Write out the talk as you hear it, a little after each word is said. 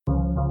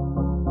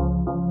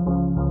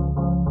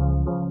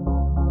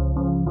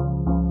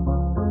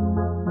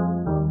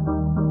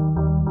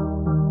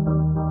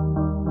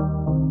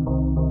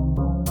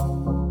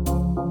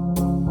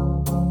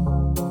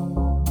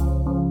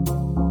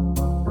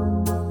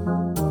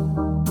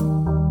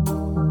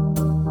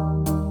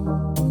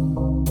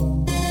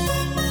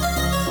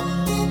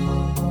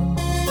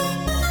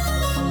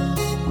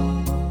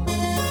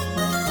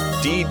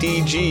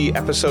DDG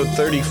episode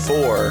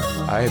 34.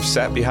 I have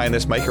sat behind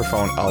this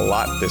microphone a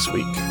lot this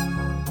week.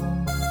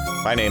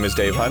 My name is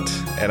Dave Hunt,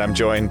 and I'm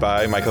joined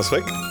by Michael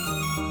Swick.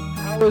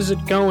 How is it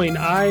going?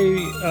 I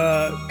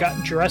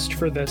got dressed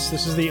for this.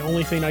 This is the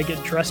only thing I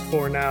get dressed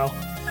for now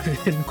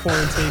in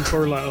quarantine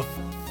furlough.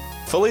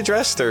 Fully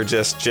dressed or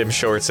just gym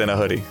shorts and a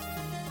hoodie?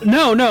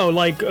 No,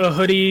 like a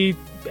hoodie,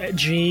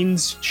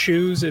 jeans,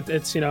 shoes.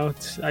 It's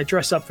I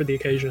dress up for the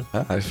occasion.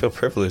 I feel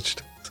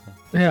privileged.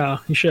 Yeah,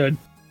 you should.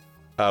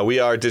 We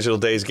are Digital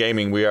Days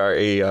Gaming. We are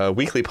a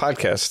weekly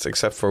podcast,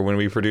 except for when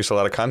we produce a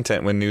lot of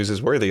content when news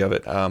is worthy of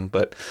it.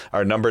 But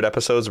our numbered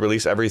episodes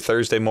release every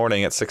Thursday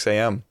morning at 6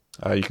 a.m.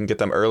 You can get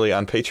them early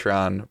on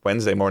Patreon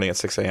Wednesday morning at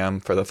 6 a.m.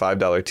 for the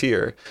 $5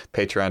 tier,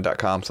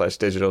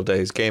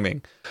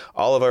 patreon.com/digitaldaysgaming.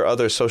 All of our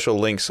other social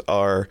links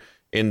are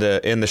in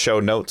the show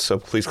notes, so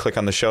please click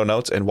on the show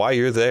notes. And while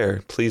you're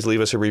there, please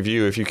leave us a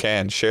review if you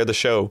can. Share the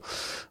show.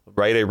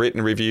 Write a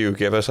written review.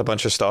 Give us a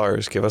bunch of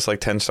stars. Give us like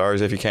 10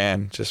 stars if you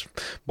can. Just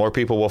more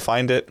people will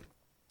find it.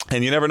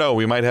 And you never know,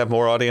 we might have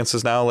more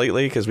audiences now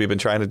lately because we've been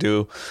trying to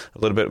do a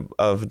little bit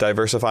of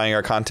diversifying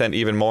our content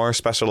even more,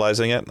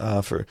 specializing it.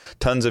 For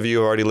tons of you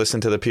who already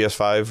listened to the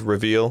PS5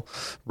 reveal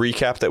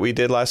recap that we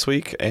did last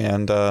week,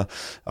 and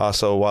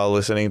also while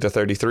listening to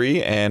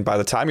 33. And by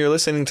the time you're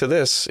listening to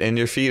this, in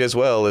your feed as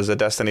well is a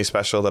Destiny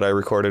special that I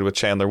recorded with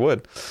Chandler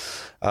Wood.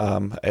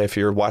 If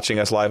you're watching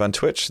us live on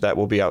Twitch, that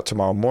will be out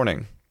tomorrow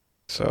morning.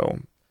 So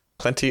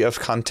plenty of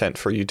content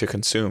for you to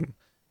consume.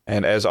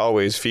 And as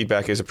always,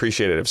 feedback is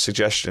appreciated.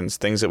 Suggestions,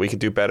 things that we could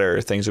do better,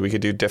 things that we could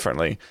do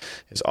differently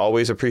is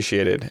always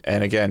appreciated.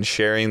 And again,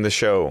 sharing the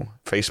show,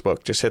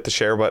 Facebook, just hit the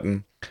share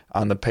button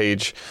on the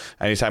page.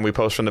 Anytime we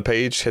post from the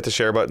page, hit the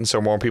share button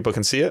so more people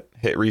can see it.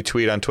 Hit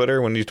retweet on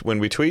Twitter when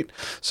we tweet,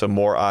 so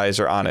more eyes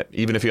are on it.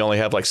 Even if you only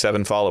have like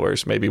 7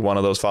 followers, maybe one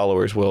of those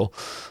followers will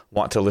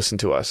want to listen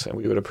to us, and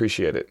we would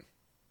appreciate it.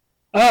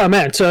 Oh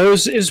man, so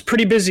it was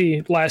pretty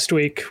busy last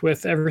week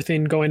with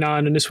everything going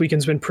on, and this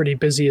weekend's been pretty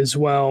busy as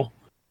well.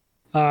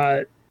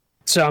 So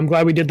I'm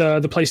glad we did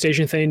the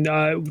PlayStation thing.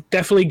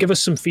 Definitely give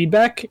us some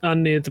feedback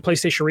on the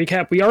PlayStation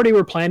recap. We already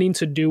were planning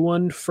to do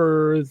one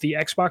for the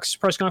Xbox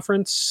press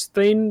conference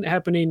thing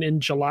happening in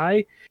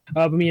July.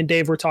 But me and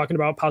Dave were talking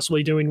about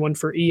possibly doing one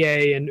for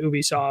EA and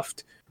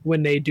Ubisoft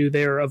when they do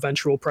their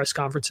eventual press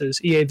conferences.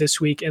 EA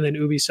this week, and then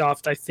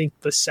Ubisoft, I think,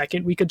 the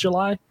second week of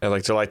July. Yeah,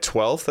 like July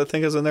 12th, I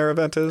think is when their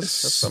event is.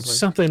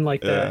 Something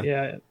like that,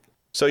 yeah.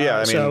 So, yeah,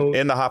 I mean,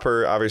 in the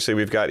hopper, obviously,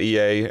 we've got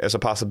EA as a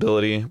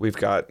possibility. We've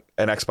got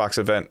an Xbox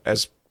event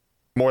as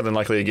more than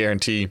likely a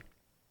guarantee.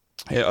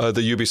 The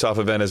Ubisoft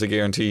event is a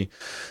guarantee.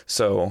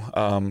 So,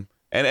 and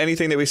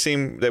anything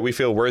that we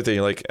feel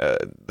worthy, like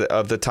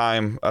of the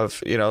time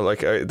of,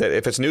 that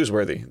if it's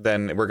newsworthy,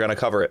 then we're going to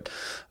cover it.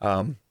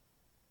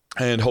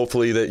 And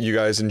hopefully that you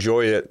guys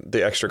enjoy it,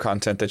 the extra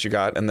content that you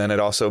got. And then it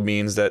also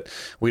means that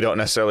we don't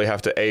necessarily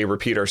have to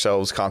repeat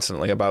ourselves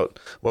constantly about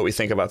what we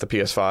think about the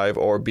PS5,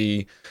 or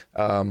B,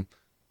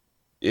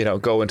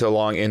 go into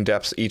long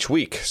in-depth each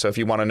week. So if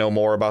you want to know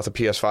more about the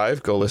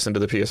PS5, go listen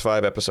to the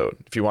PS5 episode.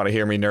 If you want to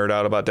hear me nerd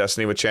out about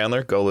Destiny with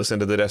Chandler, go listen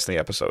to the Destiny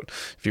episode.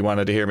 If you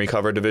wanted to hear me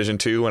cover Division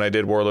 2 when I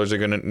did Warlords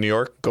of New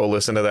York, go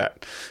listen to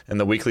that. And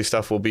the weekly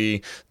stuff will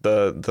be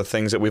the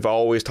things that we've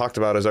always talked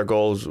about as our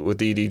goals with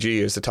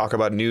DDG, is to talk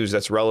about news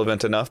that's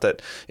relevant enough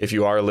that if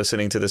you are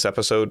listening to this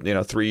episode,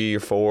 3 or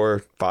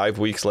 4, 5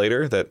 weeks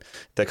later, that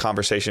the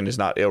conversation is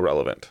not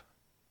irrelevant.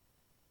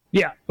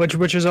 Yeah,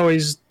 which is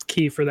always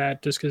key for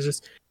that, just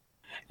because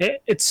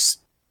it's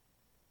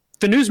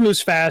the news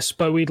moves fast,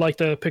 but we'd like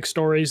to pick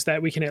stories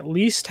that we can at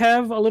least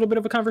have a little bit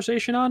of a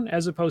conversation on,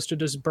 as opposed to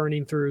just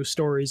burning through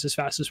stories as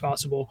fast as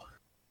possible.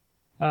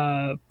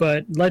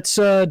 But let's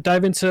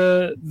dive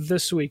into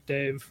this week,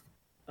 Dave.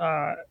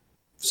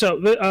 So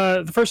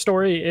the first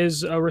story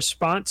is a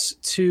response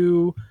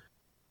to...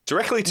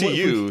 Directly to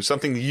you,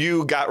 something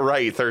you got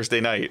right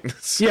Thursday night.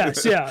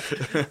 Yes, yeah.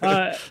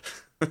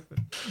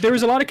 There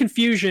was a lot of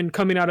confusion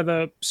coming out of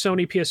the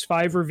Sony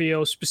PS5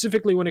 reveal,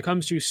 specifically when it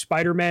comes to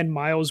Spider-Man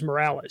Miles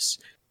Morales.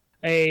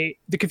 The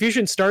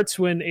confusion starts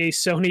when a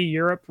Sony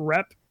Europe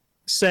rep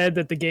said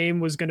that the game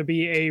was going to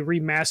be a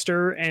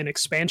remaster and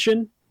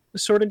expansion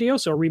sort of deal.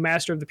 So a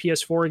remaster of the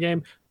PS4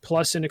 game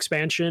plus an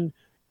expansion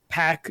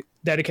pack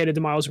dedicated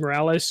to Miles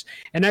Morales.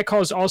 And that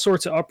caused all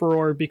sorts of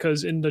uproar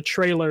because in the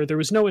trailer, there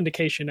was no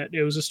indication that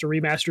it was just a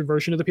remastered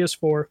version of the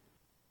PS4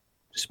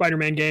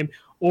 Spider-Man game,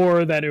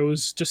 or that it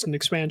was just an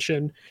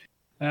expansion.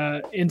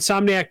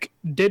 Insomniac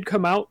did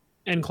come out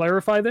and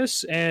clarify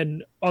this,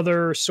 and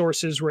other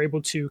sources were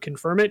able to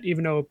confirm it,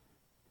 even though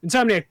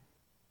Insomniac,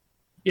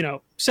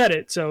 said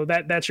it. So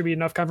that should be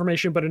enough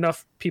confirmation, but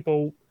enough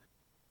people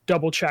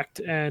double-checked,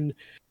 and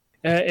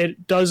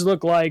it does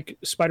look like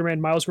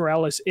Spider-Man Miles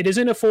Morales. It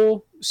isn't a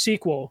full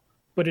sequel,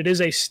 but it is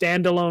a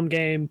standalone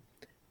game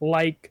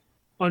like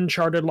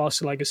Uncharted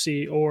Lost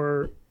Legacy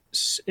or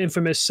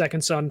Infamous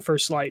Second Son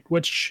First Light,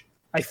 which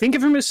I think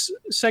Infamous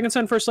Second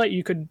Son First Light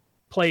you could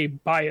play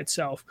by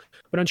itself,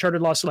 but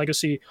Uncharted Lost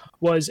Legacy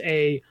was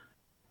a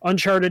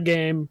Uncharted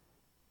game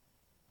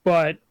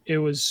but it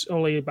was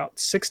only about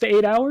 6 to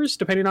 8 hours,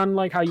 depending on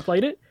like how you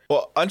played it.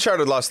 Well,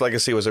 Uncharted Lost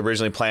Legacy was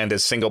originally planned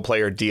as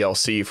single-player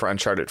DLC for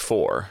Uncharted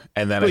 4,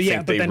 and then I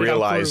think they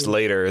realized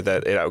later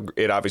that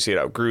it obviously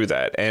outgrew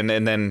that, and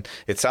then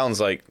it sounds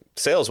like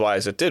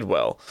sales-wise it did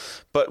well,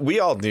 but we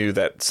all knew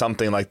that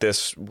something like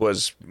this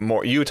was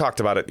more. You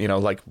talked about it,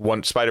 like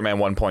Spider-Man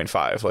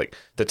 1.5, like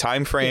the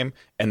time frame,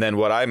 and then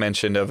what I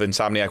mentioned of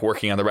Insomniac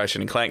working on the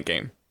Ratchet and Clank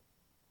game,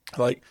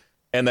 like,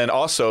 and then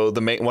also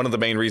one of the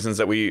main reasons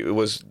that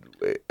was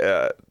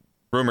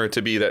rumored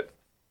to be that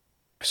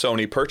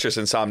Sony purchased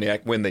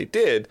Insomniac when they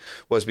did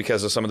was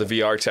because of some of the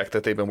VR tech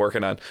that they've been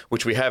working on,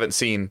 which we haven't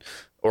seen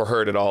or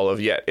heard at all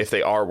of yet, if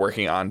they are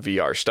working on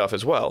VR stuff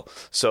as well.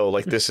 So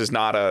like, this is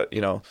not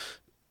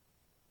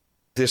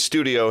this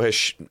studio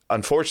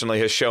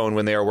unfortunately has shown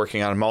when they are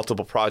working on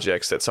multiple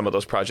projects that some of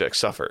those projects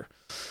suffer.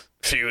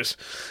 Fuse.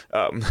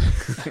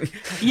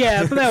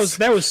 Yeah, but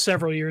that was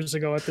several years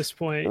ago at this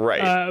point.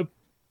 Right.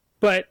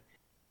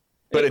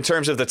 But in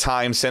terms of the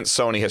time since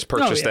Sony has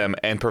purchased them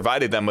and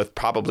provided them with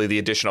probably the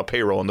additional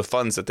payroll and the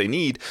funds that they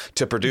need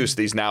to produce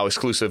these now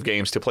exclusive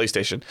games to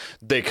PlayStation,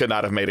 they could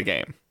not have made a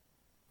game.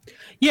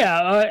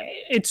 Yeah,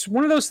 it's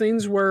one of those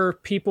things where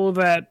people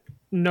that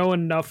know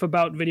enough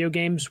about video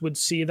games would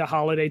see the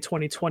holiday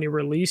 2020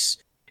 release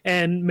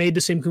and made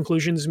the same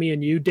conclusions me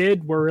and you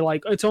did, where we're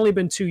like, it's only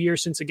been 2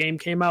 years since a game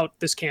came out.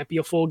 This can't be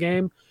a full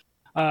game.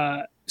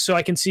 So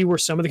I can see where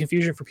some of the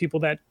confusion for people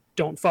that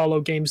don't follow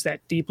games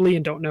that deeply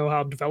and don't know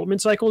how development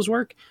cycles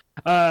work.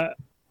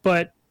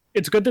 But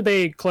it's good that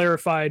they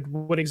clarified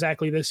what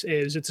exactly this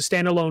is. It's a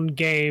standalone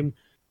game,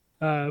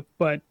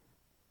 but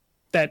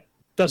that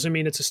doesn't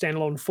mean it's a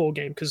standalone full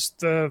game, because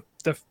the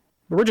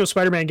original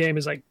Spider-Man game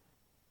is like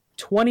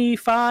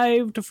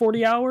 25 to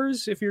 40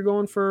 hours if you're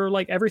going for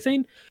like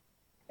everything.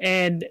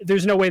 And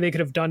there's no way they could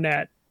have done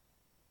that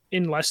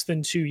in less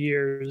than 2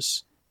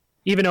 years.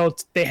 Even though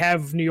they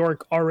have New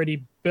York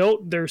already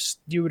built,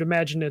 you would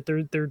imagine that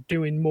they're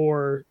doing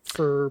more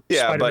for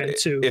Spider-Man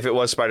 2. If it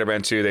was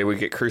Spider-Man 2, they would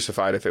get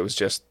crucified if it was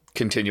just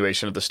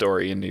continuation of the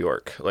story in New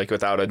York, like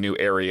without a new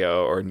area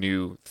or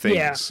new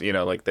things,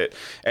 like that.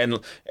 And,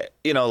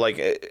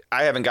 like,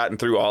 I haven't gotten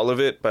through all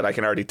of it, but I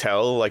can already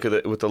tell, like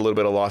with a little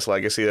bit of Lost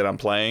Legacy that I'm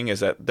playing,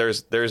 is that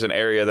there's an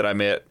area that I'm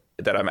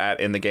at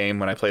in the game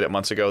when I played it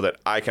months ago that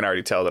I can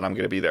already tell that I'm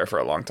going to be there for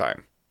a long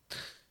time.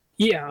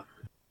 Yeah.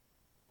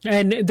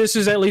 And this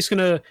is at least going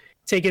to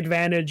take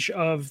advantage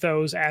of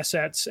those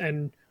assets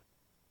and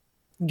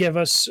give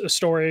us a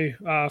story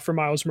for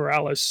Miles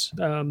Morales.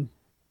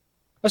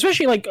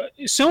 Especially like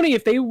Sony,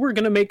 if they were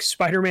going to make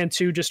Spider-Man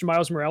 2 just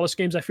Miles Morales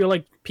games, I feel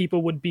like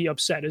people would be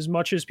upset. As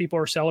much as people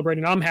are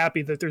celebrating, I'm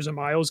happy that there's a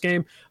Miles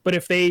game. But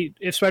if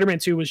Spider-Man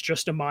 2 was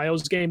just a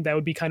Miles game, that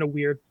would be kind of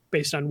weird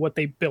based on what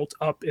they built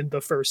up in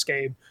the first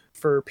game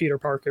for Peter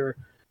Parker.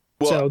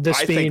 Well, so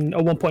this being a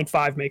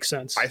 1.5 makes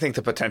sense. I think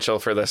the potential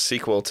for the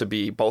sequel to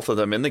be both of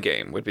them in the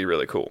game would be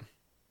really cool.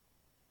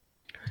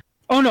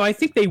 Oh, no, I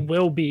think they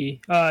will be.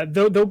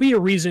 There'll be a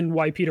reason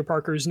why Peter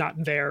Parker is not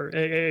there.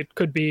 It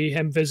could be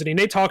him visiting.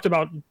 They talked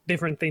about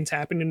different things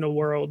happening in the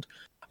world.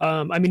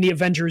 I mean, the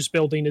Avengers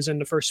building is in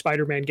the first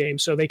Spider-Man game,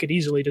 so they could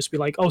easily just be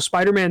like, oh,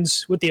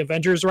 Spider-Man's with the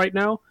Avengers right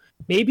now.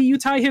 Maybe you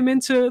tie him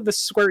into the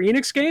Square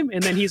Enix game,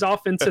 and then he's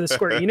off into the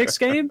Square Enix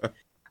game.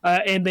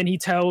 And then he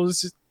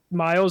tells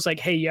Miles, like,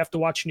 hey, you have to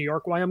watch New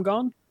York while I'm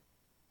gone.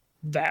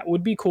 That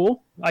would be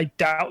cool. I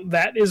doubt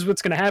that is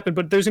what's going to happen,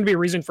 but there's going to be a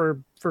reason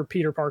for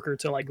Peter Parker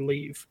to like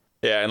leave.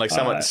 Yeah, and like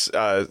someone,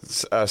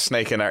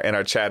 Snake in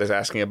our chat is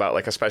asking about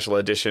like a special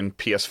edition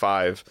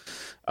PS5.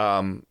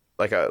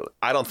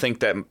 I don't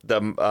think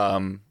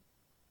that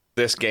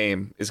this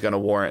game is going to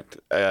warrant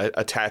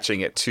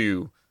attaching it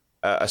to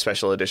a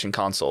special edition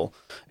console,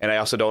 and I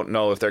also don't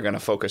know if they're going to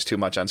focus too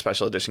much on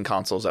special edition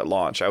consoles at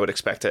launch. I would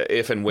expect that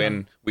if and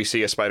when we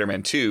see a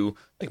Spider-Man 2,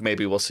 like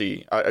maybe we'll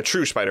see a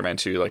true Spider-Man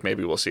 2, like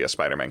maybe we'll see a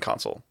Spider-Man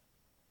console.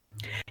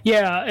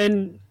 Yeah,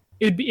 and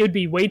it'd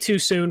be way too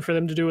soon for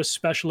them to do a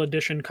special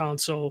edition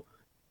console.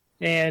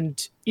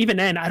 And even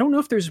then, I don't know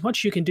if there's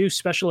much you can do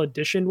special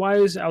edition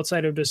wise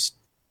outside of just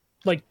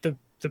like the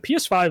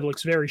PS5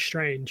 looks very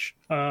strange.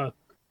 I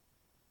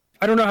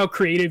don't know how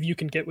creative you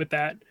can get with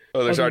that.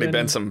 Oh, there's already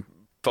been some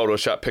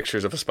Photoshop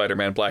pictures of a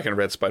Spider-Man, black and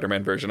red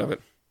Spider-Man version of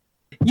it.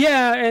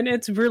 Yeah, and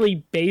it's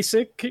really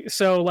basic.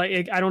 So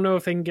like, I don't know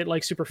if they can get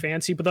like super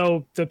fancy, but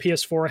though the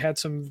PS4 had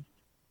some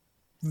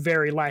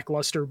very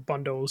lackluster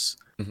bundles.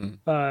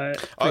 Mm-hmm.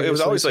 It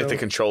was always like the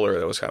controller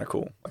that was kind of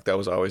cool. Like that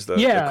was always the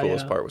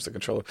coolest part was the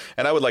controller.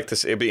 And I would like to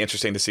see, it'd be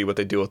interesting to see what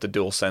they do with the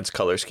DualSense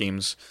color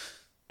schemes.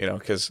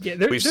 Because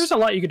there's a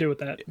lot you could do with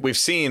that. We've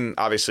seen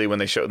obviously when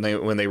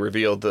they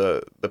revealed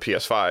the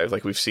PS5,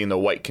 like we've seen the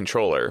white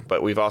controller,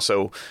 but we've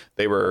also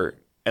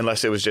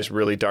unless it was just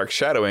really dark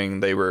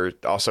shadowing, they were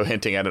also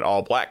hinting at an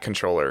all black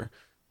controller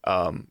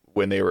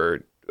when they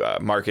were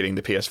marketing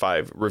the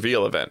PS5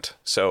 reveal event.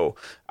 So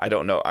I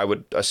don't know. I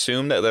would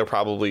assume that they'll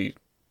probably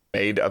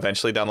made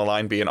eventually down the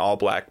line be an all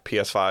black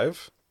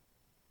PS5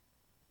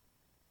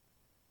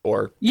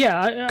 or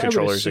controllers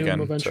I would assume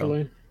again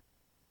eventually. So.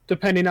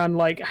 Depending on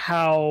like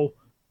how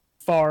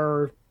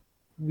far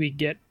we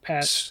get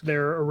past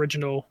their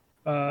original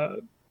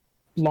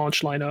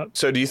launch lineup.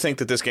 So do you think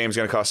that this game is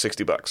going to cost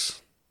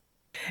 $60?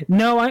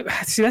 No, I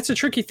see that's a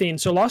tricky thing.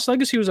 So Lost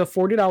Legacy was a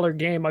 $40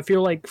 game. I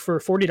feel like for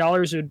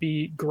 $40 it would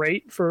be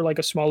great for like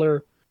a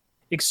smaller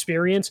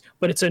experience,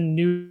 but it's a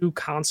new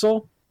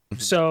console.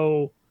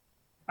 So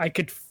I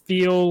could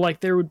feel like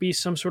there would be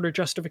some sort of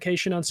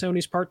justification on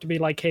Sony's part to be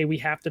like, hey, we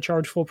have to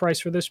charge full price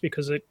for this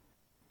because it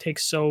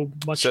takes so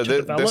much to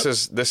develop.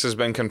 This has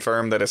been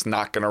confirmed that it's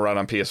not going to run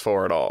on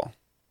PS4 at all.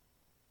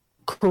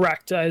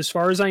 Correct. As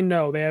far as I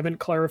know, they haven't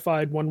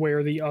clarified one way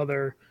or the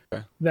other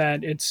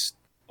that it's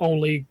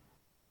only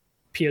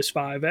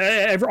PS5.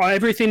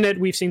 Everything that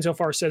we've seen so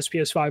far says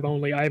PS5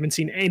 only. I haven't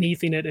seen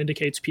anything that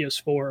indicates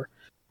PS4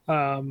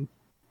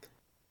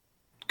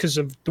 because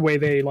of the way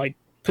they like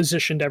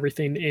positioned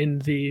everything in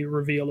the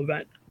reveal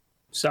event.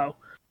 So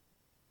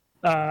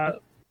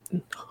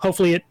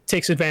hopefully it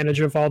takes advantage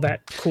of all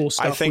that cool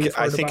stuff. I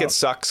think it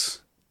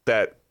sucks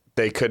that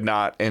they could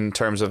not, in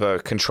terms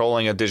of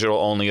controlling a digital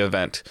only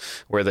event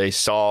where they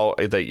saw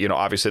that, you know,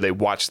 obviously they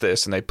watched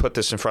this and they put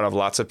this in front of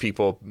lots of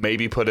people,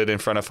 maybe put it in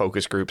front of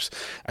focus groups.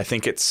 I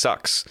think it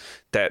sucks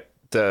that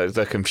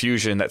the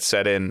confusion that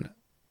set in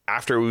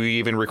after we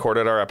even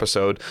recorded our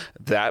episode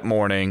that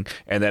morning,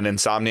 and then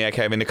Insomniac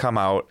having to come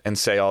out and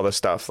say all this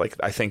stuff. Like,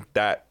 I think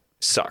that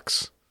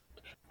sucks.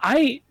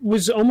 I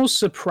was almost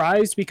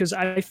surprised because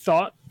I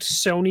thought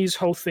Sony's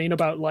whole thing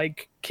about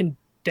like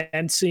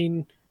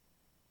condensing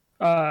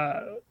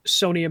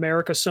Sony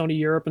America, Sony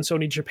Europe, and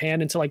Sony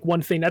Japan into like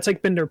one thing, that's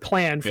like been their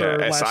plan for the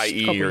last SIE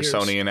couple or years.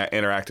 Sony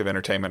Interactive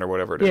Entertainment or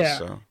whatever it is.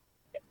 So.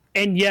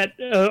 And yet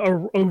a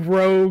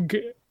rogue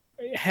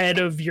head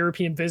of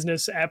European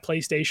business at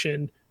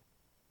PlayStation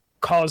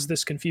caused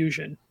this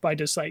confusion by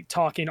just like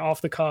talking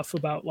off the cuff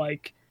about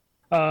like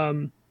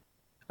it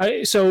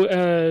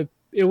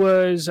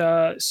was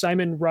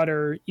Simon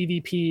Rutter,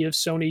 EVP of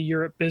Sony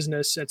Europe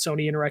Business at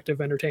Sony Interactive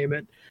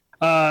Entertainment.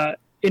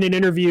 In an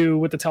interview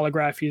with The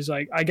Telegraph, he's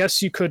like, I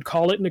guess you could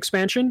call it an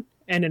expansion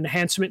and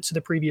enhancement to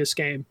the previous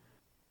game.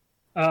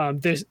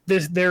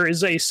 There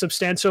is a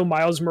substantial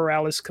Miles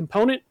Morales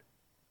component,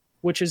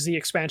 which is the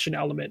expansion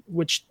element,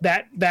 which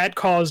that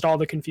caused all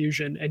the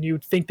confusion. And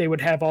you'd think they would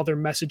have all their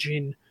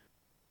messaging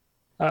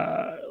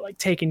like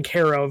taken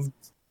care of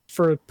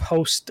for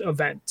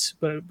post-event,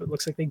 but it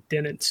looks like they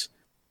didn't.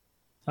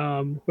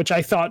 Which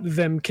I thought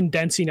them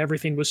condensing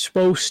everything was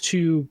supposed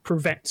to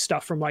prevent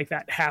stuff from like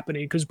that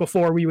happening. Because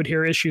before we would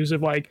hear issues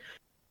of like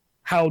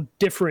how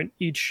different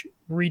each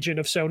region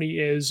of Sony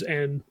is,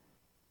 and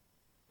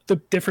the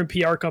different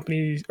PR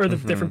companies or the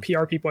different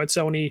PR people at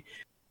Sony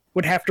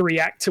would have to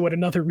react to what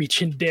another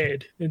region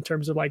did in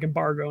terms of like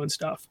embargo and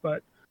stuff.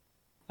 But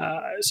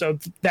so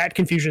that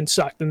confusion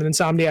sucked. And then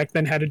Insomniac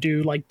then had to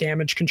do like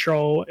damage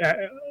control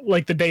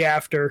like the day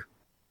after,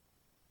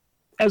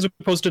 as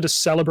opposed to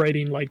just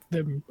celebrating like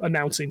them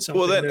announcing something.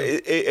 Well, then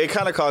it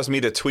kind of caused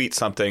me to tweet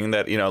something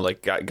that, you know,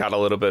 like got a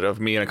little bit of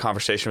me in a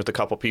conversation with a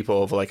couple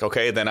people of like,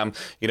 okay, then I'm,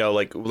 you know,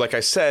 like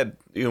I said,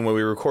 you know, when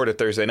we recorded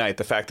Thursday night,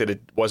 the fact that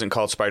it wasn't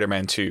called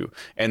Spider-Man 2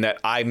 and that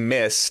I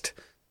missed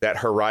that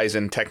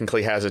Horizon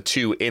technically has a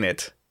 2 in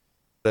it.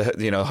 The,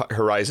 you know,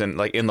 Horizon,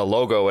 like in the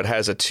logo, it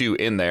has a 2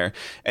 in there.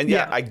 And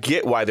yeah, I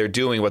get why they're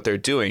doing what they're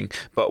doing.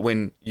 But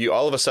when you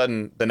all of a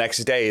sudden the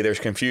next day there's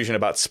confusion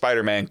about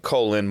Spider-Man :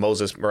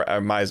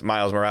 Miles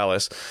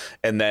Morales,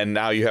 and then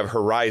now you have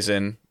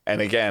Horizon.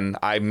 And again,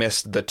 I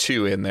missed the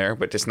 2 in there,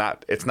 but it's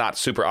not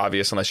super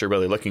obvious unless you're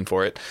really looking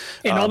for it.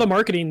 And all the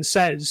marketing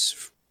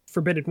says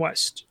Forbidden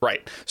West.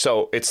 Right.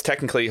 So it's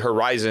technically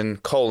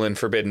Horizon :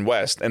 Forbidden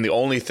West. And the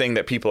only thing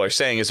that people are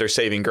saying is they're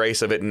saving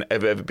grace of it and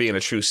of it being a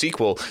true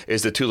sequel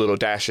is the 2 little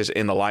dashes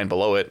in the line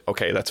below it.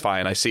 Okay, that's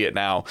fine. I see it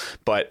now.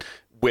 But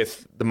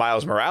with the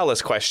Miles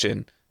Morales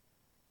question,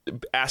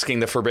 asking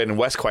the Forbidden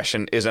West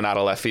question isn't out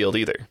of left field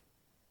either.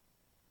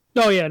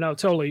 Oh, yeah, no,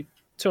 totally.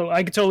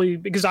 I could totally,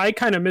 because I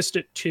kind of missed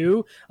it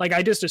too. Like,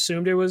 I just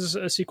assumed it was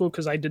a sequel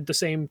because I did the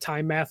same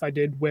time math I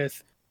did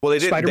with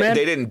Spider-Man.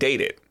 They didn't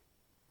date it.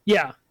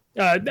 Yeah.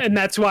 And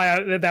that's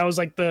why that was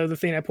like the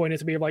thing I pointed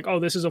to be like, oh,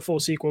 this is a full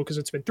sequel because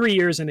it's been 3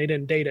 years and they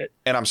didn't date it.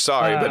 And I'm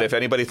sorry, but if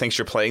anybody thinks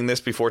you're playing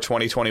this before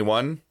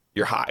 2021,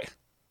 you're high.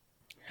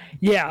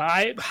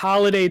 Yeah,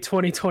 holiday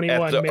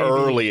 2021 at the maybe,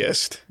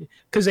 earliest,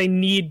 because they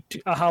need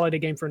a holiday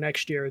game for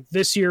next year.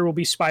 This year will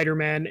be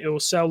Spider-Man. It will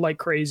sell like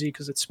crazy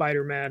because it's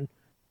Spider-Man,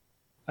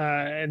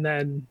 and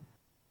then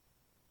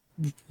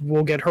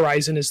we'll get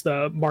Horizon as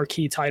the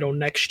marquee title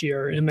next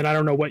year. And then I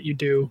don't know what you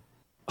do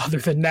other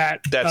than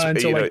that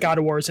until like God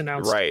of War is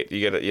announced. Right,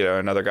 you get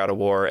another God of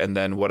War, and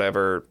then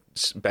whatever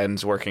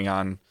Ben's working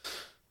on.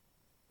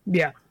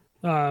 Yeah,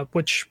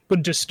 which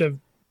would just have.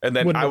 And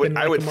then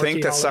I would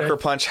think that Sucker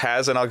Punch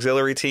has an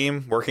auxiliary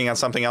team working on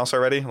something else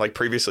already. Like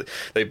previously,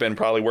 they've been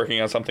probably working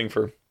on something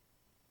for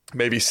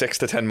maybe 6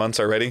 to 10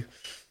 months already.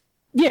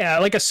 Yeah,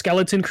 like a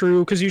skeleton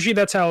crew, because usually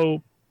that's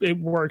how it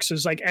works.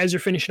 Is like as you're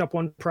finishing up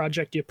one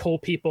project, you pull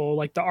people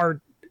like the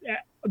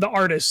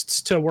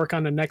artists to work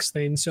on the next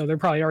thing. So they're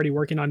probably already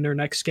working on their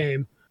next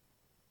game.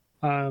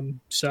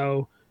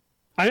 So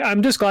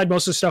I'm just glad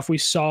most of the stuff we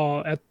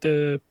saw at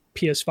the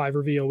PS5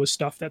 reveal was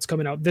stuff that's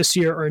coming out this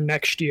year or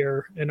next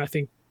year, and I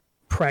think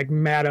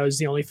Pragmata is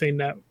the only thing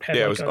that had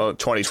it was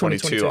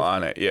 2022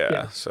 on it.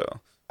 Yeah. So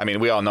I mean,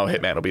 we all know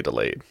Hitman will be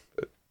delayed.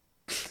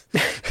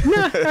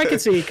 Nah, I can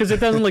see, because it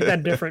doesn't look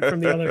that different from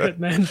the other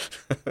Hitman.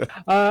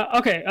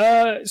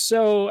 Okay,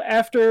 so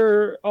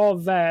after all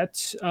that,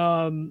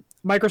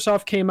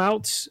 Microsoft came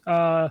out.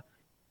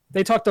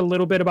 They talked a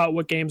little bit about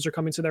what games are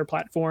coming to their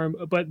platform,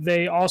 but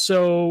they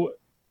also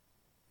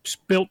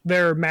built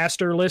their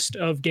master list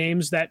of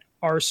games that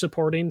are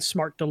supporting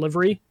smart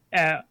delivery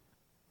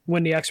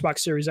when the Xbox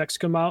Series X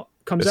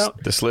comes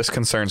out. This list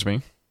concerns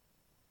me.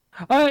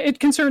 It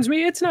concerns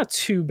me. It's not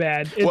too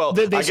bad.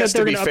 I guess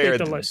to be fair,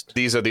 the list.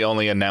 These are the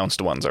only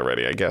announced ones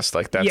already. I guess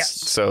that's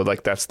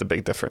the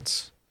big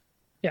difference.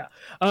 Yeah.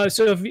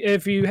 So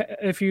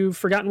if you've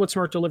forgotten what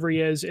smart delivery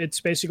is, it's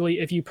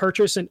basically if you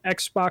purchase an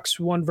Xbox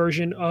One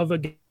version of a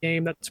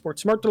game that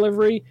supports smart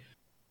delivery,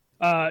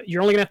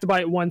 you're only gonna have to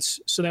buy it once.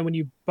 So then when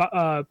you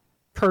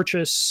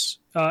purchase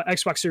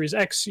Xbox Series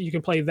X, you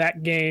can play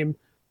that game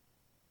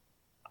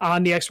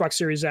on the Xbox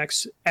Series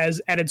X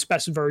as at its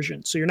best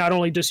version. So you're not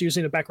only just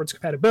using the backwards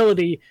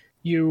compatibility,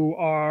 you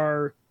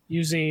are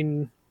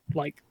using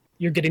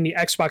you're getting the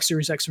Xbox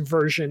Series X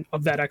version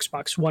of that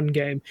Xbox One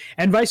game,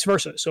 and vice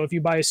versa. So if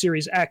you buy a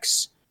Series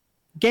X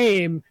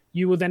game,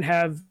 you will then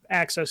have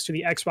access to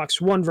the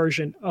Xbox One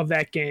version of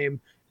that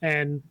game,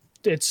 and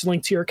it's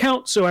linked to your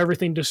account, so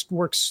everything just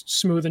works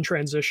smooth and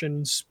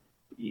transitions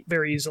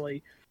very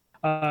easily.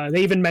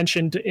 They even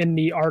mentioned in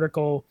the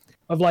article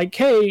of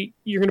hey,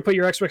 you're going to put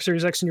your Xbox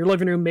Series X in your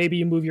living room, maybe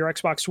you move your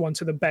Xbox One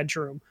to the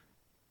bedroom.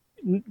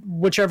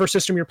 Whichever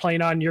system you're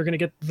playing on, you're going to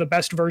get the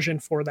best version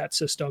for that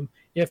system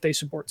if they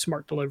support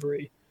smart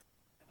delivery.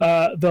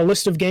 The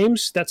list of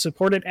games that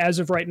support it as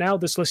of right now,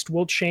 this list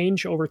will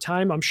change over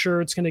time. I'm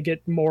sure it's going to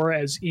get more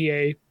as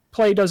EA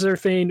Play does their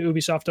thing,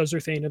 Ubisoft does their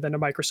thing, and then a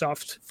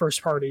Microsoft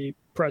first-party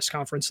press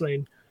conference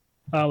thing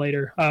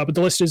later. But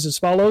the list is as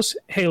follows: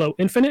 Halo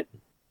Infinite,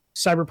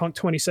 Cyberpunk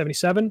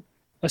 2077,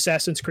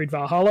 Assassin's Creed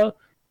Valhalla,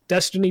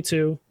 Destiny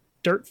 2,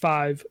 Dirt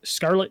 5,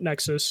 Scarlet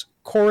Nexus,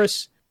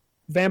 Chorus,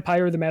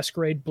 Vampire the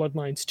Masquerade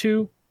Bloodlines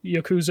 2,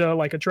 Yakuza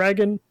Like a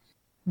Dragon,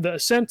 The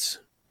Ascent,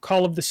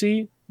 Call of the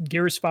Sea,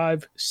 Gears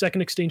 5,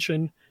 Second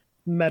Extinction,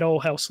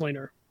 Metal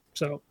Hellslayer.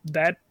 So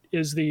that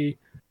is the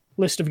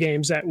list of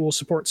games that will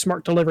support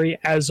smart delivery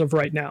as of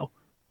right now.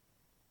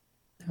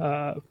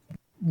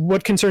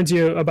 What concerns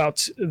you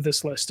about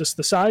this list? Just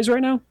the size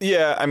right now?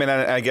 Yeah, I mean,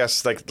 I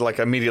guess like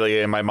immediately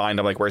in my mind,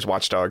 I'm like, "Where's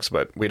Watch Dogs?"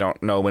 But we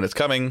don't know when it's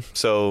coming.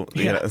 So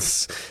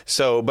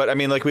but I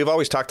mean, we've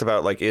always talked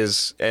about the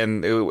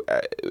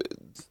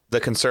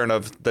concern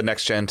of the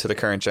next gen to the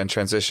current gen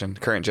transition,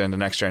 current gen to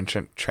next gen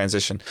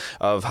transition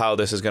of how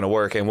this is going to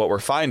work. And what we're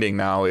finding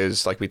now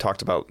is, like we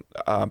talked about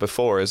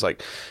before, is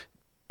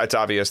it's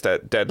obvious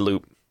that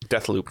Deathloop,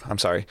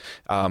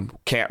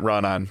 can't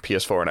run on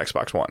PS4 and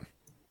Xbox One.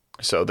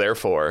 So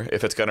therefore,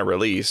 if it's going to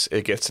release,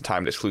 it gets a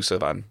timed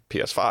exclusive on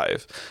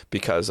PS5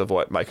 because of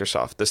what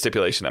the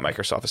stipulation that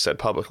Microsoft has said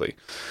publicly.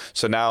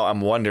 So now I'm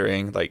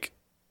wondering,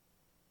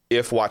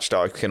 if Watch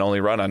Dogs can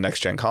only run on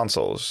next-gen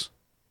consoles,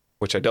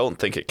 which I don't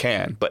think it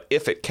can, but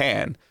if it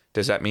can,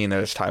 does that mean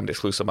that it's timed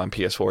exclusive on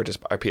PS4 or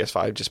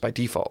PS5 just by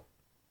default?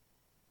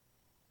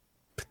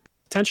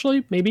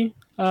 Potentially, maybe.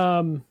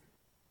 Kind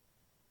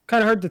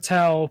of hard to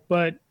tell,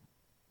 but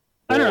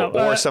I don't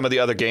know. Or some of the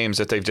other games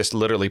that they've just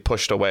literally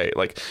pushed away,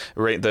 like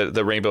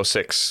the Rainbow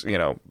Six,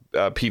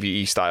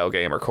 PvE style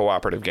game or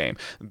cooperative game.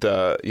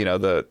 The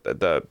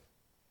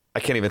I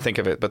can't even think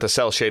of it, but the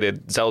cell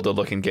shaded Zelda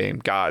looking game,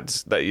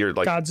 Gods, that you're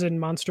Gods and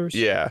Monsters.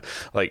 Yeah,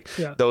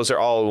 those are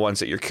all ones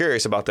that you're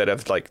curious about that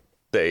have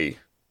they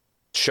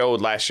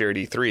showed last year at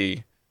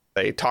E3.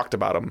 They talked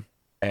about them,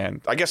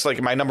 and I guess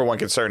my number one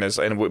concern is,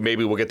 and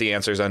maybe we'll get the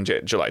answers on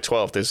July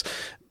 12th, is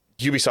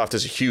Ubisoft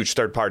is a huge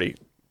third party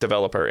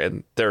developer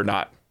and they're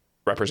not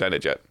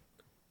represented yet.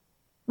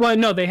 Well,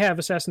 no, they have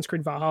Assassin's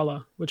Creed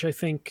Valhalla, which I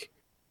think.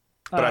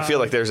 But I feel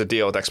like there's a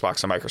deal with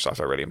Xbox and Microsoft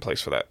already in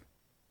place for that.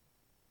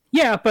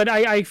 Yeah, but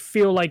I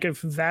feel like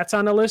if that's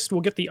on the list,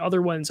 we'll get the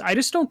other ones. I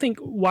just don't think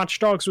Watch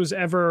Dogs was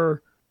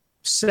ever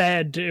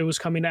said it was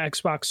coming to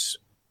Xbox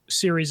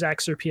Series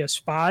X or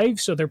PS5,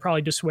 so they're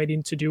probably just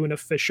waiting to do an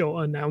official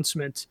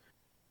announcement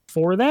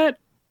for that,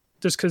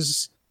 just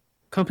because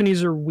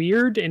companies are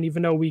weird, and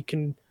even though I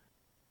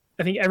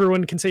think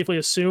everyone can safely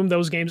assume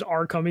those games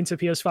are coming to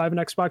PS5 and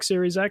Xbox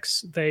Series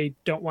X, they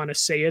don't want to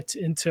say it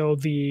until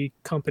the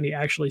company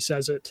actually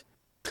says it.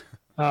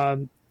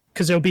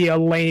 Because there'll be a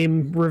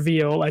lame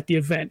reveal at the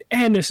event,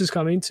 and this is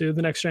coming to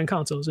the next-gen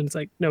consoles, and it's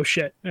like, no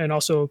shit. And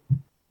also,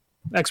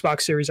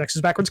 Xbox Series X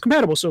is backwards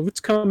compatible, so it's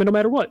coming no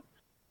matter what.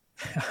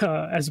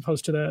 As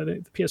opposed to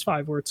the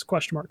PS5, where it's a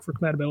question mark for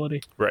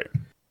compatibility. Right.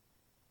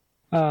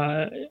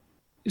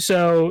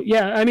 So,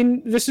 yeah, I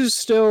mean, this is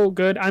still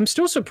good. I'm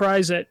still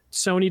surprised that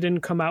Sony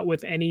didn't come out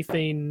with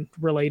anything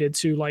related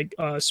to,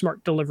 a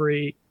smart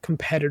delivery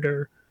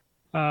competitor.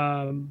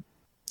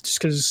 Just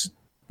because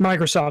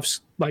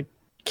Microsoft's,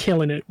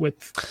 killing it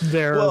with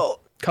their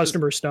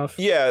customer stuff.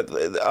 Yeah,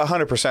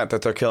 100%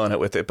 that they're killing it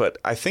with it. But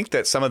I think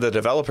that some of the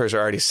developers are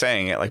already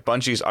saying it. Like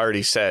Bungie's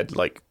already said,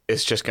 like,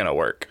 it's just going to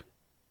work.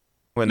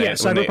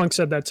 Cyberpunk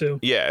said that too.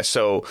 Yeah,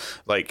 so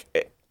like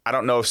I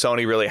don't know if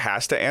Sony really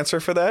has to answer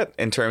for that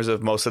in terms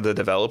of most of the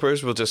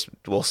developers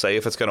will say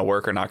if it's going to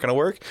work or not going to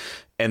work.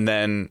 And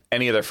then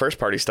any of their first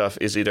party stuff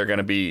is either going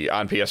to be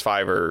on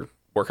PS5 or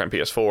work on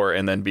PS4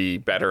 and then be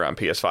better on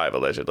PS5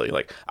 allegedly.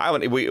 Like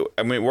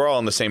we're all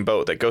in the same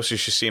boat that Ghost of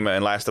Tsushima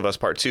and Last of Us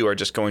Part 2 are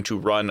just going to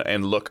run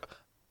and look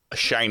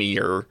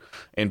shinier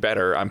and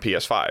better on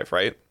PS5,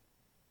 right?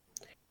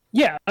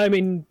 Yeah, I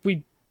mean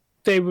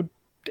they would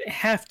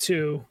have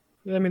to.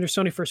 I mean, they're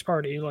Sony first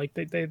party. Like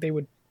they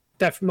would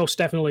most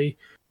definitely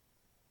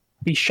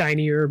be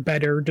shinier,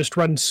 better, just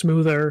run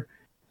smoother.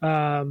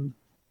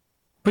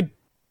 But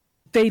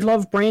they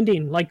love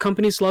branding. Like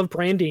companies love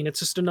branding. It's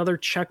just another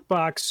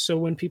checkbox. So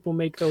when people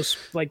make those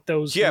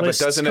lists but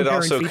doesn't it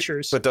also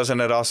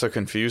features,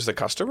 confuse the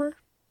customer?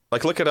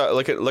 Like look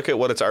at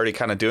what it's already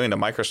kind of doing to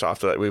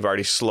Microsoft that we've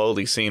already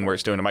slowly seen where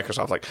it's doing to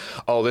Microsoft. Like,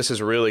 oh, this is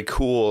a really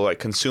cool, like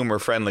consumer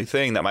friendly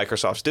thing that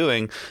Microsoft's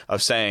doing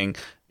of saying,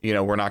 you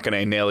know, we're not going to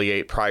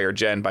annihilate prior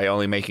gen by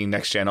only making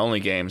next gen only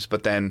games,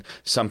 but then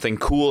something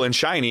cool and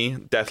shiny,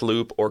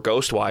 Deathloop or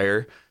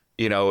Ghostwire,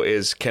 you know,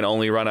 can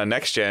only run on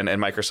next gen,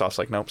 and Microsoft's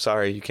like, nope,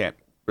 sorry, you can't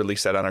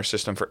release that on our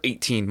system for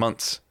 18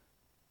 months.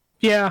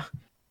 Yeah.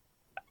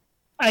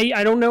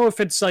 I don't know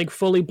if it's like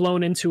fully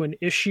blown into an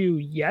issue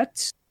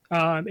yet.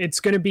 It's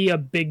going to be a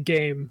big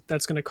game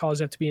that's going to cause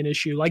that to be an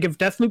issue. Like if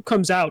Deathloop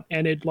comes out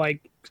and it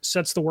like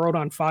sets the world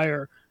on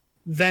fire,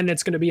 then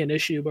it's going to be an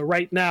issue. But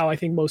right now, I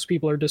think most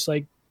people are just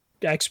like,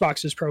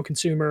 Xbox is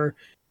pro-consumer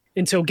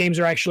until games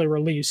are actually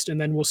released,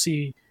 and then we'll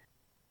see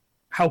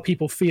how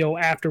people feel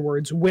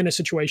afterwards when a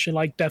situation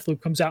like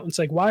Deathloop comes out and it's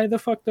like, why the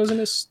fuck doesn't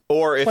this?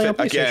 Or if it,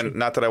 again,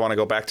 not that I want to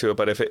go back to it,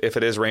 but if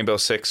it is Rainbow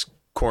Six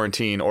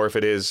Quarantine, or if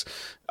it is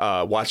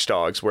Watch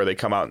Dogs where they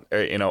come out,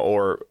 you know,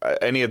 or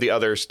any of the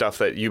other stuff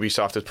that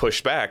Ubisoft has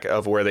pushed back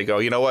of where they go,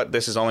 you know what,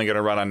 this is only going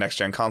to run on next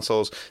gen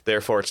consoles,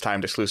 therefore it's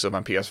timed exclusive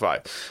on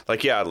PS5.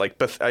 Like, yeah,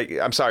 like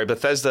I'm sorry,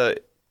 Bethesda,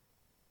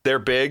 they're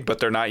big, but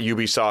they're not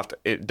Ubisoft.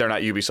 They're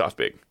not Ubisoft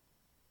big.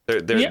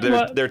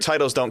 Their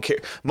titles don't carry.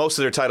 Most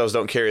of their titles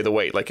don't carry the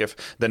weight. Like if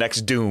the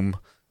next Doom,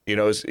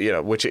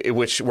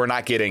 which we're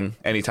not getting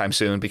anytime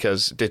soon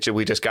because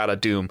we just got a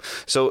Doom.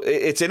 So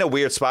it's in a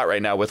weird spot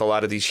right now with a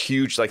lot of these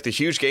huge, like the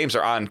huge games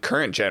are on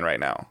current gen right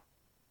now.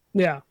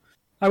 Yeah,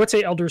 I would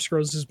say Elder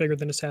Scrolls is bigger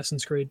than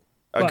Assassin's Creed.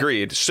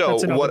 Agreed.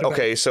 So what?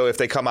 Okay, so if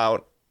they come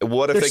out.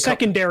 What if they're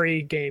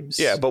secondary games?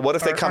 Yeah, but what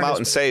if they come out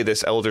and say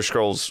this Elder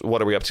Scrolls?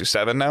 What are we up to?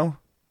 7 now?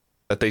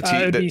 That they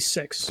it'd be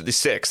 6. The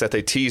 6 that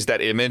they teased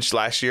that image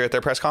last year at their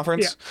press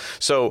conference. Yeah.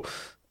 So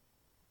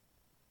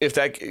if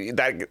that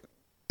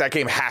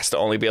game has to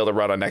only be able to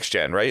run on next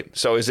gen, right?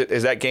 So is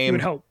that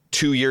game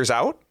 2 years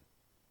out?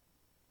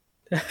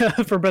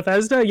 For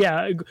Bethesda,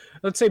 yeah.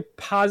 Let's say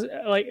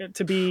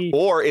to be.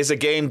 Or is a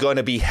game going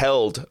to be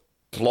held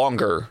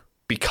longer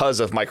because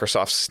of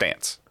Microsoft's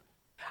stance?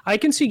 I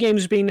can see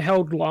games being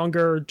held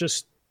longer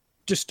just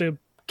to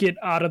get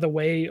out of the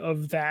way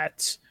of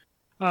that.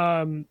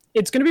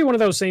 It's going to be one of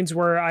those things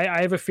where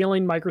I have a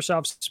feeling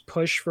Microsoft's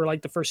push for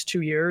like the first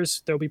 2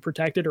 years, they'll be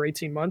protected, or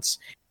 18 months.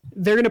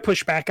 They're going to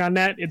push back on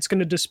that. It's going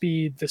to just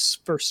be this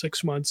first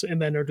 6 months.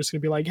 And then they're just going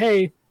to be like,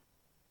 hey,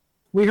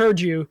 we heard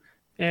you.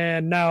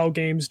 And now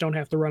games don't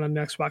have to run on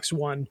Xbox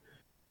One.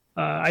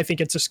 I think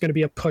it's just going to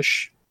be a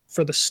push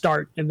for the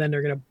start. And then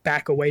they're going to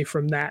back away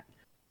from that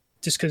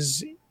just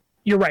because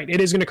you're right. It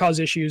is going to cause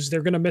issues.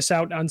 They're going to miss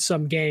out on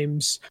some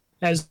games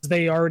as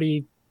they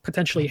already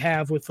potentially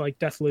have with like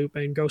Deathloop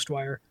and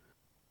Ghostwire.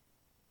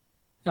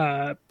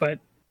 But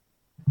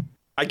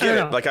I get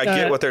it. Like I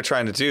get what they're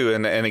trying to do.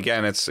 And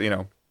again, it's, you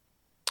know,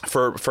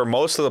 for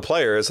most of the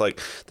players like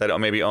that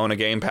maybe own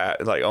Game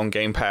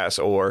Pass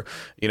or,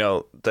 you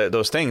know,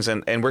 those things.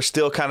 And we're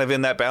still kind of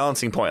in that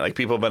balancing point. Like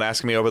people have been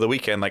asking me over the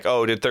weekend, like,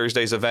 oh, did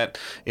Thursday's event,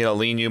 you know,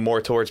 lean you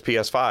more towards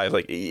PS5?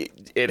 Like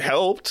it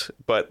helped,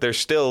 but there's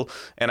still,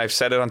 and I've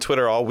said it on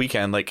Twitter all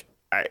weekend, like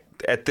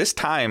at this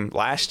time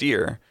last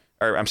year,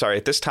 or I'm sorry,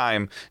 at this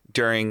time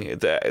during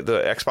the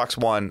Xbox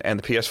One and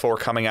the PS4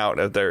 coming out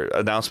of their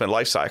announcement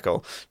life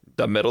cycle,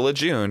 the middle of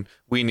June,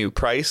 we knew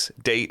price,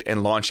 date,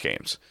 and launch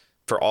games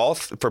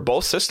for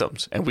both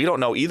systems, and we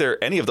don't know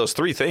any of those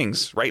three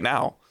things right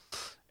now,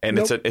 and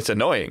nope. It's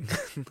annoying.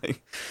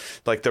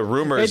 Like the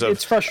rumors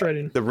it's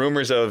frustrating. The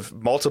rumors of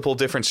multiple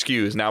different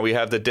SKUs. Now we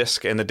have the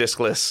disc and the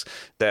discless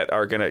that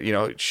are gonna, you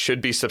know,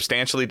 should be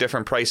substantially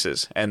different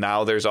prices, and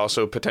now there's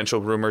also potential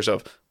rumors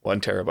of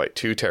 1 terabyte,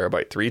 2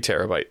 terabyte, 3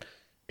 terabyte.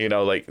 You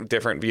know, like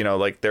different, you know,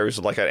 like there's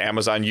like an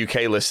Amazon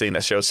UK listing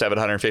that shows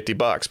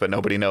 $750, but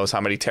nobody knows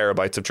how many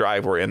terabytes of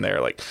drive were in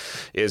there. Like,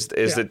 is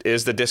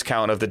the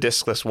discount of the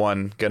diskless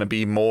one going to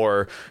be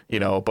more, you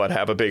know, but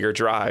have a bigger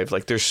drive?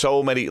 Like, there's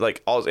so many,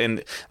 like, all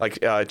in, like,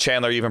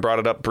 Chandler even brought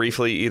it up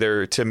briefly,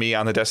 either to me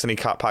on the Destiny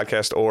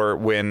podcast or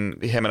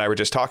when him and I were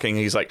just talking.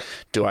 He's like,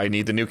 do I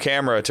need the new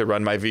camera to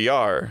run my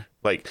VR?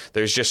 Like,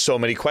 there's just so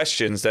many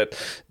questions that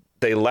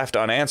they left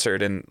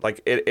unanswered, and like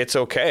it's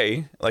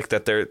okay like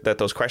that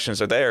those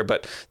questions are there,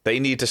 but they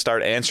need to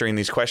start answering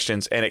these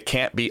questions, and it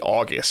can't be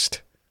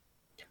August,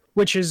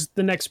 which is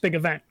the next big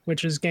event,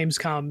 which is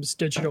Gamescom's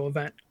digital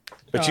event.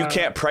 But you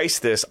can't price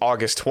this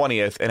August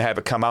 20th and have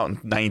it come out in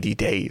 90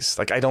 days.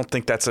 Like, I don't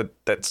think that's.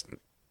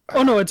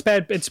 Oh no, it's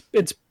bad.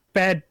 It's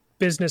bad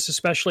business,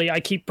 especially. I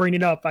keep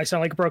bringing up. I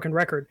sound like a broken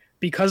record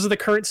because of the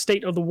current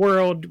state of the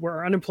world,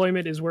 where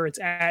unemployment is where it's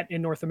at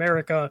in North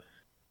America.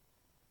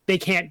 They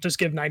can't just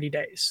give 90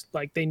 days.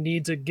 Like, they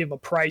need to give a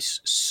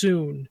price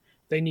soon.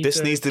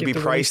 This needs to be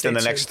priced in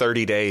the next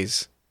 30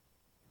 days.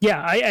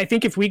 Yeah, I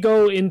think if we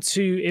go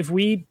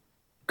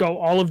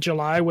all of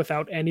July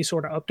without any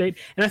sort of update,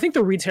 and I think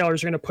the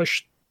retailers are going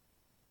to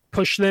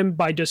push them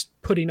by just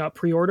putting up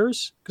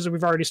pre-orders, because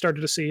we've already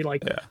started to see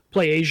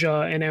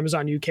PlayAsia and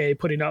Amazon UK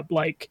putting up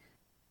like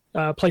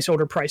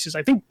placeholder prices.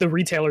 I think the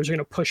retailers are going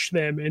to push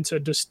them into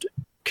just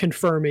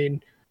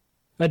confirming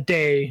a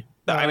day,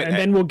 and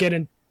then we'll get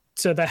into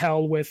the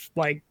hell with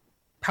like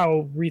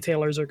how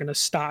retailers are going to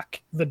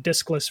stock the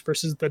discless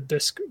versus the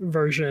disc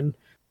version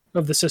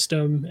of the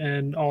system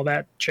and all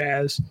that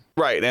jazz.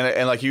 Right.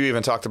 And like you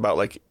even talked about,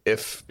 like,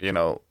 if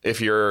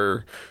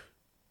you're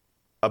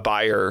a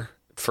buyer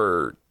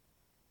for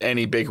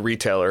any big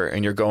retailer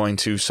and you're going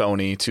to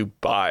Sony to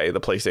buy the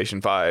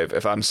PlayStation 5,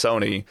 if I'm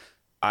Sony,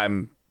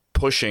 I'm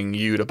pushing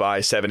you to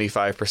buy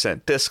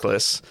 75%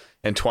 discless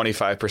and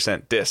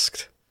 25%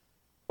 disced,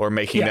 or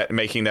making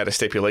that a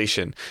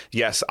stipulation.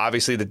 Yes,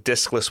 obviously the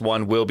discless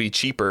one will be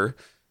cheaper.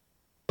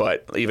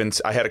 But even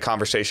I had a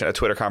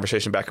Twitter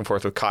conversation back and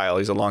forth with Kyle.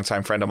 He's a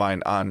longtime friend of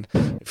mine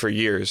for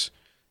years.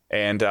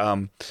 And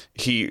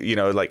he,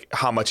 like,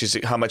 how much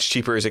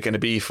cheaper is it going to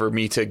be for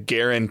me to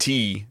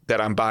guarantee that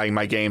I'm buying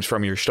my games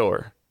from your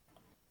store?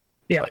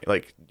 Yeah.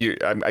 Like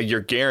you're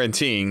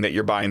guaranteeing that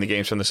you're buying the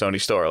games from the Sony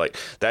store. Like,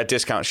 that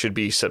discount should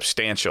be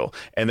substantial.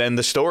 And then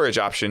the storage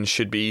option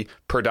should be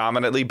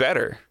predominantly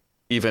better,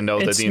 even though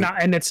it's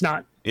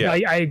not. Yeah.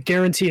 I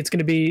guarantee it's going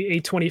to be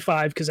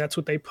 825 because that's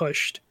what they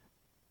pushed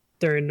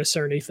during the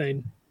Cerny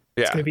thing.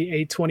 It's going to be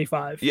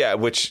 825. Yeah,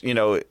 which,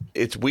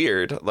 it's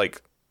weird. Like,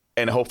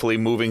 and hopefully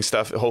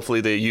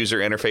the user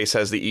interface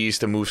has the ease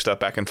to move stuff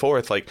back and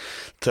forth. Like,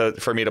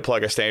 for me to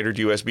plug a standard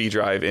USB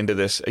drive into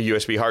this, a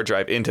USB hard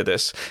drive into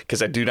this,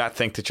 because I do not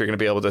think that you're going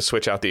to be able to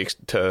switch out he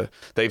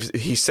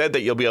said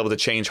that you'll be able to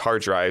change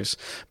hard drives,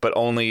 but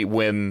only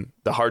when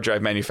the hard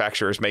drive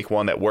manufacturers make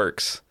one that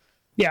works.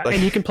 Yeah,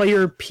 and you can play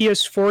your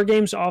PS4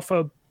 games off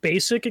a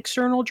basic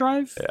external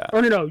drive. Yeah.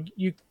 Or no,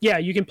 you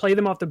can play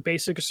them off the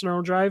basic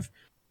external drive,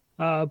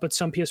 but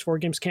some PS4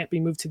 games can't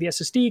be moved to the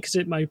SSD because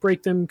it might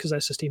break them because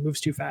SSD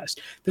moves too fast.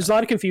 There's a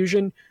lot of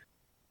confusion.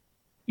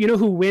 You know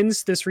who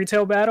wins this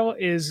retail battle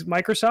is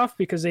Microsoft,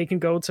 because they can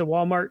go to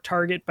Walmart,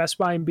 Target, Best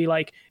Buy and be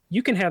like,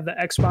 you can have the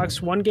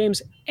Xbox One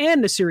games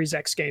and the Series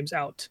X games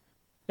out.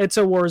 It's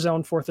a war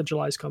zone. 4th of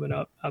July is coming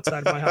up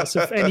outside of my house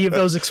if any of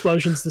those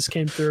explosions this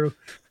came through.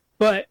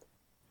 But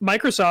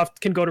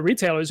Microsoft can go to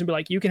retailers and be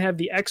like, you can have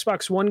the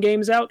Xbox One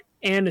games out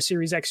and the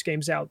Series X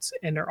games out,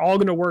 and they're all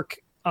going to work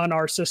on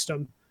our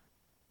system.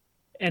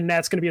 And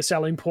that's going to be a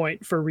selling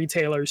point for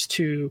retailers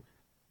to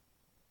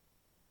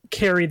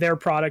carry their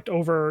product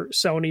over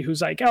Sony,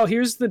 who's like, oh,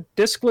 here's the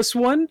discless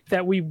one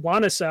that we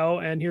want to sell,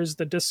 and here's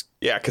the disc.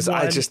 Yeah, because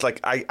I just like,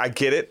 I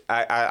get it.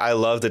 I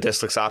love the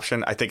discless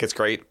option. I think it's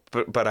great.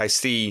 But I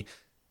see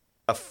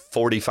a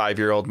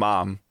 45-year-old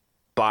mom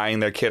buying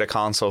their kid a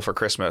console for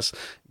Christmas,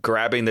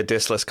 grabbing the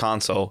discless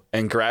console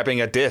and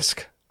grabbing a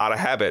disc out of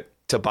habit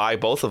to buy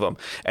both of them.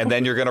 And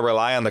then you're going to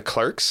rely on the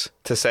clerks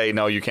to say,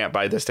 no, you can't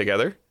buy this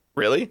together.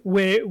 Really?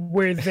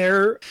 Where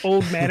their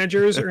old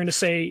managers are going to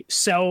say,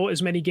 sell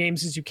as many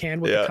games as you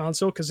can with the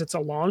console because it's a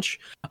launch,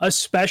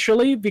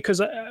 especially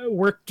because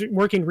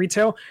working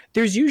retail,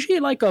 there's usually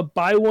like a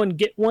buy one,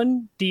 get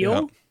one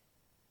deal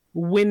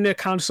when the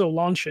console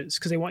launches,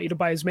 because they want you to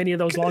buy as many of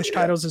those launch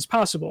titles as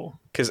possible.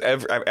 Because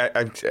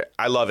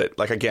I love it.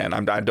 Like, again,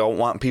 I don't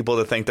want people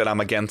to think that I'm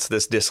against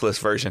this discless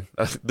version.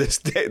 That's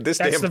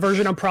the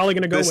version I'm probably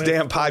going to go with. This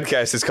damn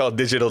podcast is called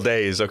Digital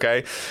Days,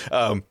 okay?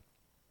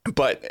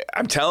 But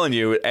I'm telling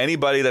you,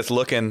 anybody that's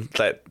looking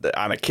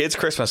on a kid's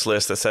Christmas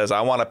list that says,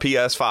 I want a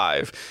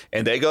PS5,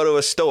 and they go to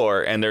a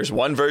store and there's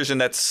one version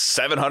that's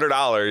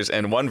 $700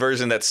 and one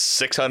version that's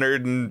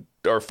 $600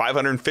 or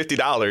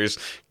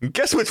 $550,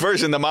 guess which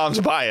version the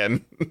mom's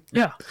buying?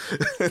 Yeah.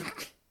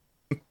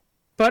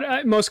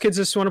 But most kids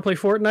just want to play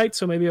Fortnite,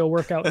 so maybe it'll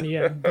work out in the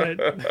end.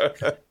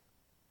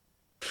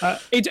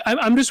 But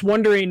I'm just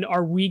wondering,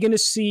 are we going to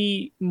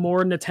see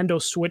more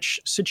Nintendo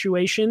Switch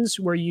situations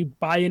where you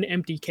buy an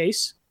empty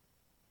case?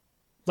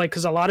 Like,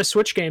 because a lot of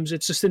Switch games,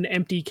 it's just an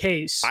empty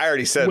case. I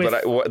already said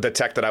the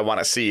tech that I want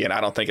to see, and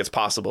I don't think it's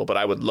possible, but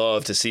I would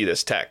love to see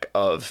this tech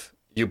of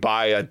you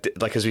buy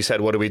like, as we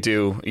said, what do we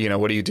do?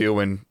 What do you do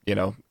when,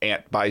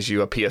 Aunt buys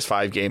you a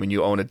PS5 game and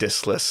you own a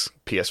discless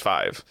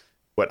PS5?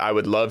 What I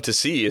would love to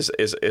see is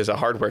a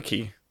hardware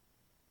key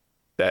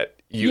that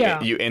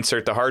You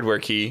insert the hardware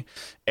key,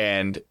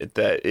 and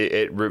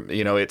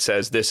it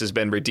says this has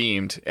been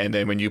redeemed. And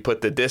then when you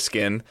put the disc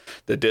in,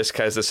 the disc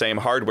has the same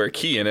hardware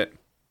key in it,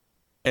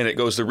 and it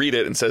goes to read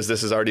it and says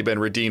this has already been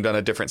redeemed on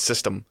a different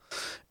system.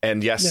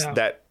 And yes,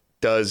 that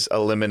does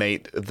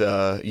eliminate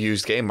the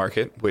used game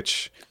market,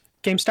 which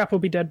GameStop will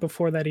be dead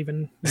before that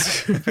even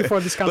before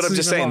this console. But I'm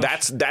just saying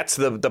that's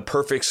the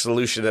perfect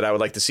solution that I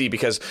would like to see,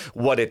 because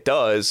what it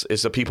does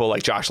is the people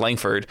like Josh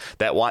Langford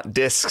that want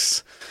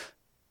discs,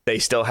 they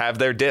still have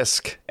their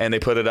disc and they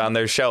put it on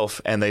their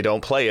shelf and they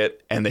don't play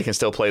it, and they can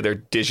still play their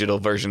digital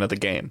version of the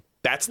game.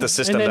 That's the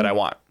system that I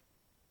want.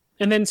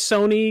 And then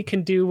Sony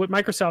can do what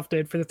Microsoft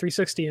did for the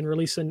 360 and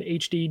release an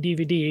HD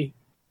DVD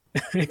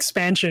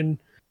expansion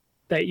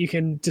that you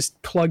can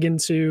just plug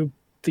into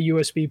the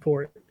USB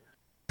port.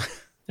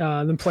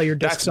 Then play your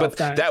discs off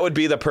that. That would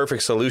be the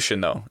perfect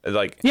solution, though.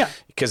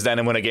 Because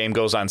then when a game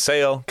goes on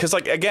sale, because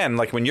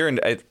when you're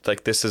in,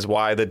 this is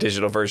why the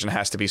digital version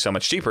has to be so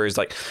much cheaper. Is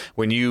like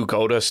when you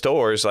go to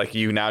stores,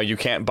 you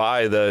can't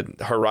buy the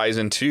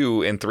Horizon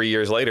 2 in 3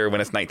 years later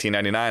when it's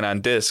 $19.99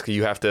 on disc.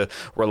 You have to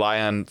rely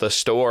on the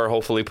store,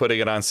 hopefully putting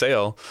it on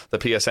sale, the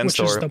PSN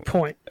store. Which is the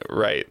point,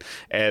 right?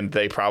 And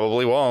they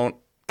probably won't,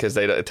 because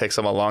it takes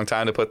them a long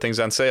time to put things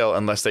on sale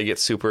unless they get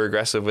super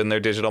aggressive in their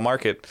digital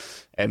market.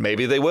 And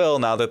maybe they will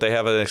now that they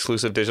have an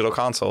exclusive digital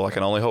console. I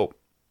can only hope.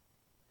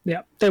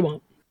 Yeah, they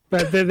won't.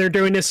 But they're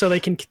doing this so they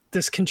can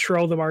just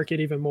control the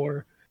market even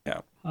more. Yeah.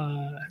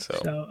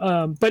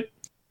 But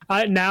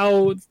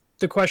now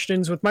the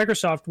questions with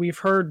Microsoft, we've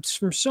heard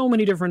from so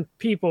many different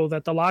people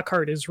that the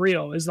Lockhart is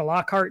real. Is the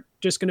Lockhart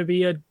just going to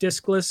be a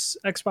discless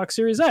Xbox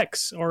Series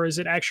X? Or is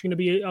it actually going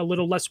to be a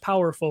little less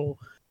powerful?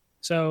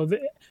 So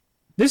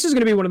this is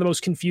going to be one of the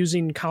most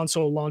confusing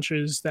console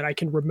launches that I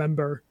can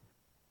remember.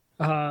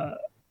 I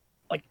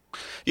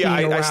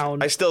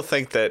still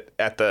think that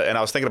and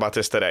I was thinking about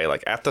this today,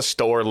 like at the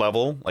store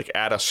level, like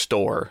at a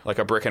store, like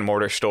a brick and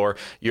mortar store,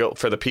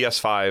 for the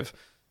PS5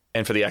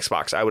 and for the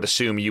Xbox, I would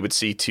assume you would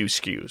see 2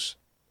 SKUs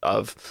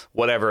of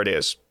whatever it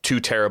is, 2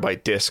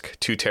 terabyte disc,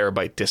 2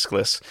 terabyte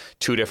diskless,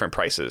 2 different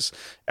prices.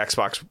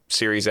 Xbox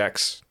Series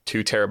X,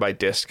 2 terabyte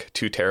disc,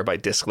 2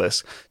 terabyte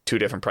diskless, 2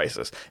 different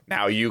prices.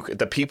 Now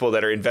the people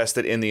that are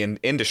invested in the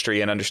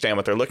industry and understand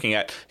what they're looking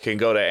at can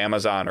go to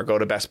Amazon or go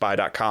to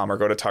bestbuy.com or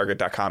go to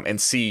target.com and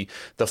see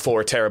the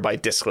 4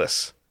 terabyte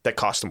diskless that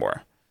cost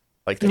more,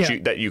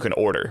 that you can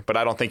order. But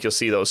I don't think you'll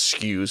see those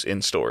SKUs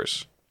in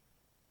stores.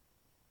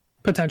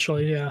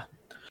 Potentially, yeah.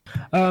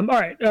 All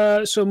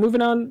right. So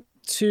moving on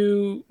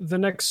to the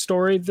next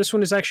story. This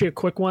one is actually a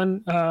quick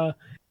one.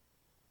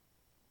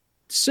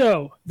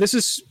 So this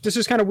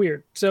is kind of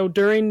weird. So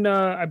during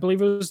I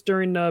believe it was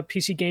during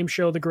PC Game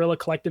Show, the Guerrilla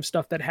Collective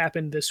stuff that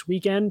happened this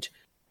weekend,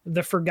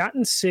 the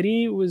Forgotten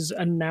City was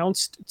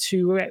announced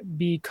to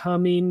be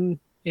coming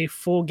a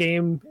full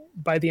game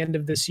by the end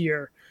of this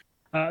year.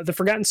 The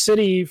Forgotten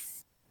City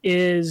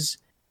is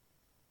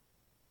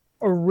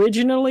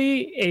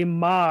originally a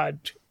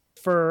mod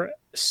for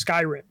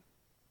Skyrim.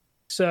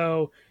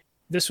 So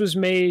this was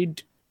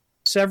made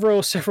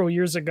several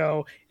years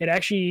ago. It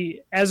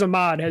actually, as a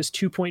mod, has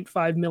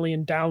 2.5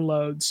 million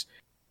downloads,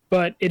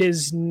 but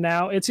it's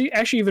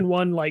actually even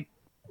won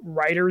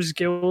Writers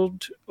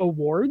Guild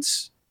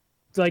awards.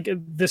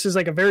 This is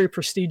a very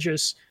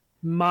prestigious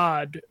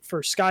mod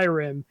for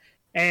Skyrim,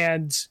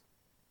 and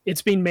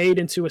it's being made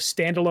into a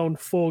standalone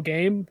full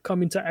game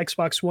coming to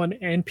Xbox One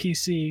and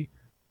PC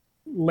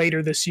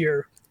later this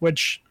year,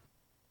 which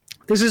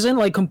this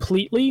isn't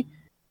completely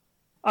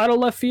out of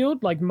left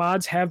field.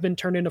 Mods have been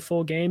turned into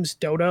full games.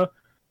 Dota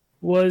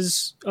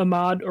was a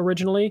mod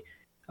originally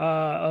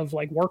of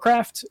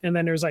Warcraft, and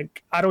then there's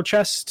Auto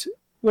Chest,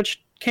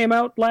 which came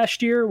out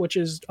last year, which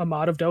is a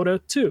mod of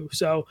Dota too.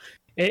 So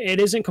it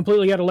isn't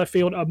completely out of left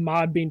field, a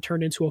mod being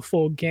turned into a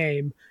full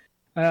game.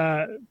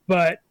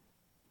 But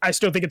I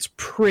still think it's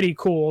pretty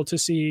cool to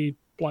see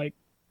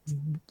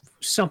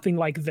something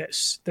like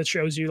this that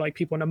shows you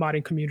people in the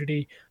modding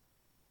community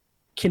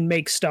can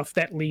make stuff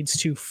that leads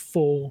to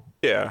full.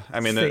 Yeah, I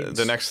mean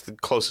the next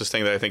closest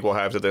thing that I think we'll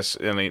have to this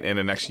in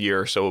the next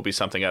year or so will be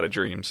something out of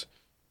Dreams,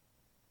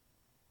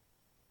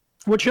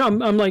 which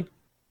I'm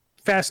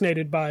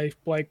fascinated by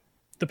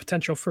the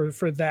potential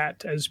for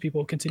that as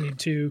people continue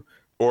to.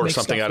 Or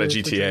something out of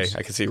GTA.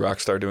 I could see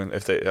Rockstar doing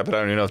but I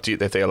don't even know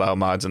if they allow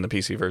mods in the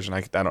PC version.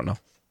 I don't know.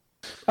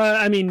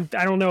 I mean,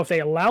 I don't know if they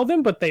allow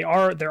them, but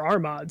there are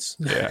mods.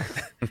 Yeah.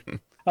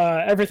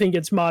 Everything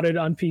gets modded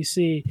on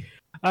PC.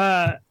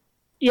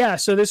 Yeah,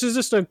 so this is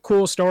just a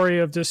cool story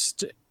of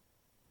just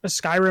a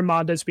Skyrim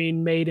mod that's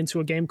being made into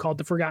a game called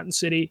The Forgotten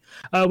City.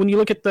 When you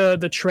look at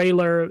the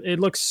trailer,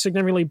 it looks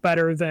significantly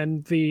better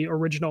than the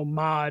original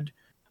mod,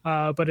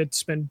 but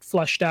it's been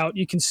fleshed out.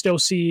 You can still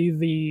see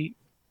the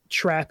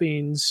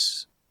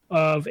trappings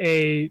of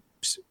a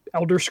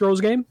Elder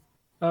Scrolls game,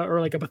 or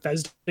a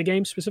Bethesda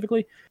game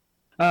specifically,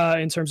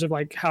 in terms of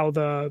how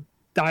the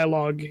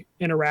dialogue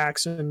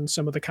interacts and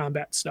some of the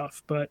combat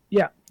stuff. But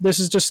yeah, this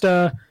is just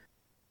a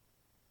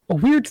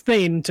weird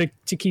thing to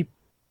keep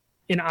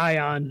an eye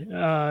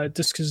on,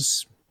 just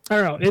because I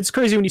don't know. It's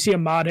crazy when you see a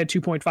mod had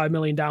 2.5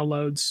 million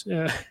downloads,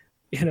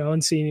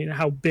 and seeing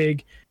how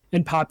big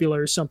and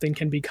popular something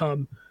can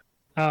become.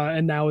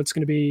 And now it's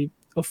going to be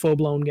a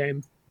full-blown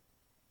game.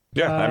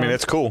 Yeah, I mean,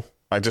 it's cool.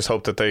 I just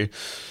hope that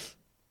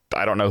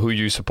I don't know who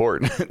you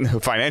support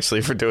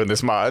financially for doing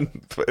this mod,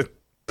 but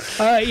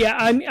yeah,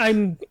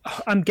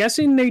 I'm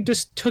guessing they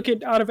just took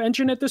it out of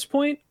Engine at this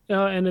point,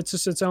 and it's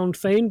just its own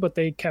thing, but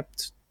they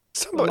kept.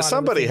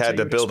 Somebody had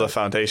to build a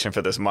foundation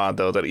for this mod,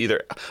 though, that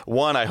either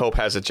one, I hope,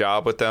 has a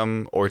job with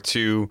them, or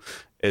two,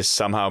 is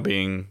somehow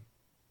being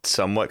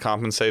somewhat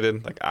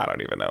compensated. Like, I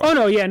don't even know. Oh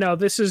no, yeah, no,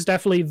 this is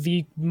definitely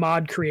the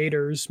mod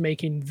creators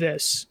making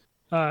this.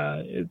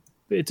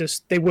 It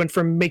just, they went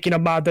from making a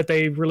mod that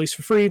they released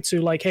for free to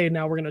like, hey,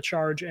 now we're going to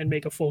charge and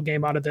make a full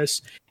game out of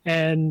this,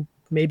 and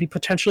maybe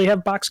potentially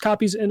have box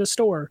copies in a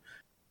store.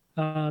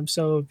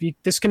 So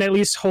this can at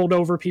least hold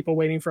over people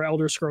waiting for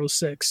Elder Scrolls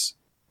 6.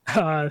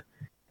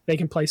 They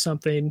can play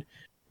something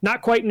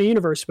not quite in the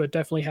universe, but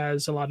definitely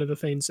has a lot of the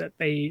things that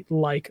they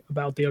like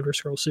about the Elder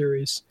Scrolls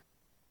series.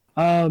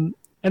 And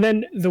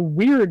then the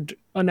weird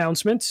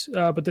announcement,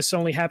 but this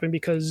only happened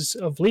because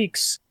of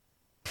leaks.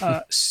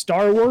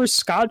 Star Wars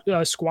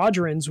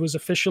Squadrons was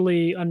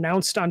officially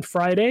announced on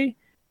Friday,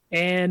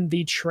 and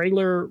the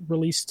trailer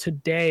released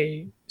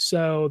today.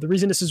 So the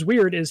reason this is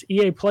weird is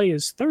EA Play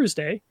is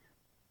Thursday.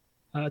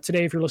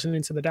 Today, if you're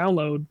listening to the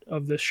download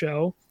of this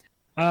show.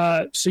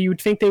 So you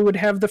would think they would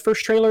have the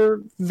first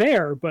trailer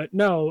there, but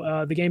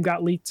no, the game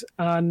got leaked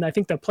on, I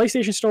think, the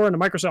PlayStation Store and the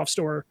Microsoft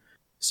Store.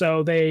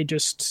 So they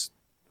just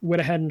went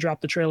ahead and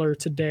dropped the trailer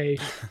today.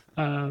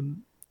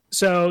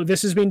 So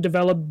this is being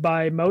developed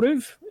by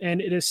Motive, and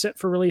it is set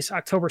for release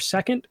October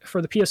 2nd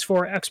for the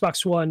PS4,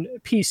 Xbox One,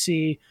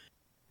 PC,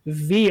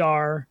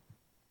 VR,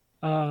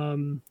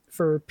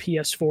 for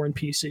PS4 and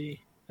PC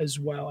as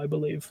well, I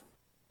believe.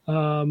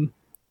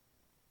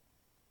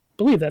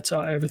 Believe that's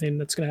everything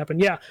that's going to happen.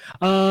 Yeah.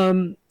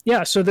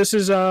 So this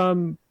is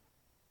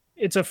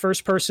it's a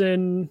first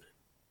person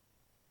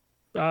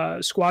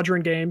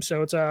squadron game,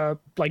 so it's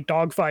like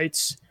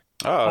dogfights.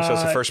 Oh, so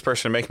it's a first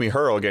person Make Me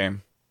Hurl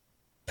game.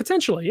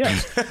 Potentially,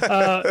 yes.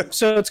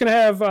 So it's going to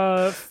have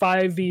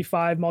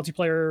 5v5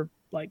 multiplayer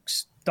like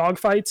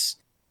dogfights,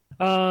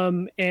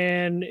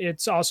 and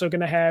it's also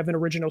going to have an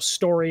original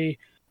story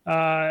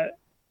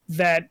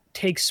that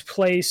takes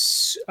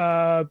place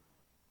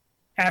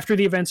after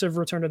the events of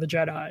Return of the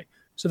Jedi.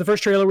 So the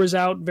first trailer was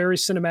out, very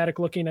cinematic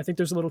looking. I think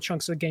there's little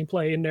chunks of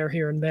gameplay in there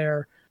here and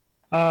there.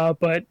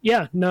 But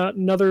yeah,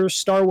 another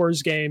Star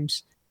Wars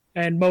games.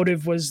 And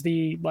Motive was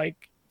the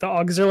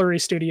auxiliary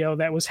studio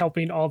that was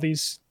helping all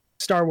these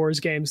Star Wars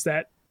games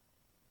that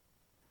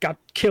got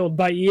killed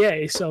by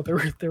EA. So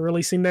they're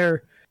releasing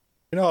their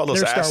all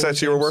those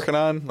assets you were working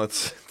on.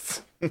 Let's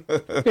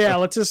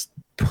just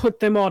put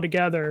them all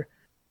together.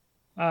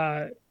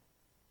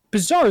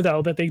 Bizarre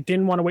though that they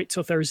didn't want to wait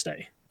till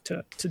Thursday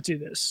to do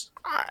this.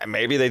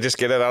 Maybe they just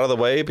get it out of the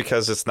way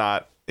because it's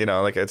not,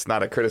 it's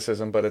not a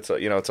criticism, but it's a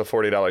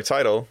 $40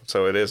 title,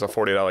 so it is a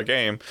 $40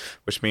 game,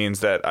 which means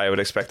that I would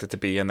expect it to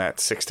be in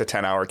that 6 to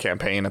 10 hour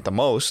campaign at the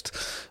most,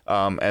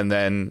 and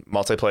then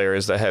multiplayer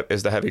is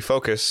the heavy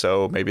focus.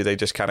 So maybe they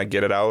just kind of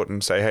get it out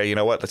and say, hey, you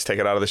know what? Let's take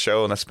it out of the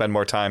show and let's spend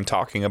more time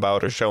talking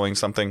about or showing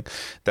something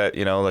that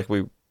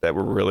that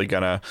we're really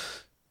gonna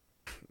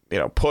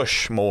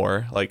push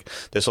more. Like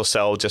this will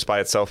sell just by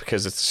itself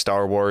because it's a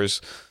Star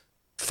Wars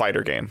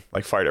fighter game,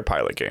 like fighter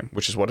pilot game,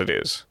 which is what it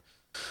is.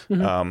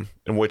 Mm-hmm.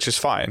 And which is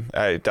fine.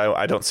 I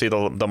don't see the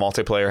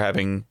multiplayer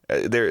having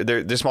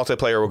this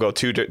multiplayer will go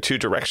two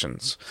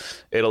directions.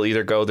 It'll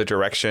either go the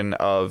direction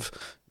of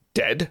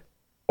dead,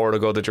 or it'll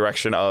go the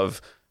direction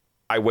of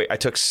I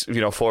took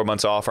 4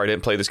 months off, or I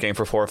didn't play this game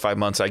for 4 or 5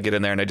 months. I get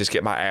in there and I just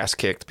get my ass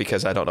kicked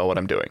because I don't know what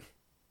I'm doing.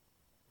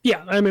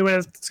 Yeah, I mean,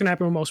 it's going to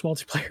happen with most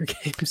multiplayer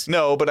games.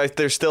 No, but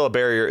there's still a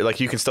barrier. Like,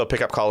 you can still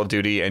pick up Call of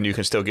Duty and you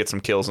can still get some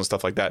kills and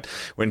stuff like that.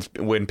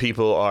 When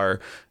people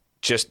are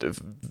just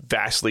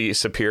vastly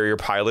superior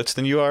pilots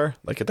than you are,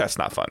 like, that's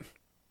not fun.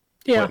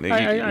 Yeah,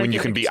 when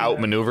you can be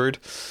outmaneuvered.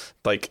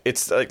 Like,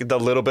 it's like the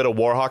little bit of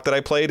Warhawk that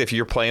I played. If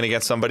you're playing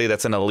against somebody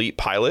that's an elite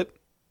pilot,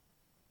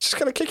 it's just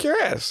going to kick your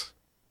ass.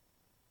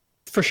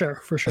 For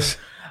sure.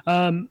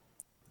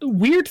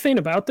 Weird thing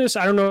about this,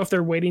 I don't know if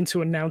they're waiting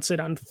to announce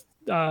it on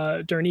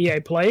during EA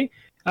Play.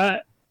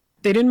 They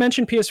didn't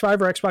mention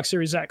PS5 or Xbox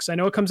Series X. I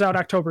know it comes out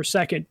October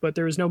 2nd, but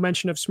there was no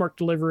mention of Smart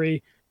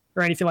Delivery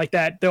or anything like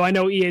that. Though I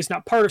know EA is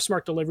not part of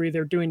Smart Delivery.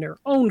 They're doing their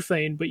own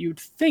thing, but you'd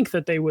think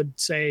that they would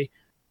say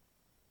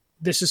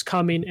this is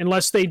coming,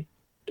 unless they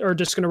are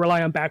just going to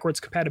rely on backwards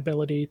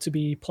compatibility to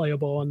be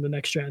playable on the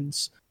next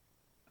gen's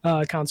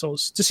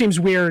consoles. It just seems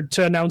weird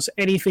to announce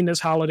anything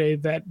this holiday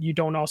that you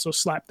don't also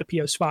slap the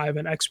PS5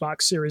 and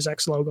Xbox Series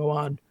X logo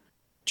on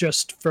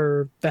just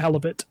for the hell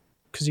of it,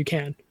 because you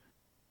can.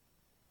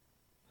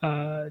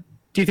 Do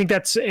you think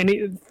that's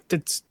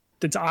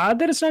odd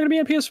that it's not going to be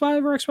on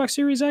PS5 or Xbox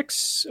Series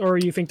X, or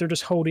you think they're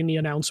just holding the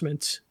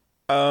announcement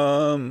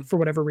for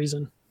whatever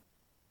reason?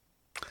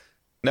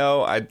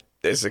 No,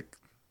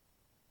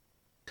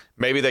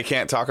 maybe they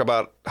can't talk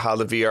about how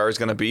the VR is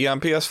going to be on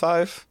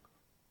PS5.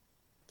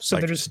 So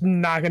Like, they're just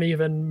not going to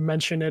even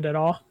mention it at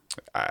all.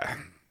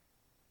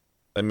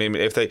 I mean,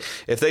 if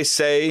they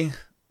say,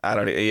 I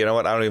don't, you know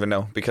what? I don't even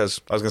know, because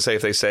I was gonna say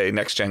if they say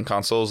next gen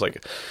consoles,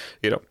 like,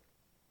 you know,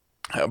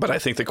 but I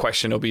think the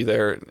question will be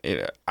there. You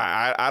know,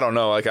 I don't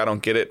know. Like, I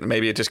don't get it.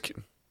 Maybe it'll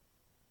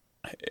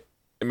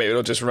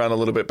just run a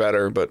little bit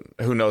better, but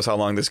who knows how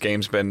long this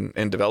game's been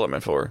in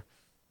development for?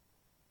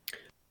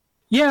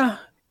 Yeah,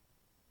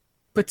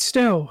 but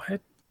still,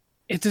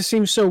 it just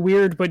seems so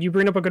weird. But you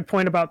bring up a good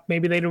point about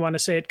maybe they didn't want to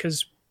say it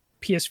because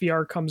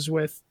PSVR comes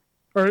with,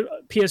 or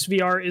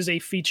PSVR is a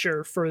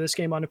feature for this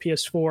game on a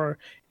PS4,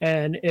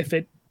 and if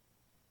it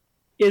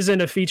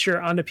isn't a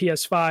feature on the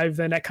PS5,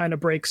 then that kind of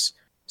breaks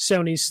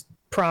Sony's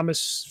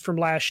promise from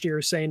last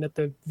year saying that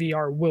the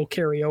VR will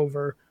carry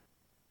over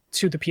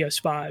to the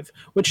PS5,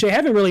 which they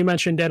haven't really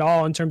mentioned at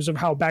all in terms of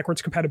how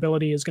backwards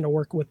compatibility is going to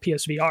work with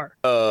PSVR.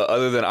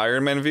 Other than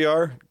Iron Man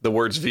VR, the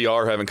words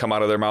VR haven't come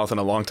out of their mouth in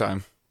a long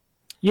time.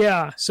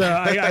 Yeah, so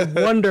I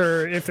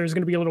wonder if there's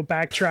going to be a little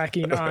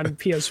backtracking on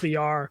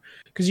PSVR,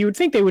 because you would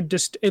think they would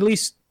just at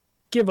least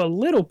give a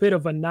little bit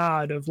of a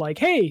nod of like,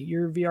 hey,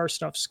 your VR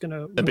stuff's going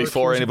to... And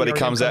before anybody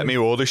comes at me,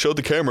 well, they showed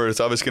the camera, it's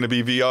obviously going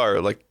to be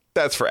VR. Like,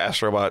 that's for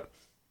Astrobot.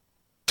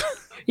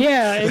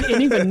 Yeah,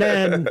 and even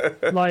then,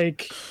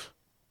 like,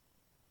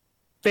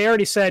 they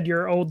already said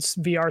your old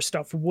VR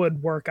stuff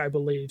would work, I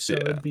believe, so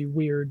it'd be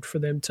weird for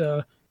them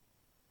to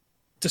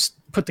just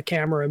put the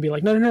camera and be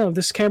like, no,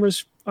 this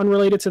camera's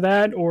unrelated to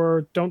that,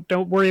 or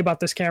don't worry about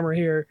this camera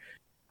here.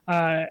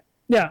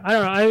 Yeah, I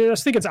don't know. I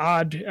just think it's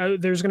odd.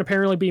 There's going to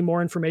apparently be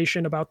more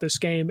information about this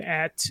game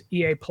at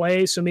EA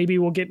Play, so maybe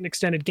we'll get an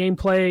extended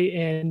gameplay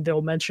and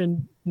they'll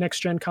mention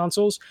next-gen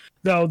consoles,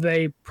 though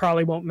they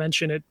probably won't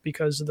mention it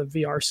because of the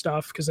VR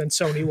stuff, because then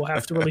Sony will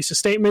have to release a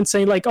statement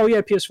saying like, oh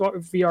yeah,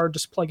 PSVR,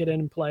 just plug it in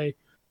and play.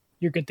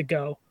 You're good to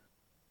go.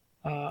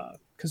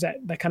 Because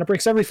that kind of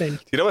breaks everything.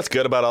 You know what's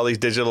good about all these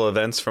digital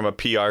events from a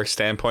PR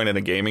standpoint and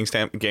a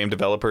game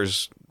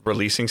developers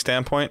releasing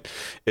standpoint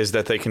is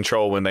that they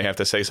control when they have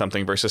to say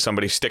something versus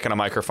somebody sticking a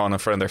microphone in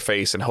front of their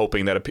face and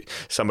hoping that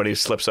somebody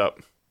slips up.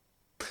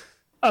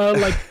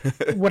 Like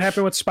what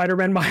happened with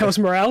Spider-Man Miles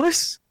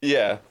Morales?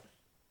 Yeah.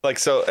 Like,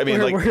 so, I mean,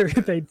 where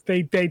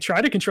they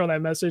try to control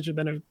that message and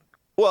then it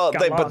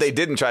but they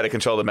didn't try to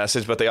control the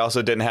message, but they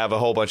also didn't have a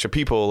whole bunch of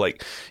people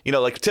like, you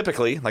know, like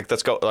typically, like,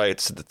 let's go, like,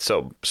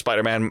 so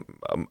Spider-Man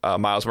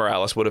Miles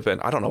Morales would have been,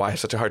 I don't know why I have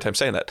such a hard time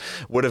saying that,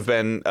 would have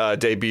been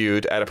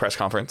debuted at a press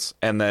conference,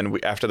 and then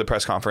after the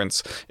press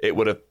conference, it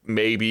would have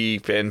maybe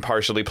been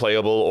partially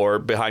playable or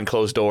behind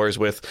closed doors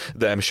with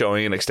them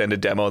showing an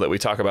extended demo that we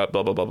talk about,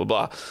 blah, blah, blah, blah,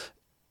 blah.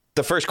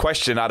 The first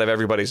question out of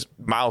everybody's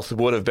mouth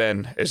would have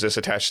been, is this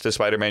attached to the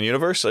Spider-Man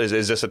universe?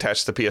 Is this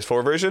attached to the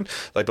PS4 version?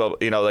 Like,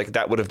 you know, like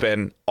that would have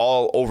been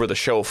all over the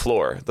show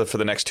floor for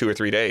the next 2 or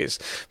 3 days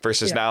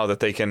versus now that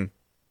they can,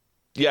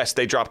 yes,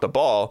 they dropped the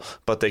ball,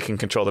 but they can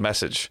control the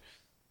message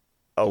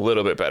a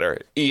little bit better.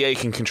 EA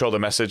can control the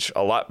message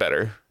a lot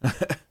better.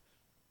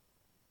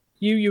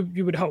 You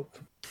would hope.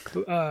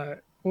 Well,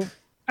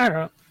 I don't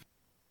know.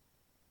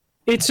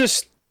 It's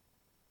just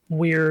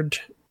weird,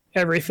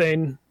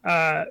 everything.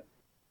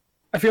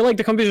 I feel like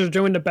the companies are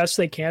doing the best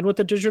they can with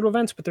the digital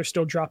events, but they're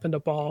still dropping the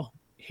ball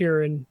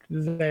here and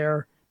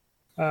there.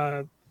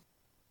 But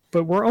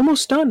we're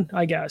almost done,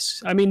 I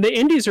guess. I mean, the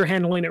indies are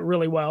handling it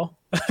really well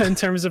in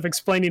terms of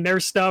explaining their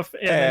stuff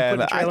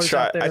and putting trailers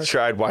out there. I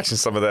tried watching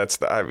some of that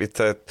stuff. I mean,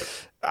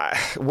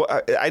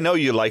 I know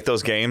you like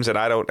those games, and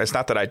I don't. It's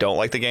not that I don't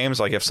like the games.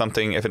 Like if an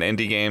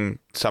indie game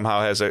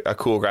somehow has a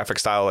cool graphic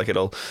style, like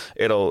it'll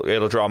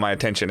draw my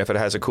attention. If it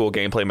has a cool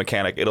gameplay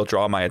mechanic, it'll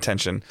draw my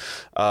attention.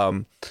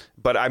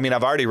 But I mean,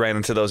 I've already ran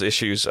into those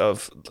issues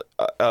of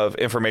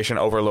information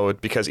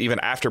overload, because even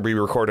after we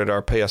recorded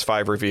our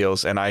PS5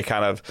 reveals, and I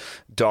kind of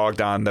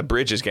dogged on the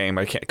Bridges game.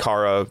 I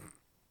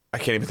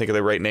can't even think of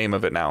the right name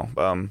of it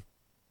now.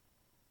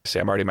 See,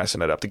 I'm already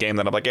messing it up. The game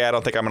that I'm like, I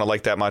don't think I'm going to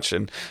like that much.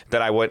 And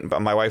then I went,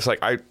 my wife's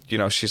like,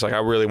 she's like, I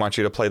really want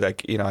you to play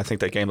that. You know, I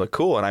think that game looked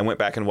cool. And I went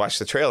back and watched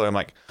the trailer. I'm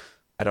like,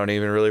 I don't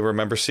even really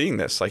remember seeing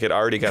this. Like, it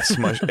already got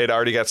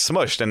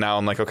smushed. And now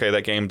I'm like, okay,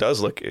 that game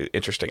does look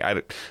interesting.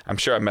 I'm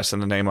sure I'm messing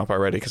the name up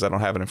already because I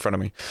don't have it in front of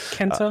me.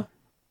 Kenta?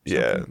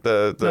 Yeah,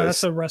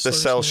 that's the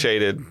cell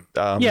shaded.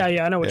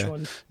 Yeah, I know which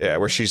one. Yeah,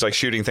 where she's like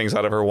shooting things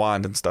out of her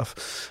wand and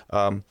stuff.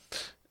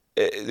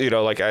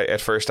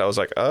 At first I was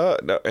like,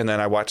 no. And then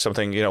I watched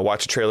something,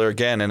 watch a trailer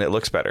again, and it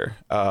looks better.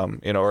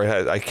 Or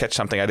I catch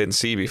something I didn't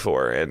see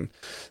before, and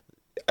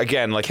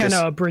again, like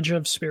Kenna, Bridge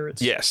of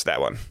Spirits. Yes,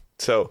 that one.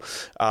 So,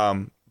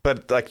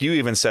 but like you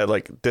even said,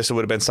 like this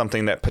would have been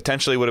something that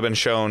potentially would have been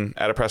shown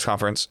at a press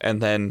conference,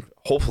 and then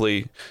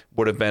hopefully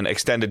would have been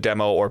extended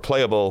demo or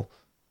playable.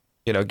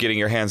 Getting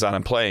your hands on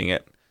and playing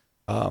it.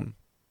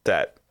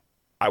 That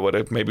I would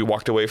have maybe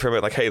walked away from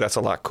it like, hey, that's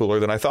a lot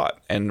cooler than I thought.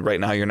 And right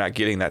now, you're not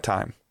getting that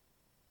time.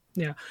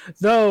 Yeah,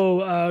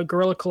 though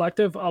Guerrilla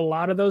Collective, a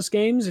lot of those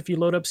games, if you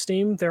load up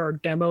Steam, there are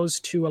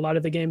demos to a lot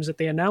of the games that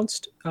they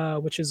announced,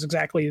 which is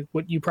exactly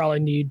what you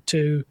probably need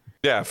to.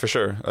 Yeah, for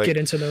sure. Get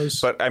into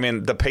those. But I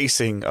mean, the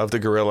pacing of the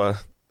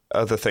Guerrilla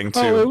the thing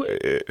too.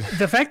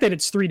 The fact that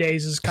it's 3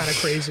 days is kind of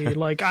crazy.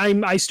 Like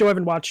I still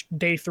haven't watched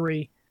day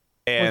 3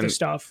 of the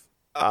stuff.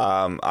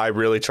 I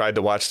really tried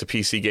to watch the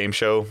PC game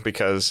show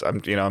because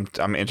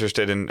I'm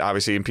interested in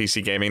obviously in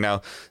PC gaming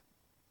now.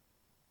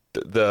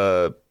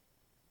 The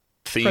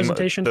theme and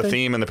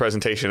the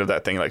presentation of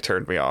that thing like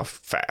turned me off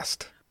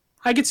fast.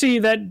 I could see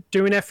that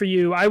doing that for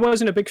you. I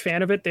wasn't a big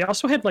fan of it. They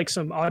also had like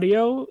some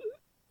audio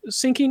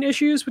syncing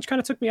issues, which kind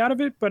of took me out of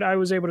it, but I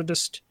was able to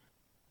just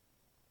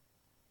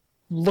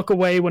look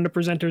away when the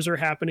presenters are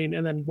happening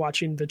and then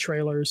watching the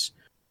trailers.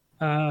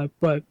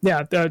 But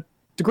yeah, the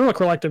Guerrilla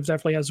Collective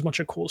definitely has a bunch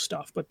of cool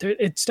stuff, but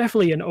it's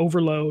definitely an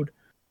overload,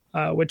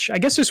 which I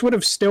guess this would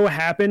have still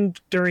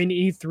happened during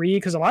E3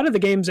 because a lot of the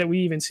games that we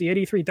even see at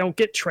E3 don't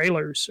get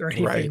trailers or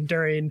anything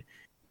during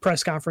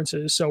press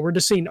conferences. So we're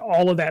just seeing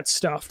all of that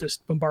stuff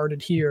just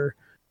bombarded here.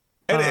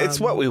 And it's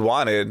what we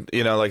wanted,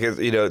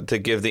 to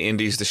give the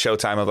indies the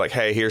showtime of like,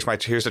 hey, here's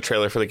the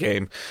trailer for the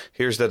game.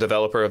 Here's the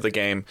developer of the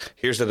game.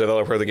 Here's the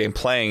developer of the game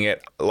playing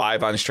it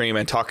live on stream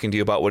and talking to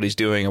you about what he's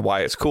doing and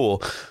why it's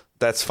cool.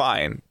 That's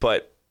fine.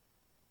 But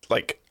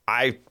like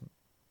I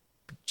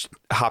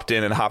hopped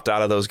in and hopped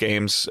out of those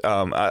games,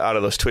 out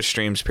of those Twitch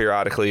streams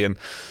periodically. And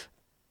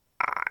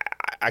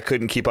I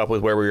couldn't keep up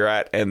with where we were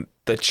at. And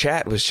the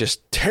chat was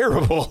just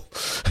terrible.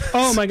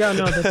 Oh my God,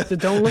 no,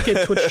 don't look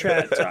at Twitch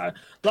chat.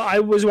 I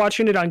was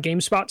watching it on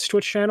GameSpot's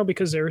Twitch channel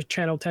because their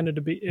channel tended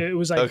to be, it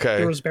was like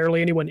there was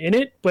barely anyone in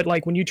it. But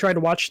like when you try to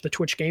watch the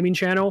Twitch gaming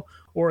channel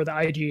or the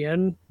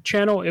IGN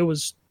channel, it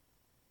was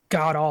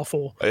god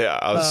awful. Yeah,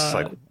 I was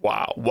like,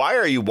 wow, why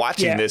are you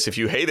watching this if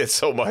you hate it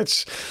so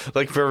much?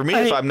 Like for me,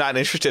 if I'm not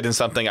interested in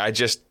something, I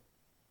just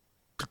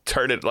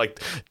turn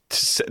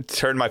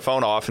my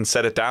phone off and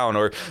set it down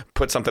or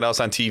put something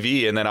else on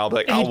TV, and then I'll be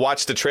like, I'll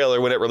watch the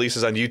trailer when it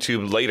releases on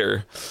YouTube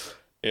later.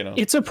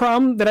 It's a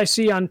problem that I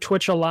see on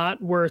Twitch a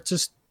lot where it's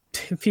just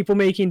people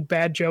making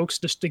bad jokes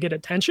just to get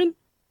attention.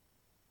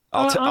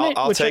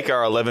 I'll take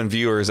our 11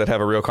 viewers that have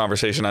a real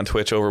conversation on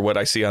Twitch over what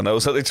I see on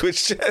those other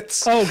Twitch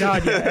chats. Oh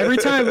God, yeah. Every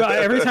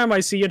time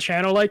I see a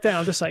channel like that,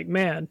 I'm just like,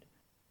 man,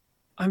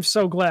 I'm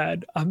so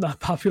glad I'm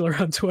not popular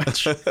on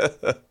Twitch.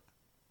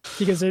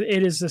 Because it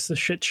is just a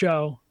shit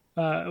show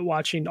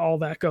watching all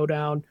that go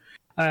down.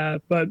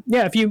 But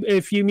yeah,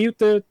 if you mute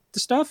the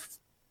stuff,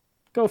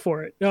 go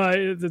for it.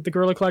 The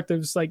Guerrilla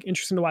Collective is like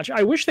interesting to watch.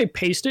 I wish they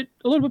paced it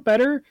a little bit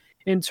better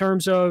in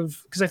terms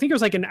of, because I think it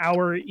was like an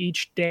hour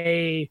each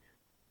day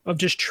of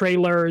just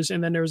trailers,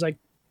 and then there was like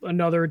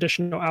another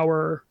additional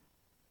hour.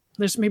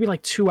 There's maybe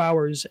like 2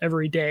 hours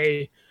every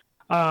day.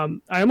 I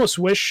almost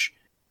wish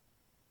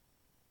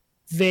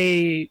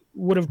they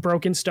would have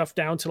broken stuff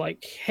down to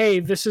like, hey,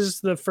 this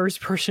is the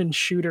first person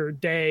shooter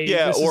day.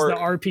 Yeah, this is the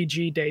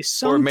RPG day.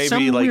 Some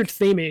weird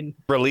theming.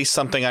 Release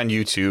something on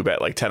YouTube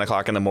at like 10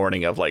 o'clock in the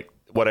morning of like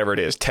whatever it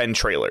is, 10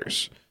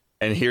 trailers.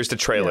 And here's the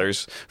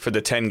trailers for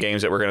the 10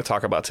 games that we're going to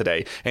talk about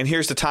today. And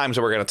here's the times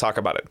that we're going to talk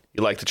about it.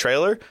 You like the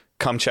trailer?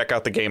 Come check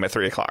out the game at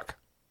 3 o'clock.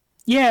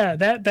 Yeah,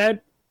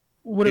 that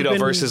would have been...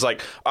 versus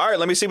like, all right,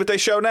 let me see what they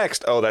show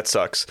next. Oh, that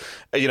sucks.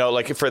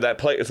 Like for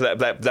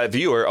that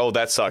viewer, oh,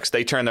 that sucks.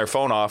 They turn their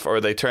phone off or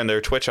they turn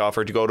their Twitch off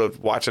or to go to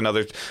watch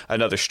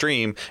another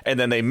stream, and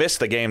then they miss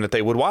the game that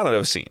they would want to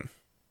have seen.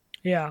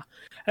 Yeah.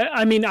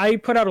 I mean, I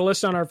put out a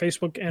list on our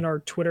Facebook and our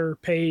Twitter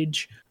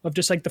page of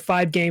just like the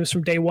 5 games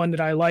from day one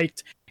that I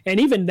liked. And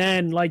even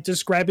then, like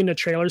just grabbing the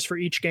trailers for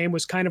each game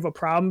was kind of a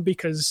problem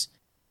because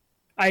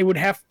I would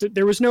have to,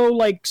 there was no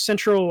like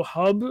central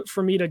hub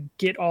for me to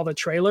get all the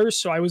trailers.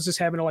 So I was just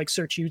having to like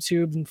search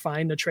YouTube and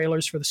find the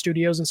trailers for the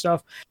studios and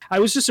stuff. I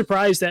was just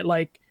surprised that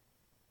like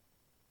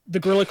the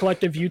Guerrilla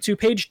Collective YouTube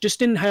page just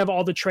didn't have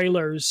all the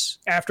trailers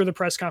after the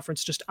press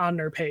conference just on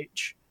their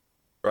page.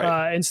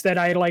 Right. Instead,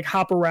 I had to like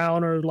hop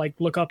around or like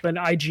look up an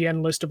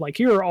IGN list of like,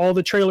 here are all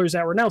the trailers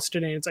that were announced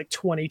today. It's like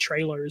 20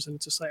 trailers. And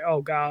it's just like,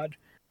 oh God.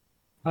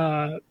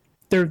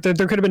 There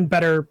could have been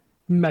better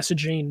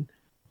messaging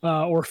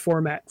or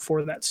format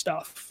for that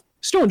stuff.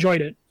 Still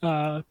enjoyed it,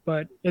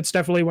 but it's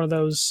definitely one of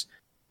those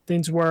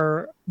things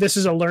where this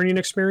is a learning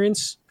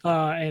experience,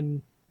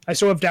 and I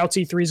still have doubts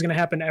E3 is going to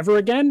happen ever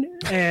again,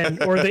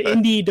 or the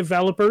indie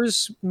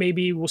developers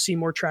maybe will see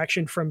more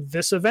traction from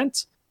this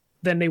event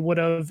than they would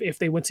have if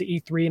they went to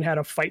E3 and had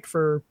a fight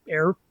for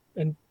air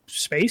and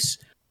space.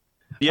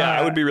 Yeah,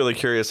 I would be really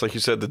curious. Like you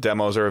said, the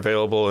demos are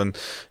available, and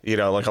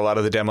like a lot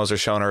of the demos are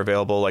shown are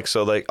available. Like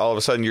so, like all of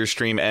a sudden your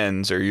stream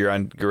ends, or you're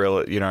on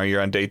Guerrilla,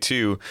 you're on day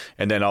 2,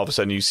 and then all of a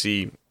sudden you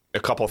see a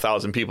couple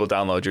thousand people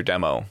download your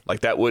demo. Like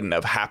that wouldn't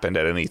have happened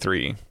at an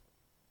E3.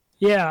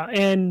 Yeah,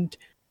 and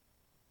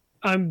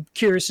I'm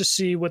curious to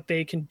see what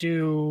they can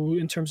do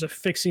in terms of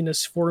fixing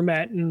this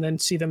format, and then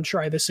see them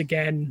try this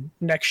again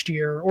next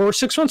year or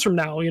 6 months from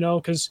now.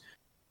 Because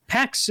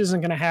PAX isn't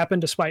going to happen,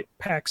 despite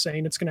PAX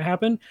saying it's going to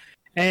happen.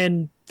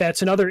 And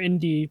that's another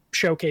indie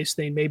showcase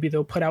thing. Maybe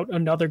they'll put out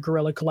another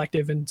Guerrilla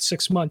Collective in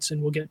 6 months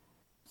and we'll get a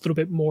little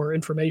bit more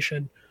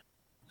information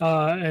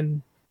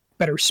and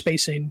better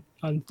spacing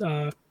on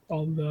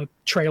all the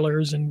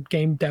trailers and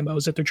game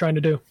demos that they're trying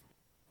to do.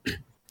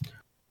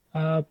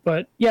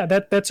 But yeah,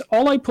 that's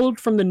all I pulled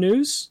from the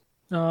news.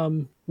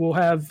 We'll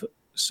have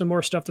some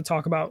more stuff to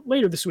talk about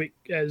later this week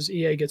as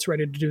EA gets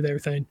ready to do their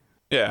thing.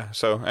 Yeah.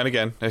 So, and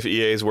again, if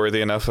EA is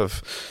worthy enough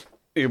of,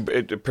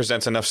 it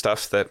presents enough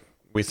stuff that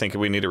we think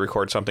we need to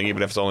record something,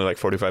 even if it's only like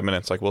 45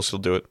 minutes, like we'll still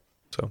do it.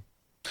 So.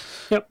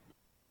 Yep.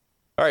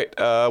 All right.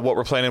 What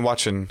we're planning and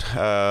watching.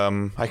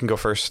 I can go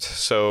first.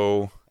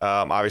 So,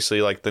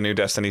 obviously, like the new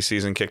Destiny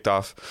season kicked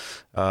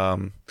off.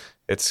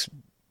 It's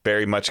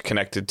very much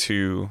connected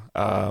to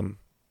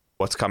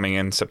what's coming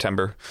in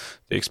September.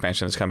 The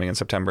expansion is coming in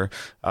September.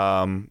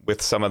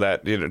 With some of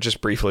that,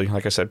 just briefly,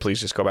 like I said, please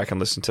just go back and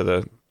listen to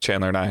the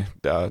Chandler and I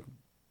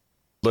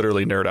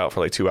literally nerd out for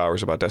like 2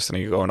 hours about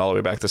Destiny, going all the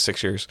way back to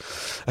 6 years.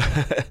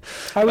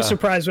 I was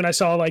surprised when I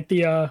saw like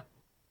the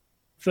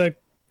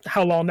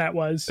how long that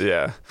was.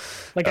 Yeah.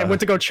 Like I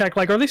went to go check,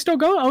 like, are they still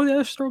going? Oh,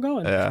 they're still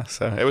going. Yeah.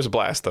 So it was a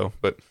blast though,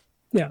 but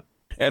yeah.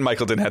 And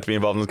Michael didn't have to be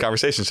involved in the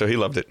conversation, so he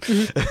loved it.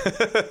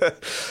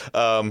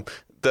 Mm-hmm.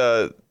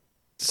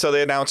 So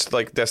they announced,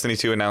 like Destiny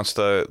 2 announced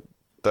the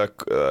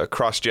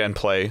cross-gen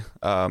play.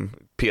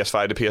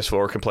 PS5 to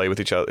PS4 can play with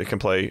each other. It can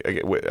play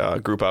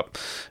group up.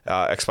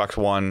 Xbox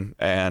One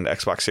and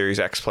Xbox Series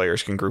X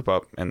players can group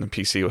up, and the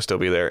PC will still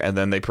be there. And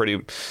then they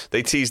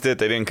teased it.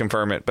 They didn't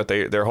confirm it, but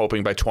they're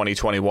hoping by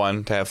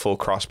 2021 to have full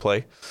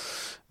cross-play.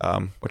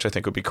 Which I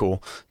think would be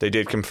cool. They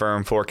did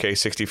confirm 4K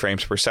 60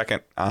 frames per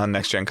second on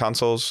next-gen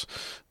consoles,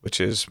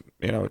 which is,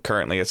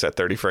 currently it's at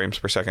 30 frames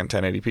per second,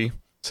 1080p.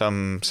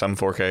 Some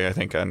 4K, I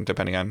think,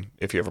 depending on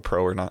if you have a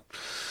Pro or not.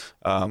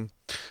 And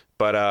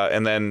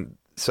then,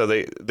 so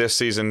this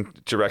season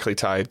directly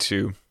tied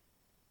to,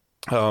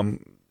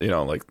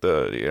 like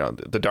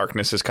the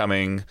darkness is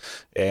coming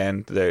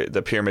and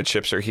the pyramid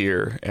ships are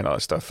here and all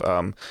that stuff.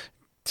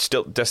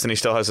 Destiny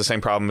still has the same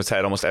problem it's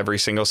had almost every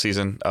single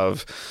season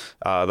of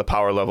the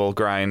power level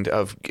grind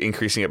of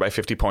increasing it by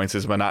 50 points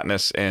is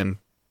monotonous and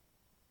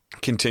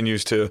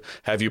continues to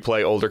have you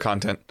play older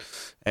content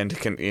and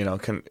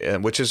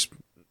which is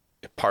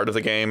part of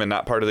the game and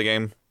not part of the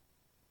game.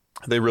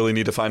 They really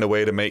need to find a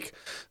way to make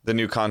the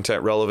new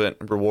content relevant,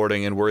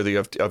 rewarding, and worthy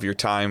of your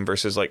time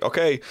versus like,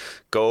 okay,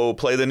 go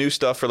play the new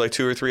stuff for like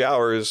 2 or 3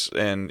 hours.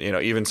 And,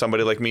 even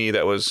somebody like me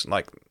that was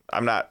like,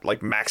 I'm not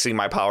like maxing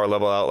my power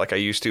level out like I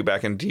used to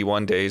back in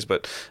D1 days,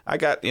 but I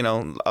got,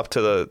 up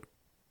to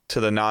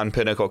the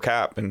non-pinnacle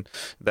cap, and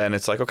then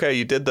it's like, okay,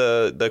 you did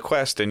the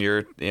quest and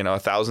you're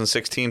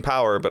 1016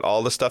 power, but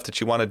all the stuff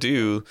that you want to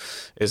do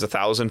is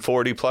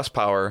 1040 plus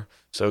power.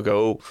 So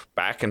go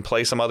back and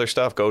play some other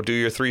stuff. Go do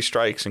your 3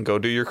 strikes and go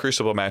do your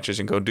Crucible matches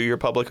and go do your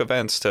public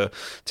events to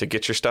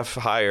get your stuff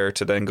higher,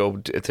 to then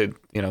go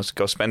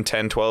spend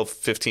 10, 12,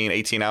 15,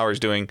 18 hours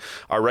doing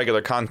our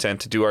regular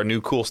content to do our new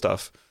cool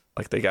stuff.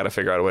 Like, they got to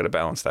figure out a way to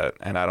balance that.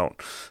 And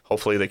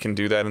hopefully they can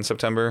do that in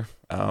September.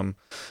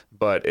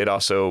 But it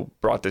also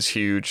brought this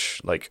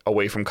huge, like,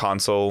 away from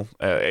console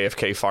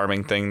AFK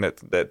farming thing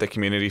that the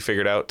community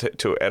figured out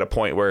to at a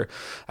point where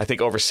I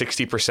think over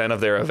 60% of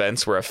their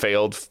events were a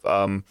failed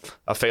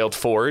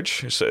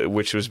forge,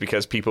 which was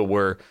because people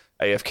were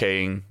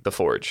AFKing the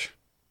forge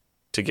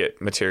to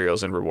get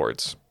materials and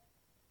rewards.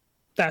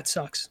 That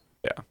sucks.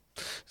 Yeah.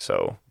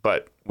 So,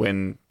 but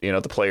when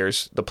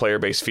the player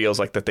base feels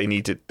like that they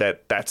need to,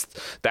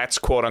 that's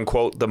quote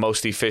unquote the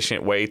most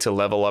efficient way to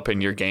level up in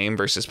your game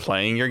versus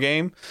playing your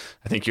game,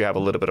 I think you have a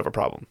little bit of a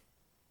problem.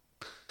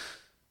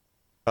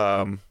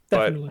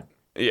 Definitely.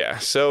 But yeah,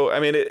 so I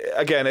mean,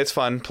 again, it's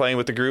fun playing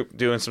with the group,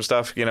 doing some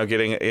stuff,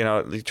 getting,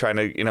 trying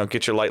to,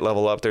 get your light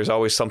level up. There's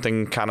always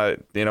something kind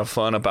of,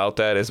 fun about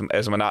that,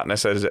 as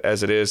monotonous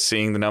as it is.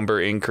 Seeing the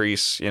number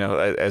increase,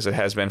 as it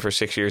has been for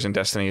 6 years in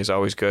Destiny is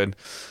always good.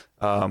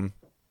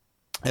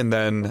 And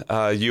then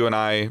you and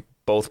I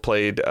both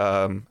played,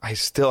 I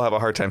still have a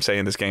hard time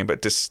saying this game,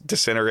 but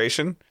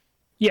Disintegration?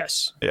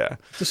 Yes. Yeah.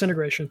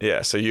 Disintegration.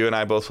 Yeah, so you and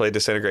I both played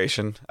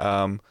Disintegration.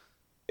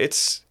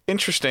 It's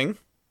interesting.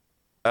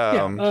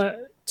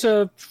 It's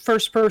a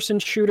first-person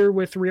shooter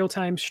with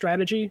real-time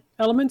strategy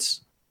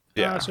elements.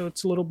 Yeah. So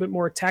it's a little bit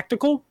more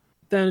tactical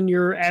than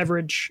your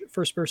average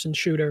first-person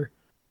shooter.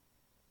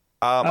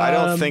 I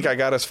don't think I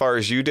got as far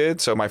as you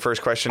did. So my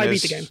first question is, I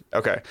beat the game.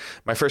 Okay.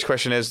 My first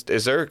question is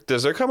does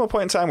there come a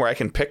point in time where I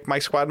can pick my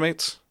squad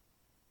mates?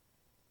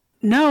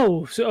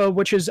 No,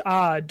 which is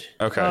odd.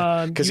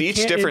 Okay. Because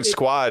each different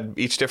squad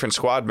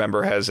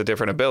member has a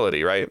different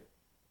ability, right?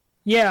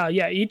 Yeah.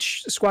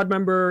 Each squad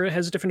member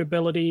has a different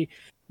ability.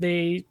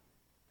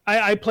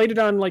 I played it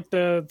on like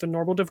the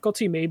normal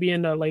difficulty. Maybe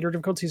in later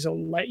difficulties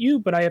they'll let you,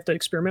 but I have to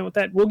experiment with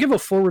that. We'll give a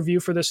full review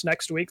for this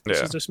next week.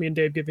 This is just me and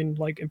Dave giving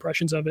like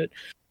impressions of it.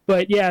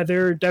 But yeah,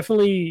 they're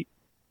definitely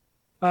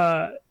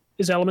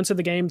is elements of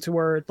the game to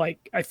where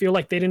like I feel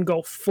like they didn't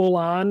go full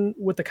on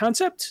with the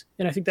concept,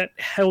 and I think that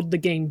held the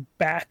game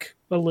back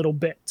a little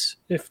bit,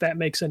 if that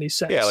makes any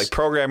sense. Yeah, like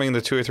programming the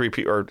 2 or 3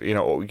 people,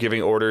 or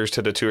giving orders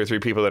to the 2 or 3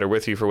 people that are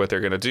with you for what they're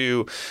going to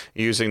do,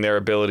 using their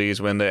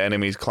abilities when the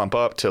enemies clump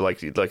up to like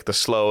the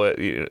slow,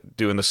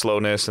 doing the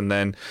slowness, and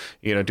then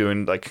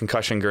doing like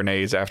concussion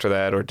grenades after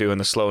that, or doing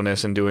the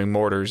slowness and doing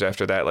mortars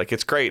after that. Like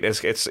it's great.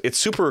 It's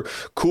super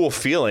cool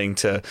feeling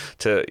to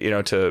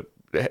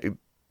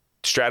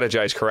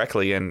strategize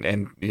correctly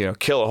and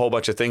kill a whole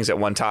bunch of things at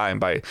one time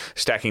by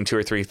stacking 2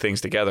 or 3 things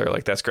together.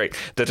 Like that's great.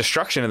 The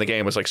destruction in the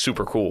game was like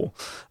super cool,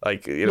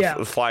 like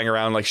flying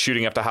around, like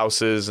shooting up the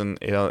houses and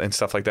and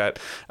stuff like that,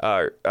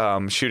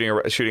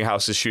 shooting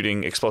houses,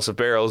 shooting explosive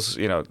barrels,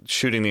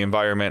 shooting the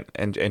environment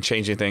and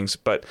changing things.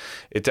 But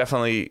it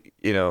definitely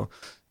it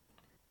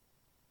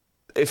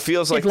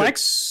feels like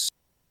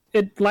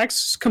it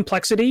lacks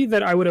complexity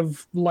that I would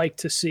have liked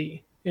to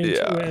see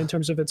in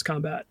terms of its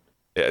combat.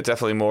 Yeah,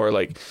 definitely more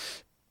like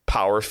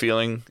power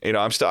feeling.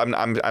 I'm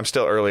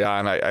still early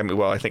on.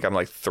 I think I'm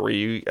like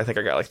 3. I think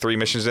I got like 3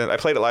 missions in. I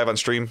played it live on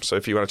stream, so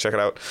if you want to check it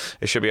out,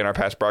 it should be in our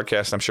past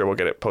broadcast. I'm sure we'll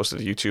get it posted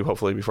to YouTube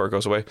hopefully before it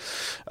goes away.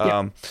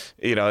 And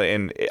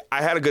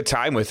I had a good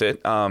time with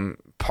it.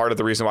 Part of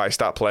the reason why I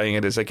stopped playing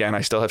it is, again,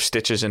 I still have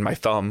stitches in my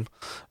thumb.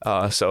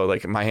 So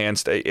like my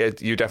hands,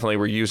 you definitely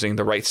were using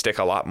the right stick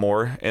a lot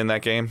more in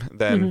that game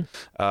than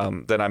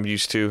I'm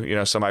used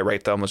to, so my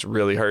right thumb was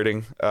really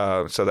hurting.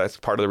 So that's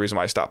part of the reason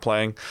why I stopped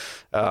playing.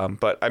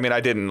 But I mean, I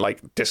didn't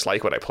like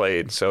dislike what I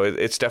played. So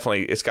it's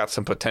got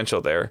some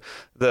potential there.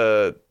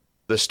 The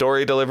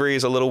story delivery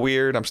is a little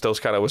weird. I'm still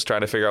was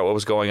trying to figure out what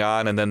was going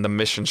on. And then the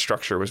mission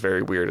structure was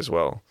very weird as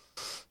well.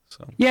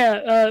 So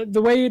yeah,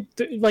 the way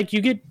like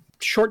you get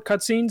short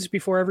cutscenes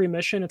before every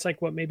mission. It's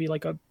like maybe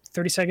like a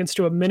 30 seconds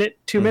to a minute,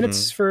 2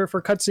 minutes for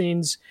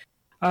cutscenes,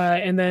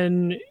 and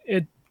then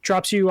it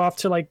drops you off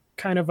to like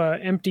kind of a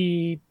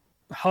empty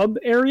hub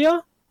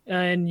area,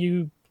 and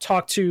you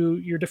talk to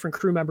your different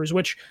crew members.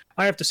 Which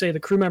I have to say,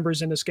 the crew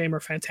members in this game are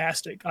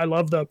fantastic. I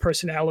love the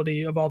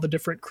personality of all the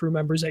different crew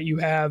members that you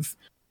have.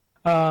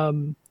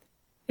 And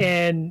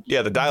the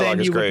dialogue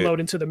then is you great. Would load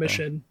into the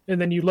mission, and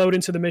then you load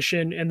into the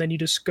mission, and then you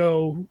just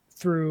go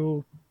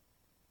through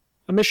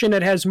a mission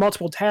that has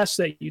multiple tasks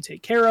that you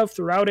take care of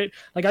throughout it.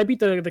 Like I beat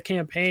the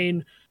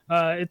campaign.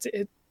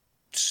 It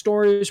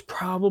story is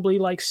probably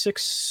like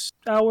 6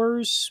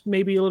 hours,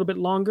 maybe a little bit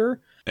longer.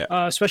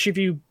 Yeah. Especially if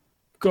you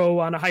go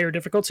on a higher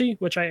difficulty,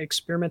 which I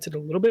experimented a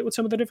little bit with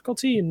some of the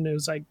difficulty, and it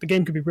was like the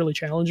game could be really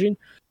challenging.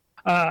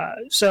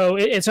 So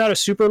it's not a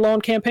super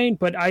long campaign,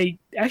 but I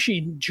actually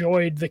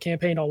enjoyed the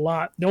campaign a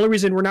lot. The only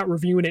reason we're not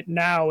reviewing it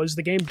now is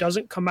the game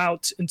doesn't come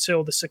out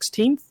until the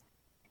 16th.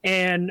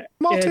 And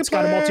it's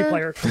got a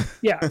multiplayer.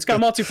 Yeah, it's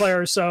got a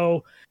multiplayer.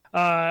 So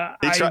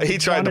he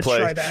tried to play.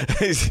 Try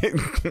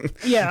that.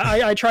 Yeah,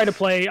 I tried to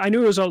play. I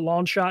knew it was a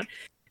long shot.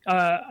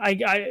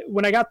 I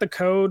when I got the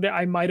code,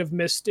 I might have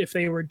missed if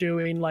they were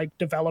doing like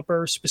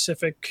developer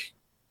specific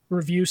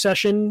review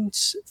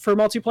sessions for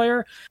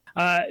multiplayer.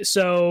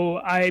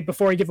 So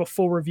before I give a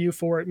full review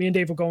for it, me and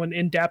Dave will go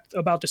in depth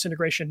about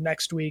Disintegration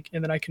next week,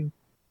 and then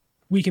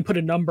we can put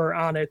a number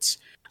on it.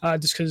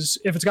 Just because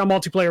if it's got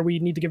multiplayer, we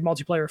need to give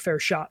multiplayer a fair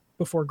shot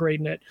before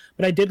grading it.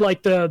 But I did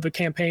like the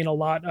campaign a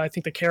lot. I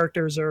think the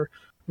characters are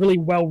really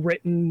well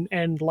written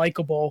and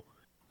likable.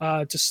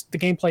 Just the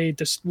gameplay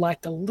just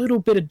lacked a little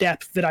bit of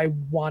depth that I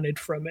wanted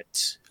from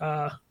it.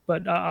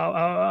 But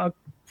I'll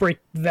break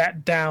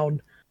that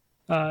down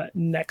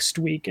next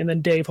week, and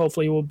then Dave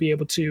hopefully will be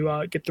able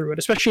to get through it,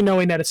 especially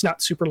knowing that it's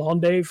not super long,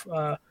 Dave.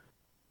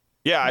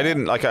 Yeah, I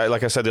didn't like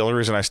I said, the only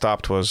reason I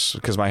stopped was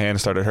because my hand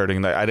started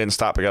hurting. I didn't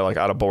stop like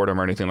out of boredom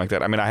or anything like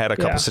that. I mean, I had a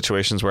couple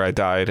situations where I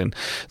died, and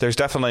there's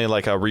definitely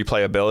like a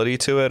replayability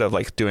to it of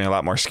like doing a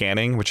lot more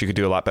scanning, which you could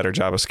do a lot better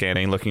job of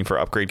scanning, looking for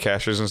upgrade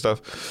caches and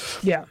stuff.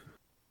 Yeah.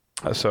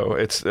 So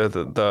it's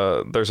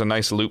there's a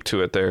nice loop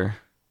to it there.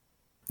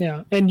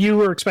 Yeah, and you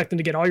were expecting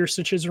to get all your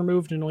stitches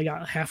removed and only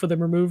got half of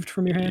them removed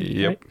from your hand.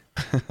 Yep.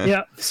 Right?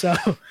 Yeah. So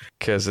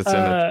because it's in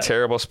a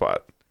terrible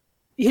spot.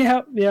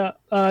 Yeah.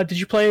 Did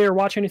you play or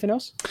watch anything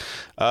else?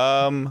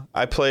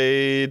 I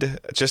played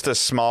just a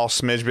small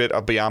smidge bit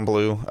of Beyond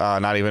Blue.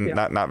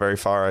 Not very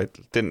far. I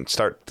didn't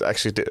start.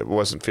 Actually,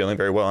 wasn't feeling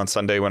very well on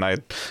Sunday when I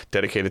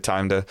dedicated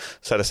time to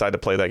set aside to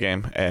play that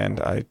game, and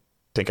I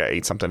think I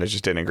ate something that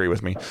just didn't agree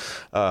with me.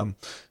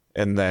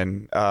 And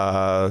then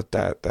my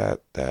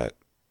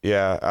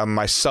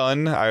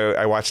son,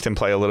 I watched him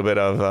play a little bit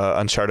of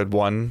Uncharted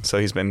 1. So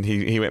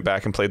he went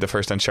back and played the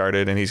first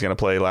Uncharted, and he's going to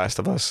play Last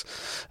of Us.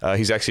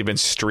 He's actually been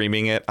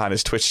streaming it on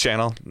his Twitch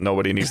channel.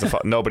 Nobody needs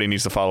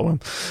to follow him.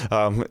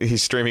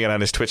 He's streaming it on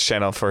his Twitch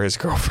channel for his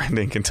girlfriend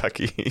in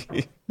Kentucky.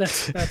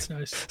 That's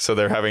nice. So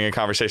they're having a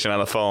conversation on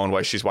the phone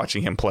while she's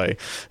watching him play.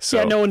 So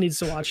yeah, no one needs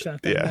to watch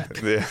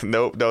that.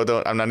 No,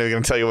 don't. I'm not even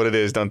going to tell you what it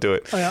is. Don't do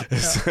it. Oh, yeah.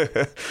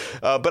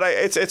 But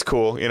it's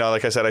cool.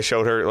 Like I said, I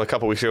showed her a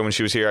couple weeks ago when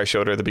she was here. I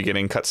showed her the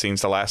beginning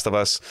cutscenes to Last of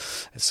Us.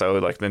 So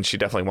like then she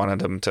definitely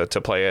wanted him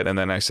to play it. And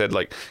then I said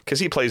like, because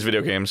he plays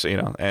video games, you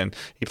know, and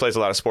he plays a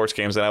lot of sports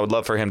games, and I would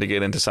love for him to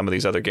get into some of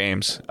these other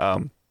games.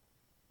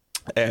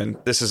 And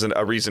this isn't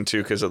a reason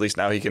to, because at least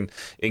now he can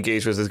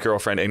engage with his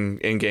girlfriend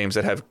in games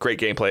that have great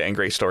gameplay and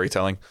great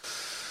storytelling.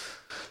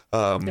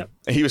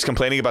 He was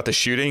complaining about the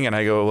shooting, and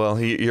I go, well,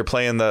 you're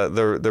playing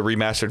the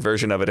remastered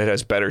version of it. It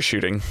has better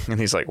shooting. And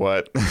he's like,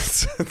 what?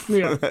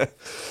 Yeah.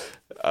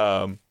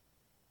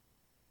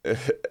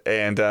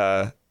 And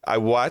I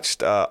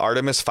watched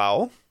Artemis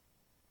Fowl.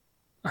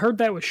 I heard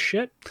that was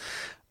shit.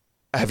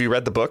 Have you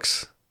read the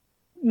books?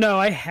 No,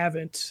 I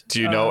haven't. Do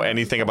you know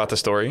anything about the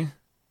story?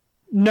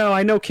 No,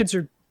 I know kids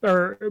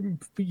or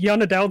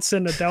young adults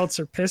and adults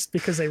are pissed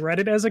because they read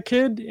it as a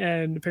kid,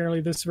 and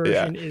apparently this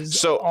version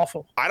is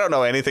awful. I don't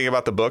know anything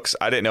about the books.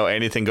 I didn't know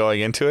anything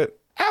going into it.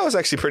 I was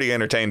actually pretty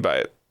entertained by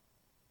it.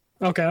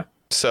 Okay.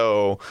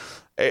 So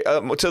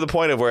to the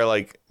point of where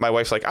like my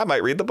wife's like, I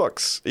might read the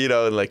books, you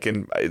know, like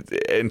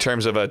in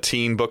terms of a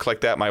teen book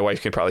like that, my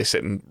wife can probably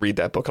sit and read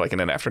that book like in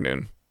an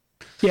afternoon.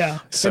 Yeah,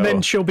 so, and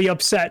then she'll be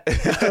upset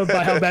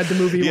by how bad the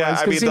movie was.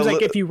 Because it seems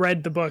like if you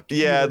read the book,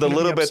 the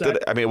little bit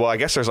that I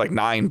guess there's like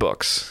 9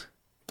 books.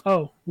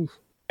 Oh. Oof.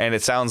 And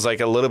it sounds like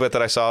a little bit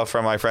that I saw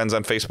from my friends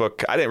on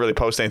Facebook. I didn't really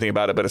post anything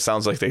about it, but it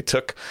sounds like they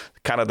took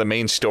kind of the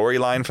main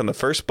storyline from the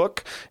first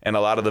book and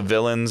a lot of the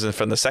villains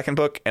from the second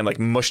book and like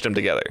mushed them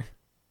together.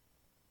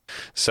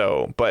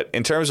 So, but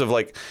in terms of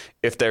like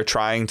if they're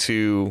trying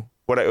to.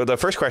 The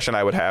first question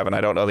I would have, and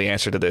I don't know the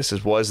answer to this,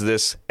 is was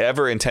this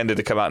ever intended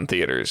to come out in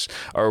theaters,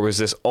 or was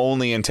this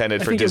only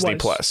intended for Disney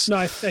Plus? No,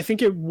 I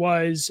think it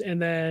was,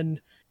 and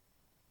then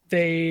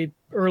they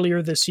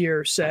earlier this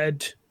year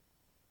said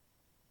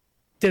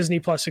Disney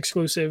Plus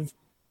exclusive,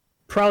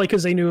 probably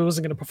because they knew it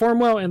wasn't going to perform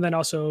well, and then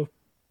also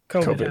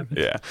COVID happened.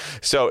 Yeah.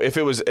 So if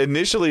it was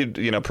initially,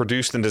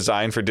 produced and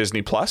designed for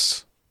Disney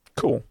Plus,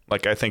 cool.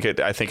 Like I think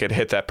it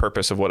hit that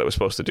purpose of what it was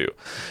supposed to do.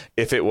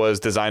 If it was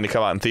designed to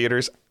come out in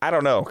theaters, I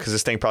don't know, because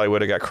this thing probably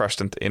would have got crushed.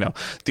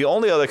 The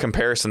only other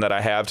comparison that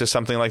I have to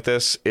something like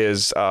this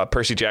is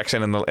Percy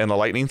Jackson and the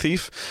Lightning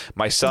Thief.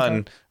 My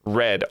son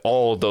read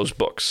all of those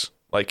books.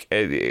 Like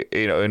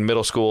in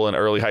middle school and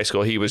early high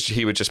school, he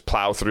would just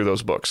plow through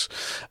those books.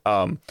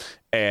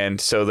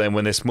 And so then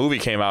when this movie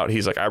came out,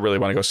 he's like, I really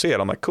want to go see it.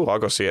 I'm like, cool, I'll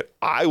go see it.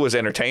 I was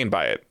entertained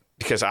by it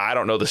because I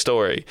don't know the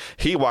story.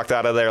 He walked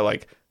out of there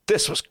like,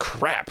 this was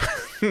crap.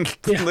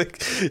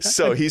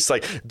 So he's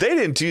like, they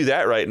didn't do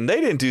that right, and they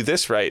didn't do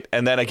this right.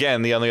 And then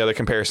again, the only other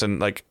comparison,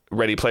 like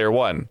Ready Player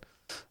One,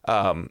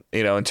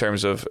 in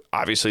terms of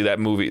obviously that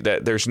movie,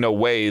 that there's no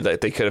way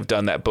that they could have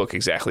done that book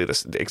exactly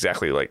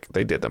like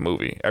they did the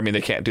movie. I mean,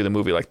 they can't do the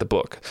movie like the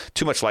book.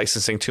 Too much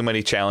licensing, too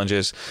many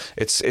challenges.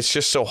 It's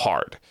just so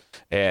hard.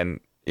 And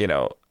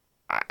my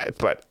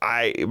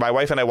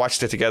wife and I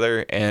watched it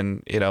together,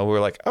 and we're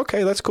like,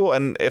 okay, that's cool.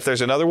 And if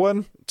there's another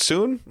one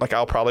soon, like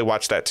I'll probably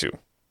watch that too.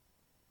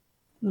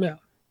 Yeah.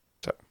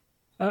 So.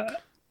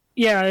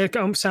 Yeah, it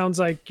sounds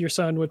like your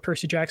son with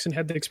Percy Jackson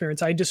had the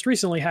experience I just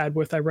recently had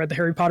with I read the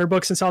Harry Potter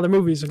books and saw the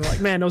movies, and we're like,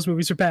 man, those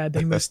movies are bad.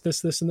 They missed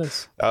this, and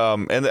this.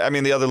 And I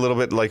mean the other little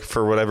bit, like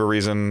for whatever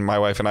reason, my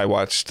wife and I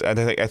watched. I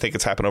think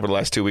it's happened over the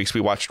last 2 weeks.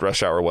 We watched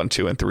Rush Hour 1,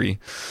 2, and 3.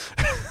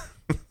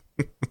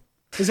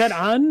 Is that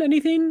on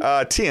anything?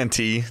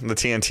 TNT, the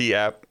TNT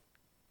app.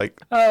 Like,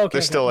 okay.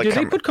 There's still like. Do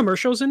they put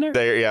commercials in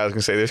there? Yeah, I was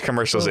gonna say there's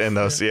commercials in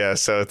those. Yeah,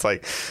 so it's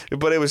like,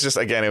 but it was just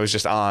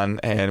on,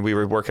 and we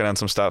were working on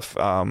some stuff.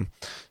 I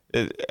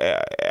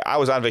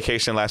was on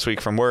vacation last week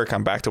from work.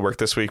 I'm back to work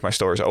this week. My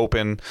store is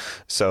open.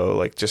 So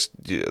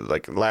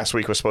last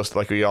week was supposed to,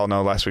 like we all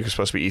know, last week was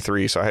supposed to be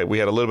E3. So we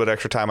had a little bit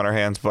extra time on our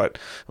hands, but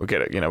we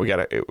got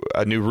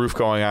a new roof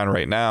going on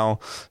right now.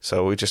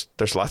 So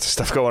there's lots of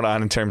stuff going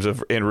on in terms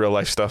of in real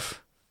life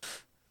stuff.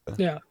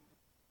 Yeah.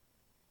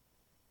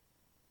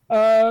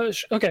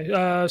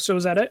 Okay. So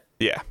is that it?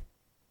 Yeah.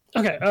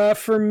 Okay.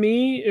 For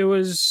me, it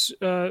was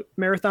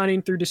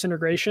marathoning through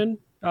Disintegration,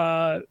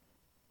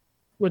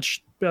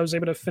 which I was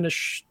able to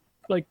finish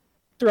like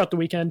throughout the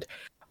weekend.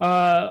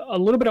 A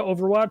little bit of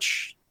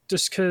Overwatch,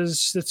 just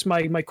because it's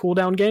my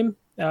cooldown game,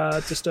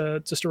 just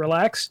to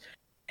relax.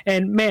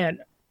 And man,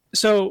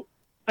 so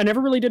I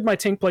never really did my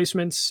tank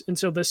placements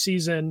until this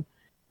season,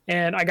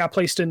 and I got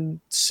placed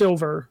in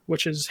silver,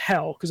 which is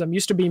hell because I'm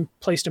used to being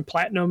placed in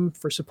platinum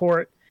for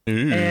support.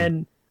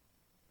 And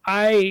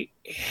I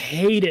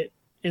hate it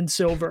in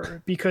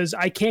silver because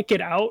I can't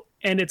get out,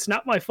 and it's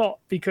not my fault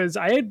because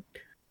I had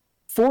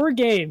 4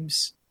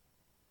 games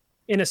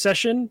in a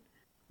session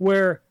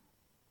where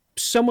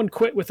someone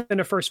quit within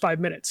the first 5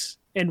 minutes,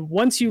 and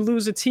once you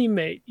lose a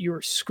teammate,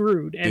 you're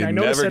screwed. And I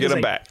know never get them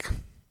back.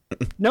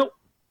 Nope.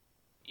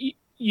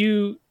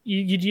 You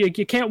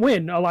can't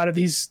win a lot of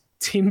these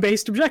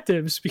team-based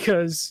objectives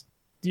because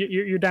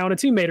you're down a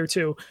teammate or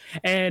two.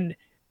 And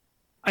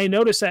I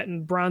noticed that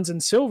in bronze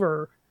and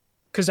silver,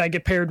 because I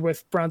get paired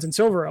with bronze and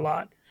silver a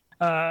lot,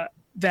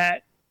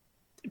 that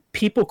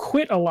people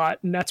quit a lot,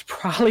 and that's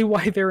probably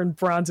why they're in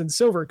bronze and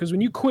silver. Because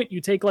when you quit,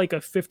 you take like a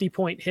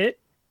 50-point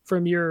hit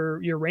from your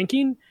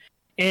ranking,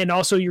 and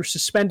also you're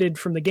suspended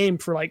from the game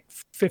for like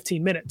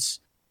 15 minutes.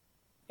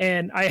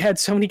 And I had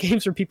so many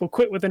games where people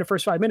quit within the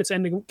first 5 minutes,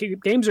 and the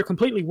games are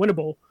completely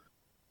winnable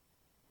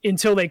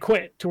until they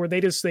quit, to where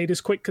they just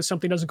quit because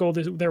something doesn't go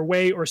their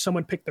way, or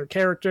someone picked their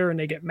character and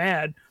they get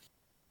mad.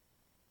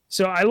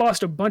 So I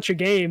lost a bunch of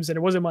games, and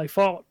it wasn't my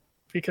fault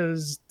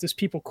because just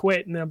people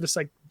quit, and I'm just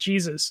like,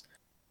 Jesus,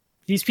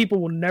 these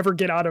people will never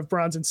get out of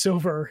bronze and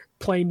silver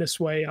playing this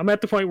way. I'm at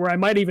the point where I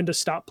might even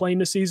just stop playing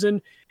this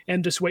season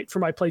and just wait for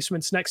my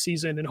placements next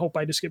season and hope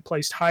I just get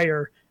placed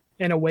higher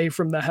and away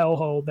from the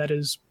hellhole that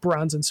is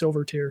bronze and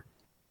silver tier.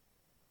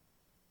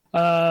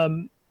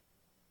 Then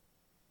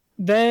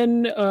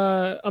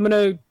I'm going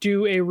to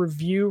do a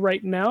review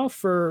right now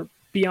for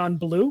Beyond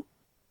Blue.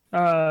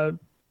 The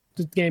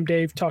game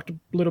Dave talked a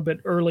little bit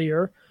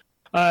earlier.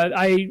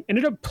 I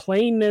ended up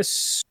playing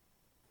this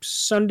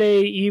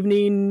Sunday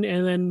evening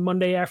and then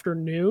Monday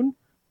afternoon.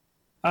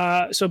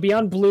 So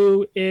Beyond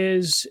Blue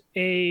is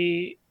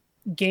a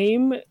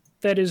game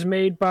that is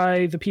made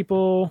by the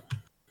people...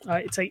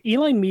 it's like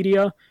Eline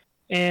Media,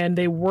 and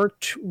they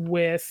worked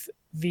with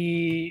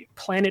the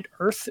Planet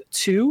Earth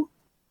 2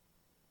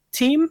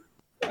 team,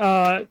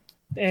 and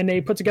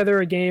they put together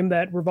a game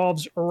that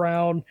revolves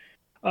around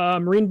a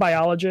marine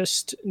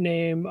biologist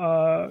named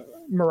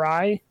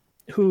Mirai,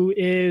 who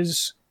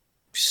is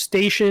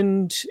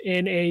stationed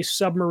in a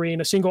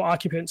submarine, a single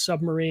occupant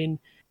submarine,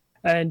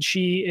 and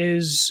she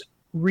is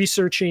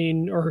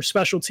researching, or her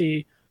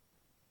specialty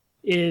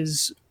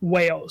is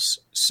whales.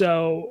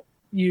 So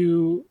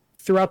you,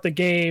 throughout the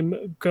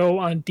game, go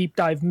on deep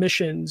dive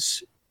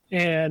missions,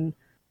 and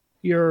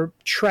you're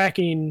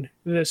tracking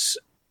this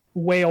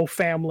whale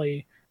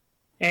family,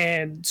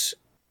 and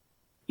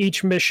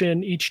each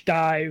mission, each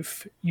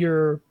dive,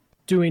 you're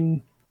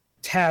doing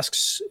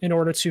tasks in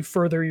order to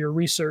further your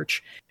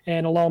research,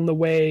 and along the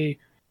way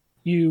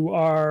you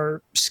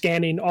are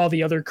scanning all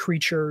the other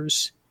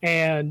creatures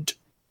and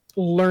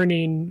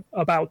learning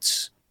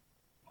about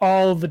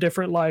all the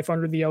different life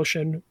under the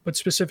ocean, but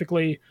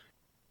specifically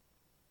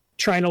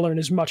trying to learn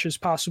as much as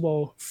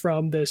possible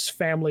from this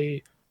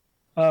family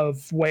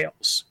of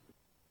whales.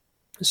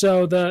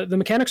 So the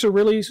mechanics are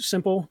really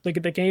simple. The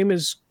game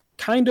is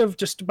kind of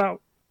just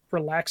about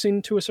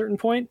relaxing to a certain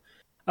point,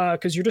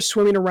 because you're just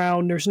swimming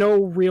around. There's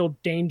no real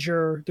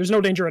danger. There's no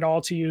danger at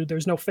all to you.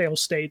 There's no fail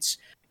states.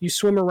 You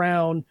swim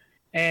around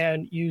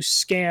and you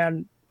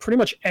scan pretty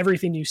much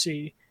everything you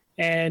see.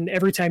 And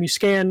every time you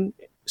scan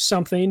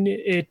something,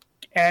 it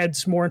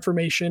adds more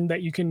information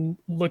that you can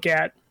look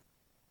at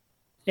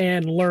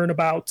and learn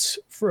about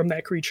from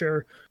that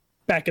creature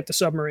back at the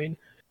submarine.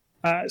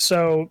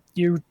 So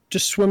you're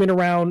just swimming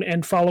around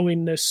and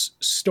following this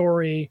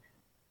story,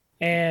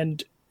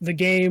 and the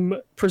game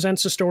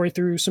presents the story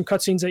through some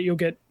cutscenes that you'll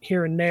get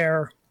here and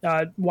there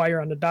while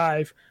you're on the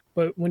dive.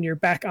 But when you're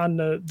back on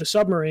the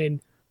submarine,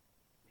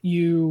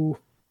 you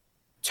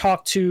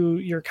talk to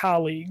your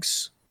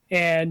colleagues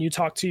and you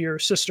talk to your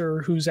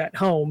sister who's at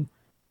home,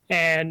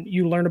 and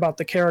you learn about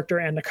the character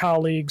and the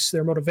colleagues,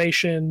 their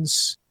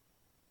motivations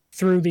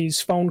through these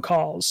phone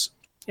calls.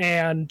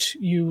 And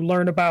you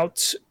learn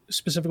about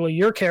specifically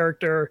your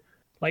character,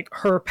 like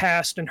her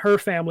past and her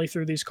family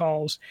through these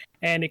calls.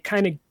 And it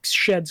kind of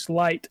sheds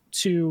light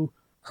to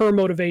her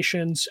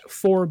motivations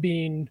for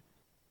being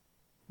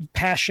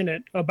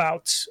passionate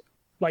about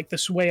like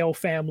this whale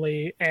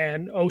family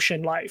and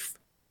ocean life.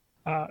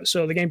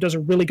 So the game does a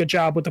really good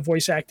job with the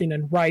voice acting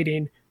and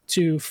writing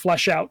to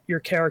flesh out your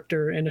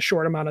character in a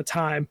short amount of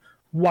time,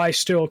 while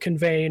still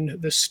conveying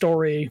the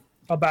story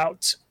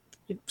about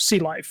sea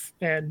life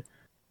and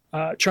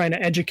trying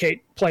to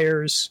educate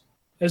players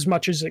as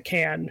much as it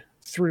can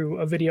through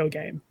a video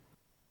game.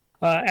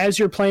 As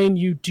you're playing,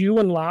 you do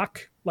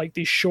unlock like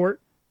these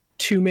short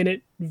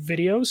 2-minute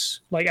videos,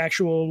 like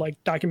actual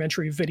like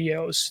documentary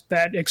videos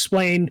that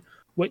explain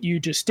what you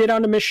just did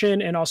on a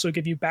mission, and also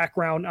give you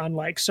background on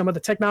like some of the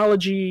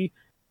technology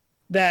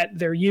that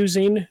they're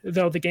using,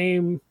 though the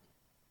game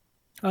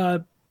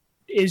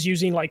is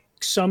using like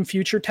some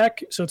future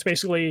tech. So it's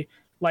basically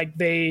like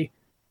they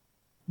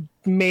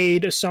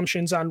made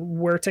assumptions on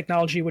where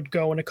technology would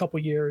go in a couple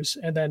years,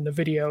 and then the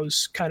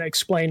videos kind of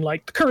explain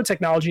like the current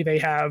technology they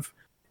have,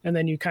 and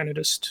then you kind of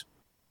just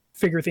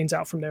figure things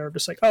out from there,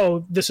 just like,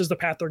 oh, this is the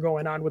path they're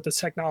going on with this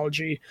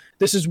technology,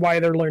 this is why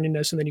they're learning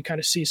this, and then you kind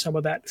of see some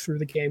of that through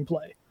the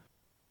gameplay.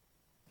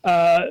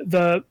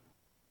 The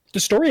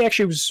story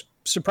actually was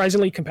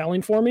surprisingly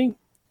compelling for me.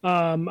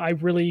 I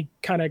really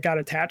kind of got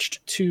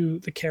attached to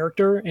the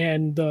character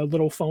and the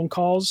little phone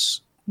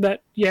calls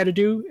that you had to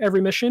do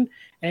every mission,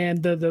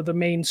 and the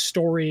main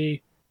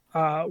story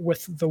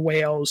with the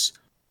whales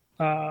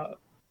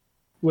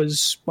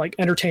was like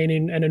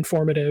entertaining and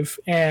informative,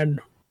 and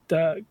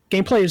the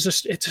gameplay is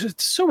just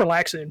it's so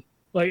relaxing.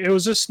 Like, it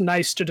was just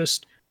nice to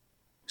just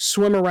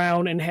swim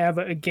around and have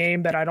a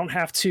game that I don't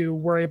have to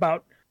worry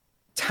about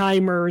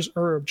timers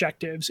or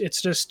objectives. It's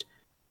just,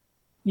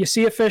 you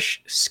see a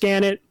fish,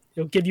 scan it,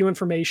 it'll give you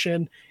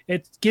information.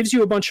 It gives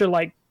you a bunch of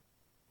like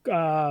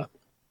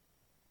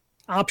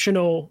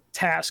optional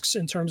tasks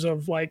in terms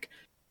of like,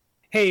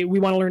 hey, we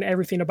want to learn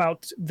everything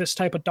about this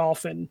type of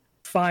dolphin.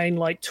 Find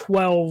like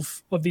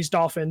 12 of these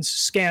dolphins,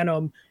 scan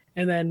them,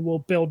 and then we'll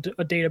build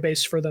a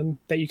database for them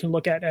that you can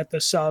look at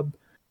the sub.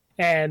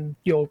 And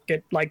you'll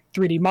get like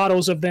 3D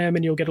models of them,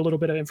 and you'll get a little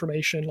bit of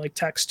information like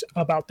text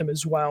about them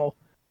as well,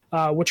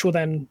 which will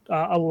then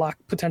unlock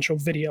potential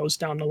videos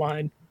down the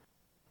line.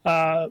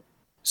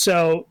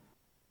 So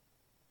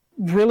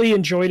really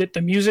enjoyed it.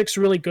 The music's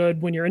really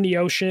good when you're in the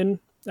ocean.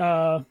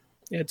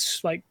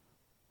 It's like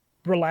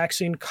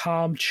relaxing,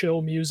 calm,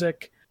 chill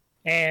music.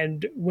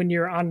 And when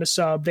you're on the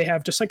sub, they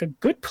have just like a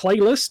good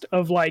playlist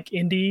of like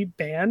indie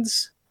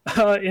bands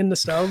in the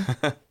sub,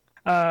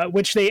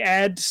 which they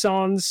add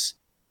songs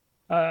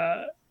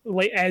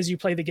as you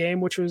play the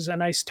game, which was a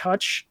nice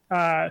touch.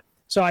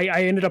 So I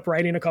ended up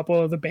writing a couple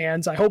of the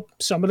bands. I hope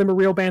some of them are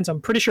real bands. I'm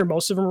pretty sure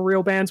most of them are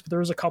real bands, but there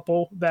was a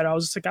couple that I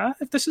was like,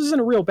 if this isn't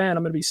a real band,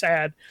 I'm going to be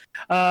sad.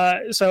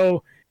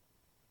 So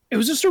it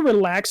was just a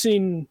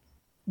relaxing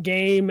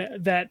game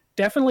that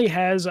definitely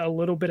has a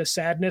little bit of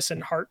sadness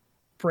and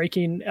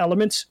heartbreaking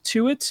elements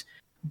to it.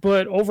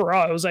 But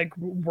overall, it was like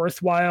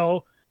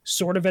worthwhile,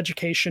 sort of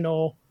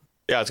educational.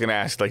 Yeah, I was going to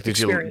ask, like, do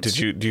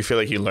you feel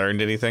like you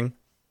learned anything?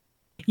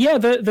 Yeah,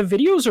 the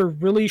videos are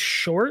really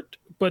short,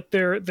 but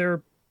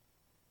they're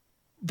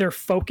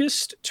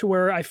focused to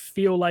where I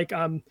feel like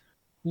I'm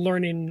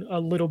learning a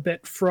little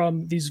bit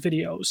from these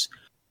videos.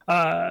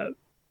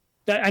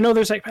 I know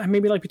there's like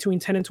maybe like between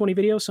 10 and 20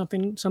 videos,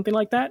 something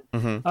like that.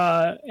 Mm-hmm.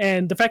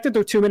 And the fact that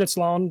they're 2 minutes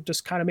long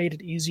just kind of made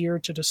it easier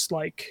to just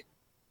like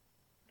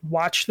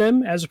watch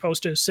them as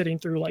opposed to sitting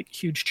through like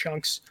huge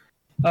chunks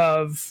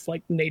of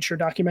like nature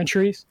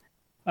documentaries.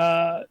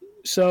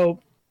 So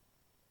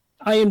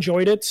I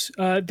enjoyed it.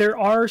 There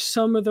are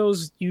some of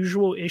those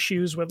usual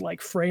issues with like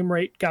frame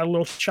rate got a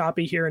little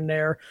choppy here and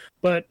there,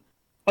 but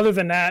other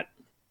than that,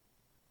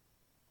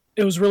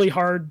 it was really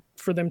hard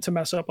for them to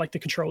mess up like the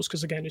controls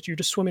because again, you're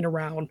just swimming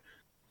around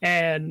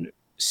and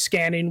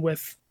scanning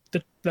with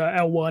the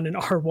L1 and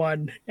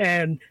R1,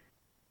 and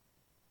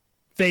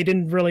they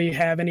didn't really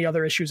have any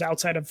other issues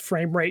outside of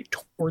frame rate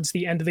towards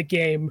the end of the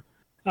game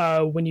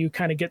when you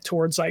kind of get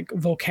towards like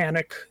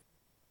volcanic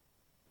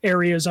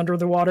areas under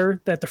the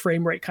water that the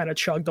frame rate kind of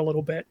chugged a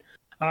little bit.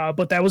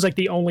 But that was like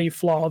the only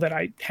flaw that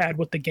I had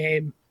with the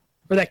game,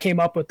 or that came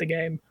up with the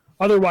game.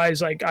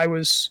 Otherwise, like I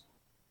was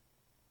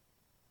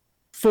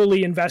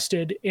fully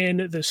invested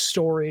in the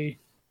story.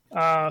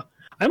 I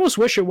almost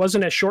wish it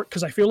wasn't as short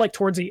because I feel like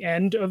towards the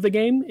end of the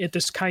game, it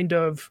just kind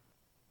of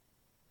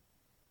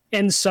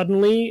ends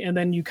suddenly, and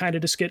then you kind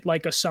of just get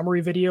like a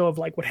summary video of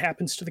like what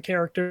happens to the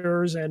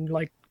characters and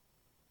like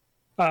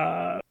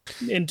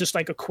in just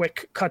like a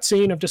quick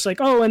cutscene of just like,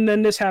 oh, and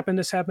then this happened.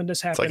 It's like a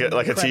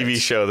TV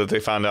show that they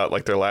found out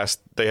like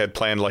they had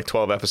planned like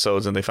 12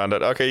 episodes and they found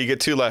out, okay, you get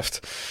 2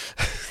 left.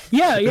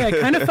 yeah, it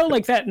kind of felt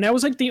like that. And that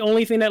was like the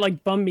only thing that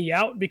like bummed me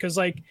out because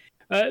like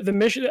the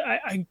mission,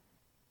 I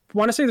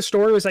want to say the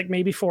story was like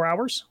maybe 4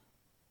 hours,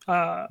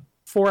 4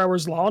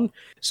 hours long.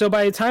 So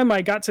by the time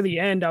I got to the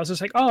end, I was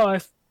just like, oh, I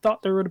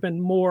thought there would have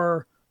been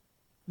more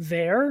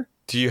there.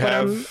 Do you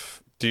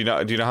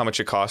know how much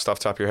it cost off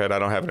the top of your head? I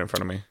don't have it in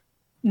front of me.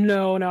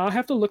 No, I'll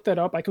have to look that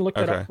up. I can look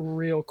that up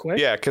real quick.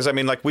 Yeah, because I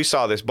mean, like we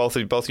saw this, both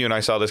you and I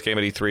saw this game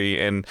at E3,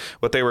 and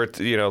what they were,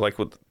 like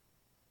with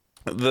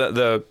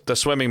the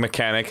swimming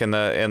mechanic and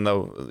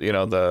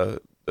the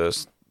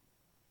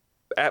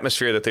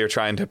atmosphere that they were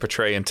trying to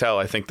portray and tell.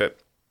 I think that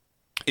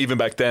even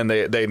back then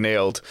they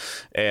nailed,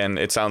 and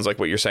it sounds like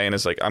what you're saying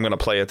is like, I'm going to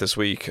play it this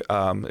week.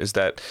 Is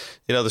that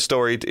the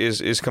story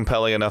is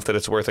compelling enough that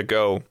it's worth a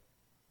go.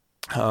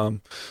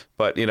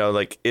 But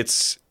like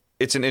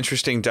it's an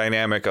interesting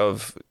dynamic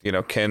of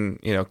can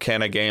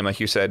a game,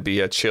 like you said, be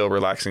a chill,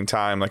 relaxing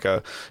time, like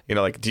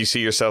do you see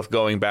yourself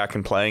going back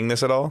and playing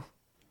this at all?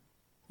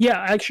 Yeah,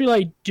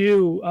 actually I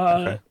do.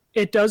 Okay.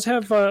 It does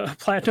have a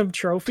platinum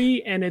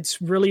trophy, and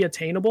it's really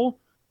attainable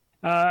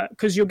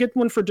because you'll get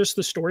one for just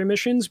the story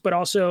missions, but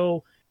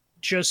also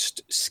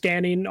just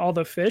scanning all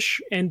the fish.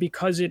 And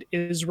because it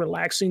is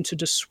relaxing to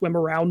just swim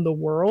around the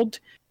world,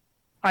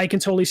 I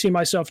can totally see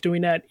myself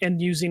doing that and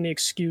using the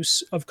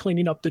excuse of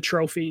cleaning up the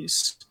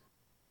trophies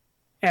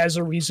as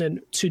a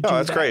reason to do that. Oh,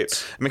 that's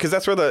great. I mean, because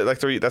that's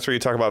where you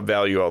talk about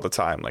value all the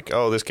time. Like,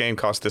 oh, this game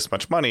costs this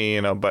much money,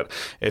 but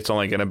it's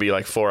only going to be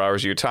like 4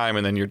 hours of your time,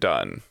 and then you're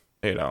done.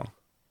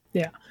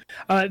 Yeah.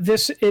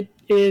 It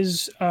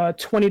is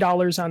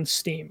 $20 on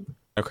Steam.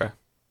 Okay.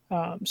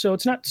 So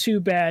it's not too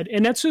bad,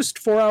 and that's just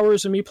 4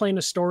 hours of me playing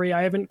a story.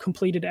 I haven't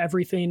completed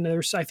everything.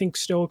 There's, I think,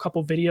 still a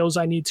couple videos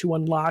I need to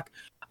unlock.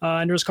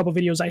 And there's a couple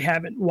videos I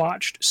haven't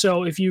watched.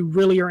 So if you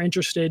really are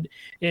interested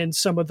in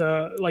some of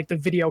the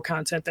video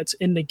content that's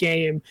in the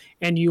game,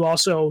 and you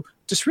also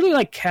just really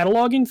like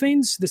cataloging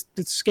things,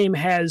 this game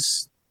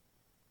has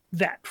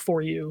that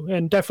for you.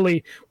 And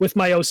definitely with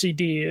my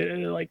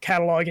OCD, like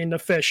cataloging the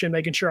fish and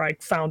making sure I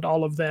found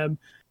all of them,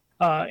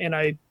 and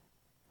I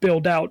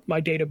build out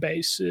my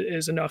database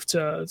is enough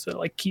to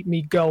like keep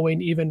me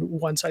going even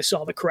once I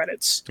saw the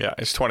credits. Yeah,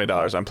 it's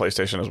 $20 on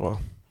PlayStation as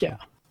well. Yeah.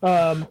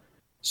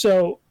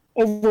 So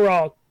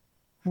overall,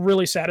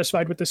 really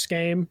satisfied with this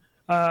game.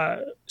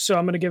 So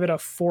I'm going to give it a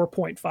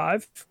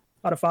 4.5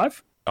 out of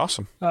 5.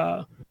 Awesome.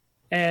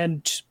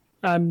 And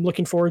I'm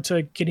looking forward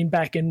to getting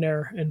back in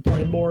there and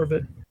playing more of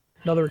it.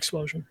 Another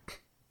explosion.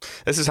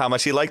 This is how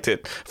much he liked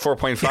it.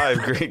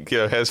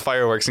 4.5 has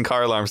fireworks and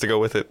car alarms to go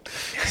with it.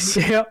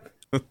 Yep.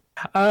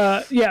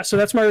 So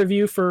that's my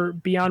review for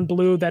Beyond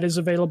Blue. That is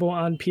available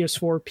on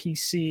PS4,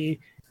 PC,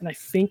 and I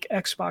think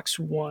Xbox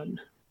One.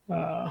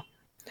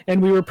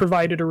 And we were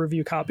provided a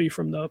review copy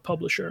from the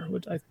publisher,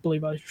 which I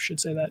believe I should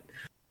say that.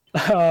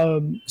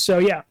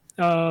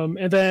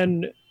 And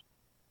then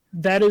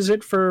that is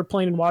it for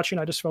playing and watching.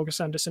 I just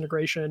focused on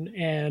Disintegration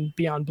and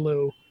Beyond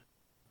Blue,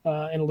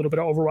 and a little bit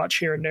of Overwatch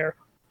here and there.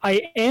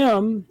 I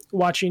am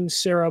watching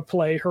Sarah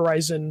play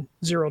Horizon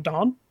Zero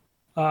Dawn,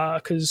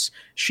 because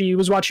she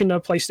was watching the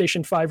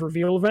PlayStation 5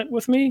 reveal event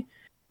with me,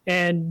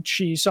 and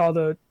she saw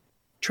the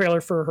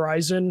trailer for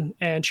Horizon,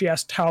 and she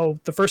asked how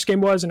the first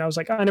game was, and I was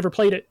like, I never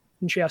played it.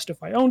 And she asked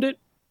if I owned it.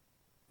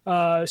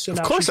 So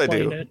now she's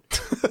playing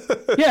it.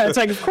 Yeah, it's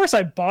like, of course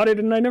I bought it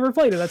and I never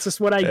played it. That's just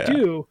what I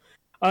do.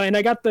 And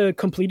I got the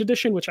complete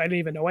edition, which I didn't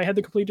even know I had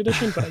the complete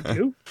edition, but I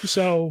do.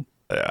 So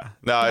yeah,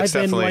 no, it's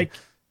definitely.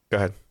 Go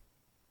ahead.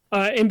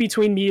 In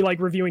between me like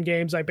reviewing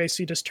games, I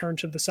basically just turn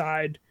to the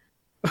side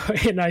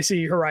and I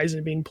see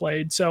Horizon being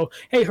played. So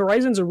hey,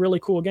 Horizon's a really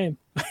cool game.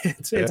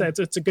 It's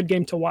a good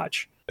game to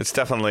watch. It's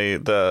definitely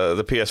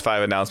the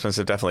PS5 announcements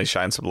have definitely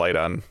shined some light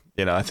on.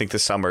 I think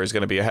this summer is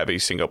going to be a heavy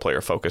single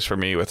player focus for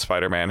me with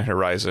Spider-Man and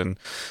Horizon,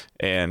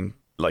 and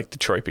like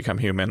Detroit Become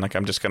Human. Like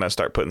I'm just going to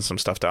start putting some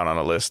stuff down on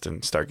a list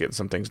and start getting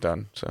some things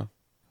done. So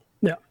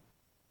yeah.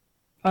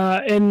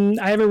 And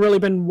I haven't really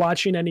been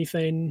watching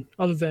anything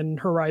other than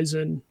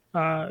Horizon.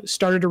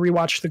 Started to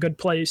rewatch The Good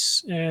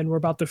Place, and we're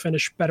about to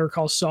finish Better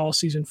Call Saul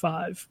season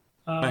 5.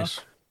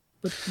 Nice.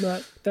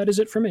 But that is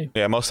it for me.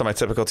 Yeah, most of my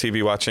typical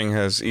TV watching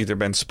has either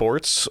been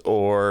sports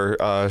or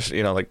like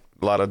a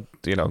lot of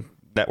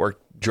network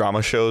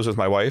drama shows with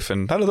my wife,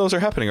 and none of those are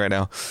happening right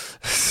now.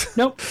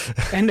 Nope,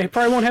 and they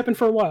probably won't happen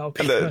for a while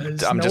because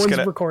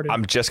recorded.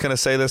 I'm just gonna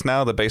say this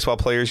now: the baseball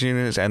players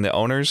unions and the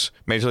owners,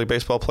 Major League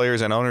Baseball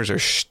players and owners, are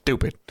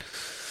stupid.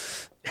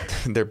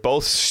 They're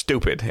both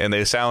stupid, and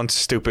they sound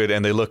stupid,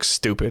 and they look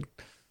stupid.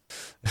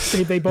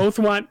 They both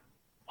want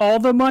all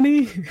the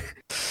money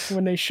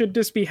when they should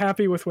just be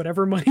happy with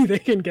whatever money they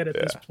can get at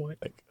this point.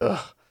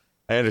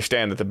 I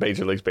understand that the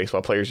Major League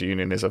Baseball Players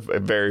Union is a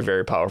very,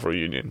 very powerful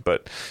union,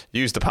 but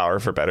use the power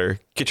for better.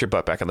 Get your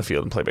butt back on the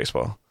field and play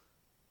baseball.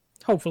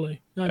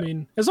 Hopefully. I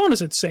mean, as long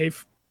as it's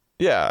safe.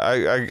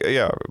 Yeah,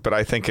 but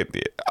I think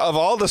of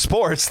all the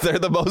sports, they're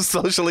the most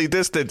socially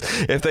distant.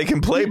 If they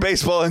can play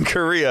baseball in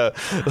Korea,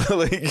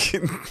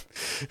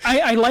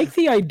 I like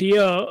the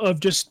idea of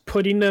just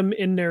putting them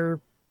in their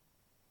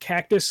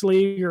Cactus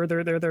League or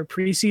their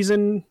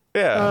preseason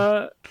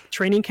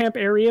training camp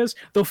areas.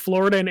 Though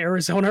Florida and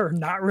Arizona are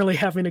not really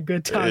having a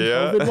good time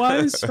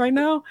COVID-wise right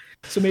now,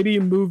 so maybe you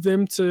move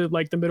them to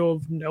like the middle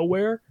of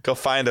nowhere.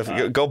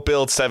 Go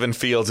build 7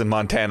 fields in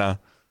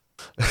Montana.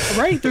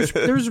 Right,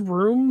 there's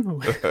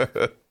room.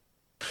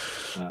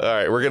 All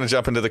right, we're going to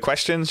jump into the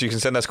questions. You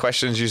can send us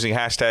questions using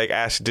hashtag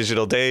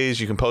AskDigitalDays.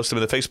 You can post them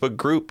in the Facebook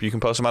group. You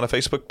can post them on a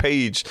Facebook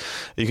page.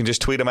 You can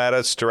just tweet them at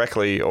us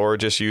directly or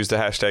just use the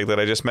hashtag that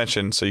I just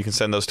mentioned. So you can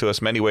send those to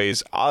us many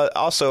ways.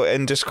 Also,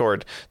 in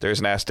Discord, there's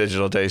an Ask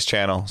Digital Days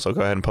channel. So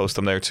go ahead and post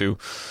them there too.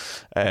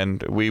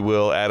 And we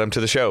will add them to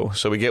the show.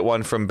 So we get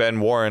one from Ben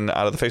Warren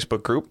out of the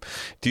Facebook group.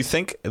 Do you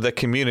think the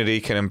community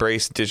can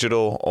embrace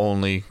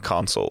digital-only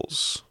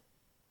consoles?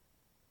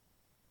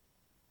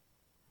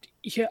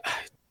 Yeah.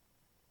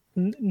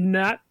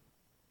 Not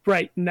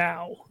right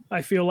now.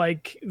 I feel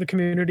like the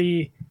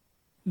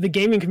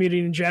gaming community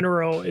in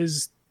general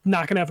is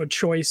not going to have a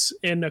choice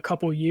in a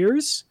couple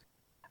years.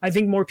 I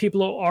think more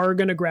people are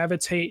going to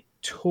gravitate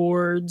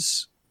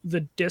towards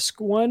the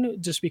disc one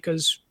just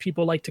because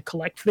people like to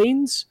collect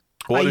things.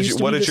 What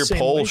did your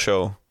poll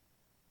show?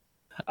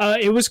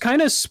 It was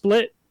kind of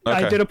split.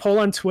 Okay. I did a poll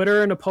on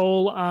Twitter and a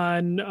poll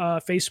on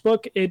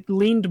Facebook. It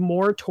leaned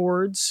more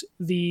towards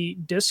the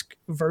disc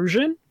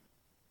version.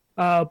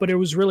 But it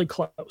was really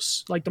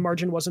close. Like the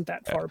margin wasn't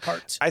that far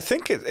apart. I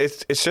think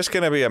it's just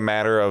going to be a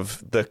matter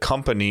of the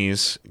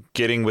companies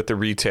getting with the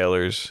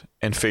retailers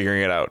and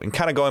figuring it out. And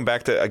kind of going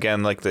back to,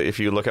 again, like if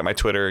you look at my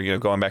Twitter,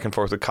 going back and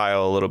forth with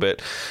Kyle a little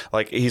bit,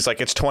 like he's like,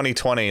 it's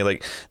 2020.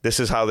 Like this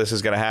is how this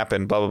is going to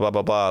happen, blah, blah, blah,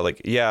 blah, blah.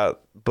 Like, yeah,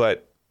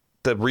 but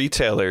the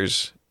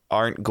retailers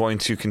aren't going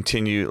to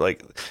continue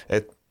like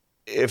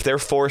if they're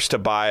forced to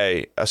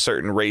buy a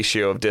certain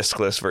ratio of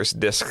discless versus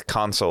disc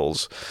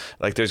consoles,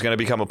 like there's going to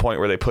become a point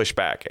where they push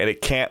back, and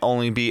it can't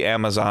only be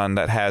Amazon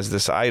that has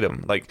this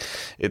item. Like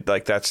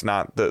that's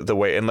not the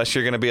way, unless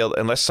you're going to be able,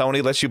 unless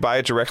Sony lets you buy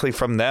it directly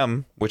from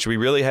them, which we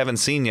really haven't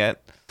seen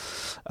yet.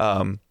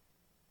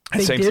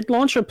 They did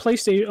launch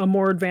a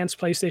more advanced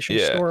PlayStation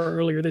store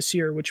earlier this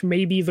year, which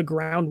may be the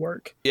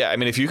groundwork. Yeah, I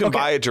mean, if you can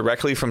buy it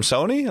directly from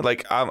Sony,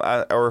 like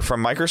or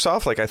from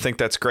Microsoft, like I think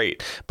that's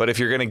great. But if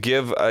you're going to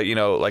give,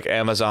 like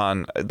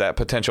Amazon that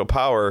potential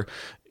power,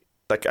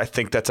 like, I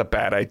think that's a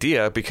bad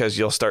idea, because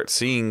you'll start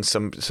seeing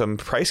some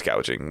price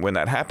gouging when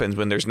that happens.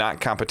 When there's not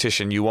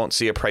competition, you won't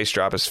see a price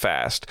drop as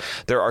fast.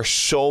 There are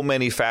so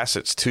many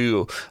facets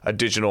to a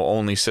digital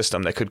only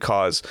system that could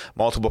cause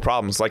multiple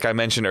problems. Like I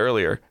mentioned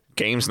earlier,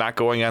 games not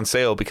going on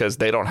sale because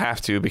they don't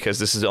have to, because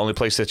this is the only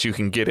place that you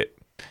can get it.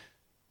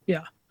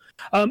 Yeah.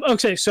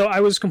 Okay, so I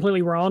was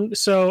completely wrong.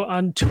 So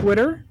on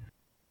Twitter,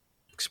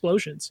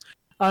 explosions.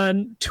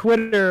 On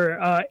Twitter,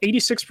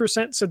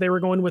 86% said they were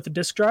going with the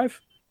disk drive.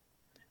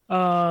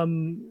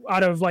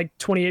 Out of like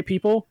 28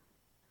 people.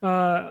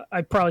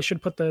 I probably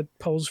should put the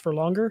polls for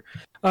longer.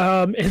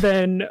 And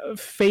then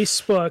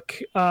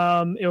Facebook,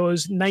 it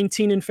was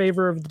 19 in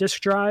favor of the disk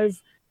drive,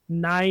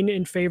 9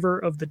 in favor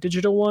of the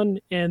digital one,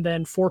 and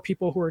then 4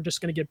 people who are just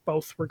going to get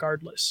both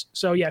regardless.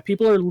 So yeah,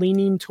 people are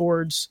leaning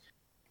towards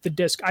the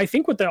disk. I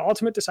think what the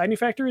ultimate deciding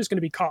factor is going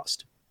to be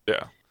cost.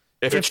 Yeah.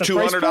 If it's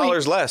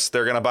 $200 less,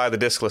 they're going to buy the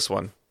diskless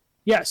one.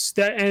 Yes.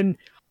 And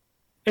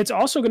it's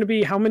also going to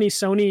be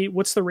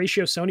what's the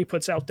ratio Sony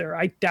puts out there?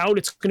 I doubt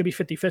it's going to be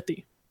 50-50.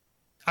 Right.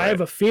 I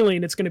have a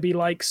feeling it's going to be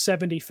like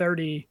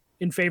 70-30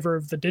 in favor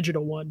of the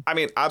digital one. I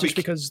mean, I'll be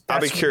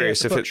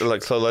curious if it,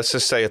 like, so let's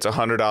just say it's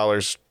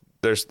 $100.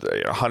 There's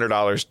a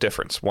 $100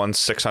 difference. One's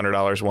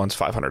 $600, one's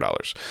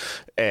 $500,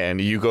 and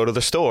you go to the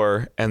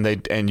store and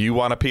you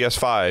want a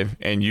PS5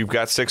 and you've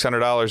got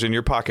 $600 in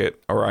your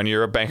pocket or on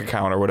your bank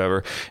account or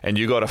whatever, and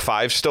you go to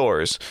 5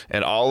 stores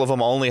and all of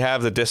them only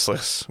have the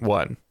diskless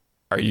one.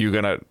 Are you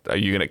gonna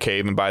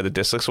cave and buy the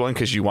diskless one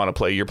because you want to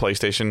play your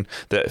PlayStation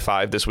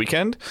 5 this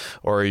weekend,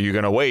 or are you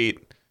gonna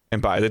wait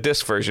and buy the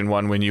disc version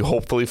one when you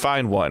hopefully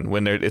find one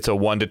when it's a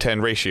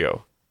 1-to-10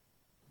 ratio?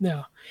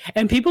 Yeah,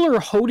 and people are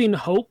holding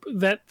hope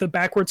that the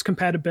backwards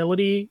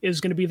compatibility is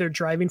going to be their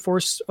driving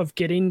force of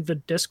getting the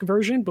disc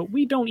version, but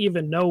we don't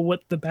even know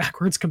what the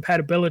backwards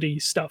compatibility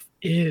stuff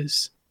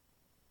is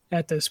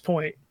at this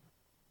point.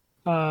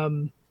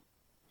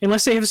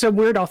 Unless they have some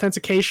weird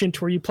authentication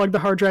to where you plug the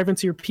hard drive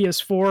into your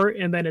PS4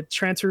 and then it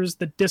transfers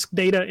the disk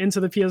data into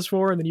the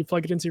PS4 and then you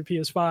plug it into your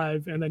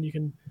PS5 and then you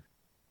can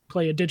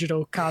play a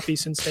digital copy,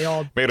 since they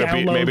all maybe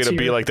it'll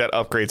be like that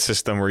upgrade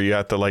system where you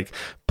have to like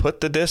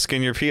put the disc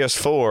in your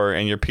PS4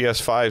 and your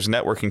PS5's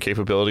networking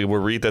capability will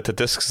read that the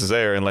disc is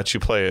there and let you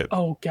play it.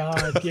 Oh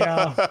god,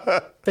 yeah.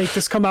 They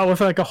just come out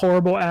with like a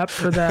horrible app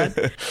for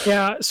that.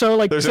 Yeah, so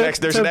like there's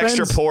an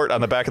extra port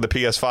on the back of the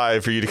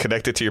PS5 for you to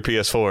connect it to your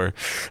PS4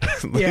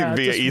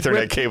 via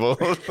Ethernet cable.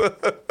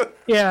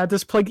 Yeah,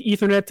 just plug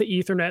Ethernet to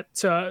Ethernet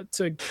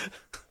to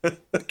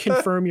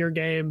confirm your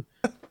game.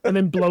 And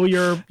then blow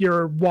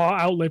your wall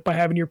outlet by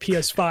having your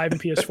PS5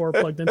 and PS4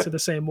 plugged into the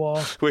same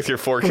wall. With your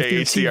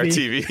 4K HDR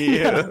TV.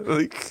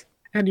 Yeah.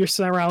 And your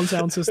surround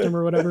sound system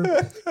or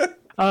whatever.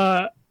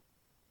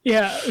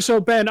 Yeah, so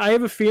Ben, I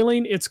have a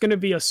feeling it's going to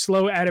be a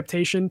slow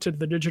adaptation to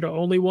the digital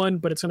only one,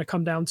 but it's going to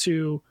come down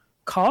to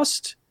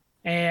cost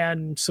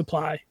and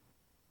supply.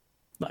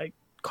 Like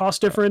cost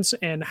difference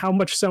and how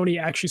much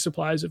Sony actually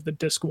supplies of the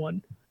disc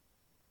one.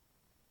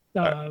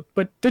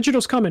 But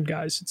digital's coming,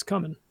 guys. It's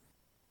coming.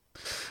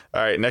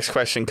 All right, next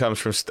question comes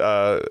from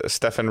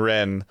Stefan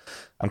Wren.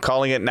 I'm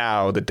calling it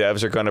now. The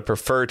devs are going to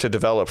prefer to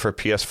develop for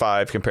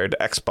PS5 compared to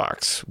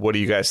Xbox. What do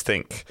you guys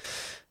think?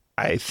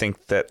 I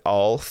think that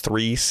all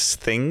 3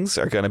 things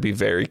are going to be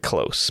very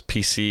close.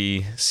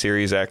 PC,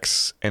 Series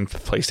X, and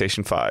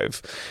PlayStation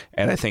 5.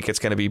 And I think it's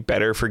going to be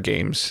better for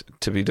games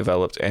to be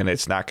developed. And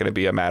it's not going to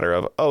be a matter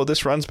of, oh,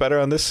 this runs better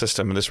on this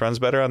system and this runs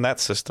better on that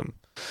system.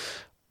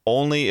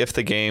 Only if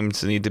the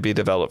games need to be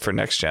developed for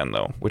next gen,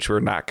 though, which we're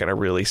not going to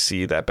really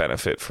see that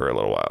benefit for a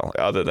little while,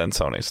 other than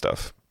Sony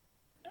stuff.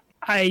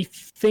 I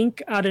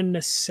think out of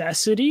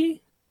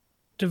necessity,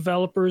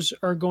 developers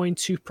are going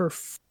to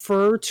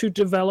prefer to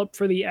develop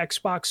for the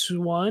Xbox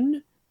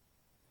One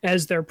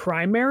as their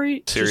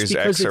primary. Series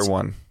X or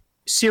One?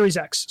 Series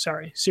X,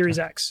 sorry. Series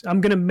X.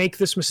 I'm going to make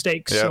this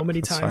mistake so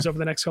many times over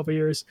the next couple of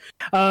years.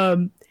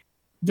 The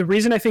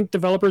reason I think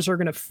developers are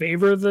going to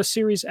favor the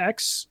Series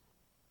X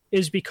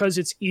is because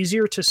it's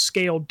easier to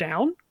scale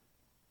down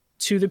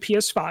to the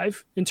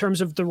PS5 in terms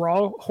of the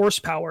raw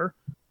horsepower.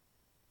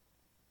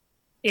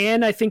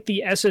 And I think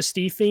the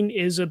SSD thing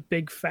is a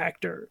big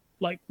factor.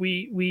 Like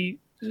the way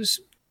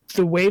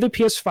the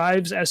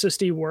PS5's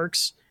SSD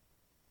works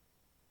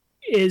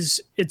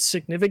is it's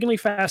significantly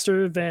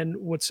faster than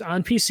what's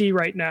on PC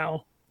right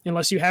now,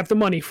 unless you have the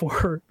money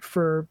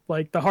for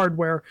like the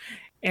hardware.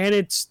 And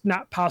it's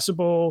not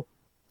possible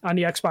on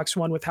the Xbox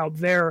One with how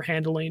they're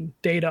handling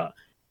data.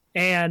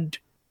 And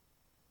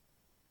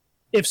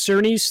if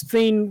Cerny's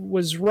thing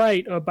was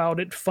right about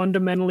it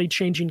fundamentally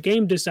changing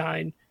game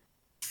design,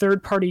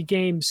 third-party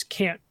games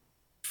can't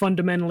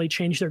fundamentally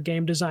change their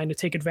game design to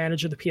take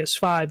advantage of the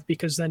PS5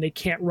 because then they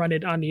can't run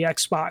it on the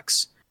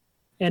Xbox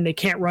and they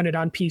can't run it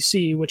on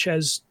PC, which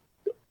has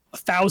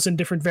 1,000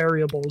 different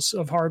variables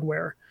of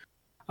hardware,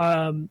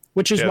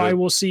 which is why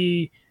we'll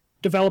see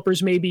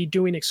developers maybe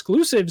doing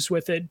exclusives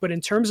with it. But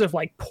in terms of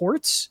like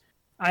ports,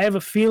 I have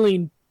a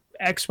feeling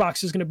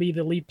Xbox is going to be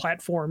the lead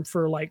platform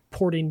for like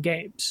porting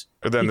games.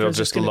 But then they'll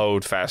just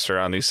load faster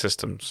on these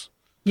systems.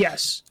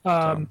 Yes.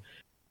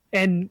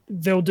 and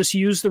they'll just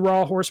use the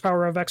raw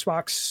horsepower of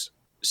Xbox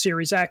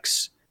Series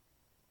X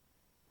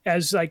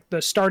as like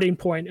the starting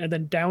point, and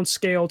then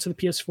downscale to the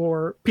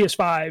PS4,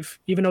 PS5.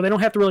 Even though they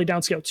don't have to really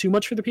downscale too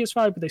much for the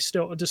PS5, but they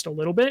still just a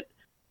little bit.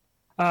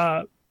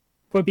 But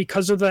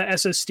because of the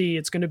SSD,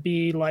 it's going to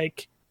be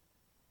like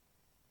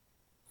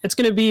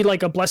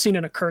a blessing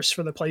and a curse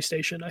for the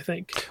PlayStation, I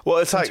think. Well,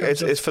 it's like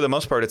it's for the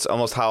most part, it's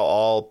almost how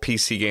all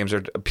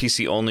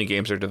PC only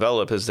games are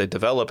developed. Is they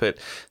develop it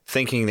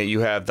thinking that you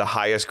have the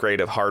highest grade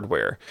of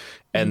hardware,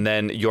 and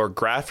then your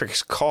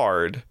graphics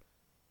card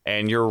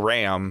and your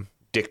RAM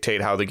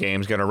dictate how the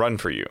game's going to run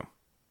for you.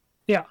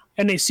 Yeah,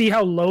 and they see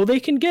how low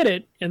they can get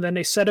it, and then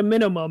they set a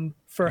minimum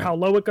for how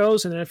low it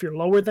goes, and then if you're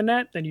lower than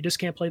that, then you just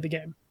can't play the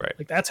game. Right.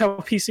 Like that's how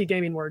PC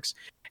gaming works,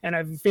 and I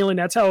have a feeling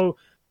that's how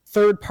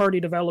third-party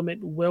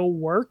development will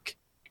work,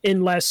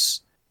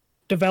 unless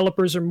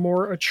developers are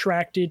more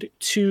attracted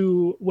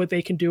to what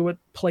they can do with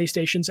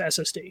PlayStation's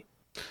SSD.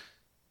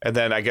 And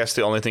then I guess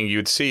the only thing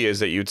you'd see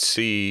is that you'd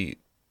see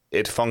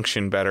it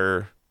function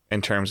better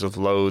in terms of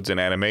loads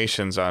and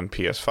animations on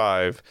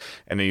PS5,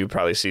 and then you'd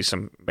probably see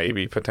some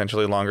maybe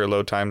potentially longer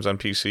load times on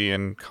PC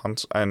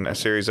and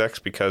Series X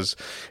because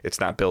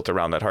it's not built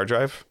around that hard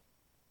drive.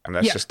 And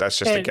that's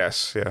just a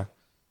guess, yeah.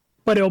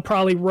 But it'll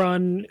probably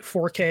run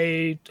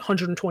 4K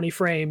 120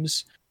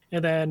 frames,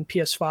 and then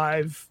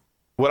PS5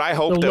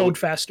 load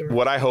faster.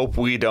 What I hope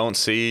we don't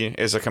see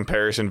is a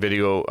comparison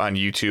video on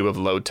YouTube of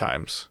load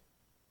times.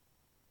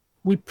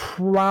 We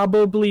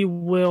probably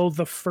will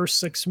the first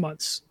 6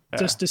 months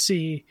just to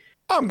see.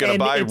 I'm going to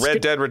buy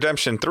Red Dead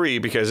Redemption 3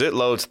 because it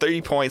loads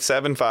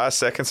 3.75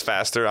 seconds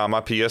faster on my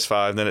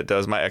PS5 than it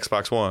does my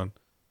Xbox One.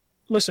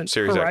 Listen,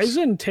 Series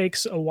Horizon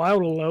takes a while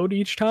to load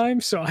each time,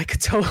 so I could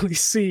totally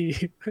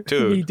see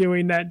me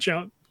doing that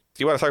jump.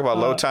 Do you want to talk about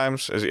load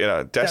times?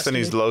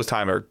 Destiny's load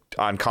time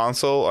on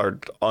console are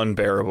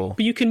unbearable.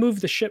 But you can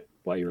move the ship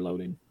while you're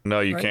loading.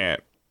 No, you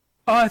can't.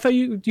 Oh, I thought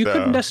you could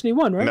in Destiny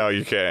 1, right? No,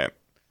 you can't.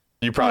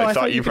 You probably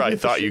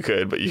thought you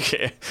could, but you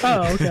can't.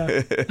 Oh,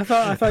 okay.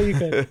 I thought you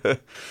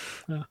could.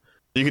 Oh.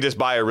 You could just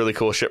buy a really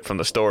cool ship from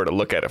the store to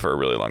look at it for a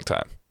really long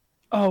time.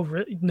 Oh,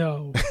 really?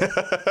 No.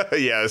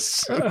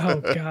 Yes. Oh,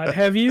 God.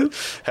 Have you?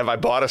 Have I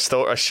bought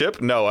a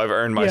ship? No, I've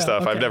earned my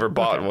stuff. Okay, I've never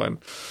bought one.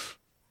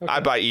 Okay. I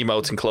buy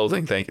emotes and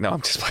clothing. No,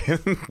 I'm just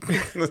playing.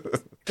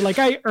 Like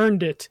I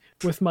earned it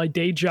with my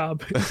day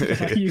job.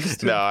 That I used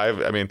to. No,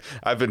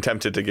 I've been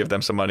tempted to give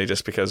them some money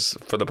just because,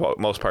 for the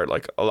most part,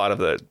 like a lot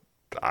of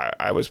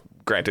I was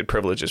granted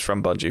privileges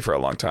from Bungie for a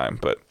long time,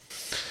 but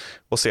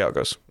we'll see how it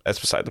goes. That's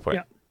beside the point.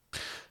 Yeah.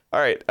 All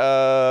right.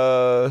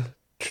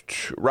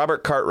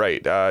 Robert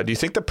Cartwright, do you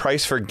think the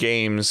price for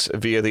games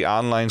via the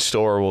online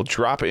store will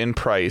drop in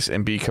price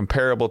and be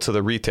comparable to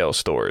the retail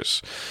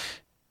stores,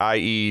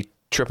 i.e.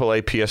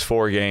 AAA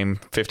PS4 game,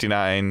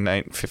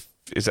 $59.9?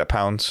 Is that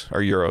pounds or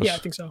euros? Yeah, I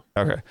think so.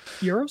 Okay.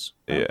 Euros?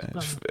 Yeah.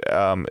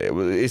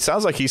 It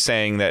sounds like he's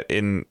saying that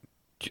in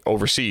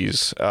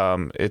overseas,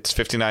 it's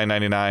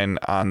 $59.99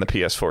 on the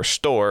PS4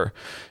 store,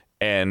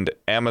 and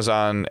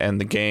Amazon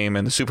and the game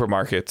and the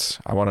supermarkets.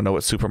 I want to know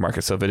what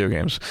supermarkets sell video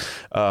games.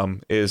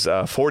 Is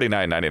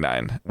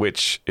 $49.99,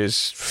 which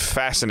is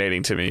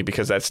fascinating to me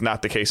because that's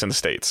not the case in the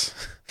States.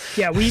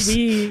 Yeah,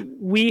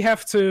 we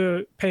have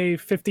to pay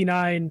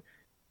 $59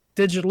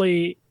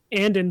 digitally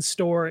and in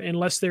store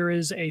unless there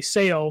is a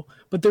sale.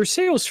 But there's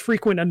sales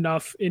frequent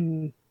enough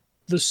in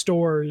the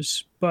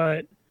stores,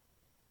 but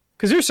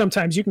because there's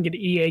sometimes you can get an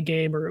EA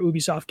game or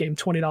Ubisoft game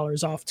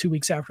 $20 off 2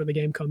 weeks after the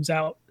game comes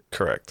out.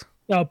 Correct.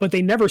 But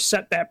they never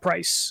set that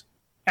price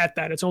at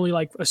that. It's only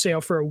like a sale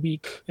for a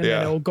week, and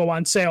then it'll go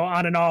on sale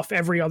on and off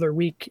every other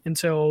week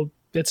until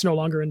it's no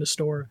longer in the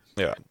store.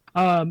 Yeah.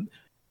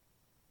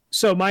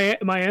 So my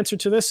answer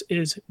to this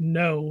is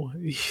no,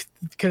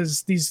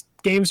 because these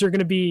games are going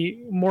to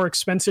be more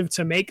expensive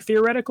to make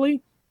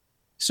theoretically.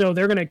 So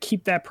they're going to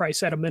keep that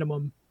price at a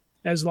minimum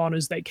as long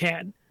as they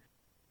can.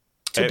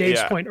 To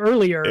Dave's point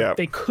earlier,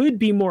 they could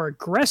be more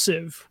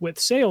aggressive with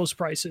sales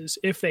prices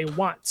if they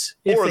want.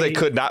 Or they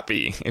could not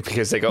be,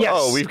 because they go,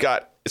 we've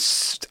got,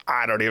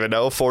 I don't even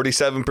know,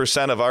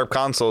 47% of our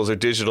consoles are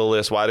digital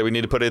list. Why do we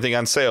need to put anything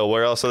on sale?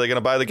 Where else are they going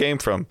to buy the game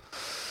from?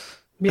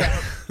 Yeah.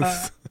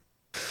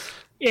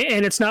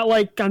 And it's not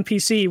like on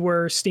PC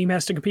where Steam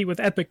has to compete with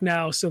Epic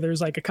now, so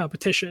there's like a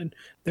competition.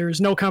 There's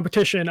no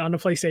competition on the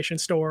PlayStation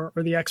Store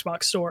or the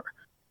Xbox Store.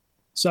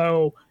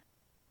 So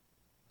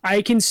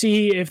I can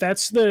see if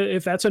that's a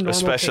normal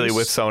especially case,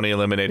 with Sony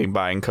eliminating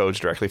buying codes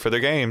directly for their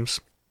games.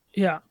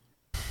 Yeah.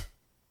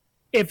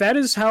 If that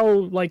is how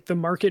like the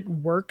market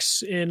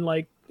works in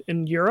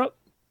Europe,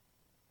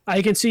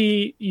 I can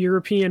see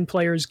European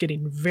players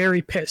getting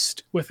very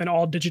pissed with an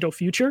all digital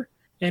future,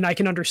 and I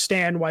can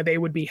understand why they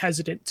would be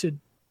hesitant to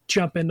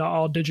jump into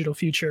all digital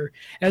future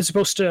as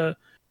opposed to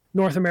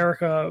North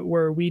America,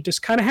 where we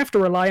just kind of have to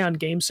rely on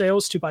game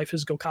sales to buy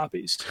physical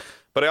copies.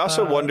 But I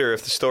also wonder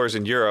if the stores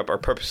in Europe are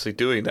purposely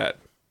doing that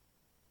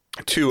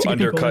to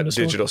undercut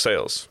digital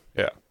sales.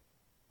 Yeah.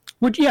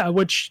 Which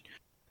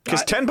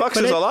because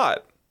 $10 is a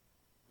lot.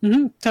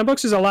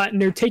 $10 is a lot,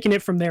 and they're taking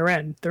it from their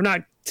end. They're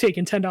not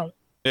taking $10.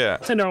 Yeah.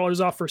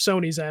 $10 off for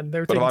Sony's end.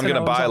 They're But if taking I'm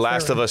going to $10 buy off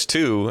Last their of Us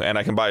 2 and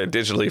I can buy it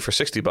digitally for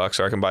 $60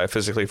 or I can buy it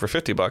physically for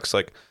 $50,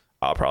 like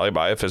I'll probably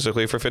buy it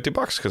physically for $50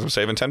 because I'm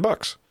saving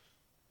 $10.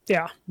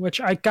 Yeah, which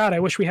I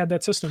wish we had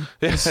that system.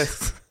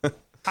 Yes.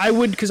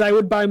 because I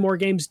would buy more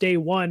games day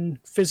one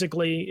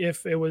physically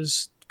if it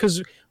was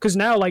because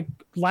now like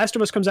Last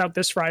of Us comes out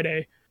this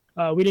Friday.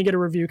 We didn't get a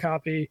review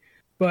copy,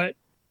 but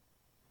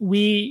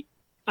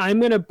I'm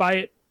gonna buy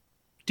it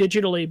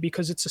digitally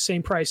because it's the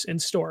same price in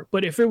store.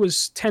 But if it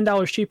was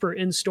 $10 cheaper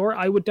in store,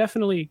 I would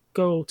definitely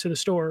go to the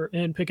store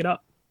and pick it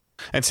up.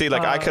 And see,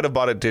 like I could have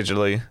bought it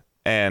digitally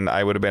and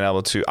I would have been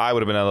able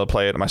to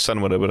play it. My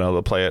son would have been able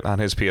to play it on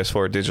his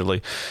PS4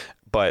 digitally,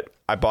 but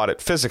I bought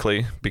it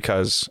physically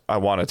because I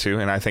wanted to.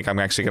 And I think I'm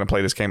actually going to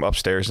play this game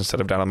upstairs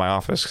instead of down in my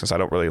office because I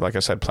don't really, like I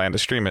said, plan to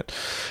stream it.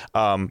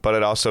 But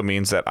it also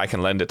means that I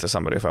can lend it to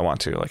somebody if I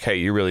want to. Like, hey,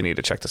 you really need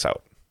to check this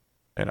out.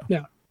 You know?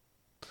 Yeah.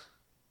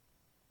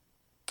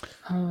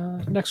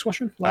 Next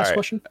question. Last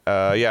question.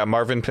 Yeah,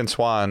 Marvin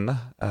Pinswan.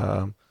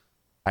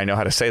 I know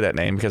how to say that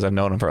name because I've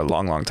known him for a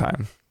long, long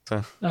time.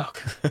 So. Oh,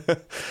 okay.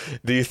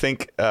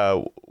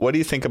 What do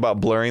you think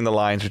about blurring the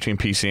lines between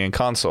PC and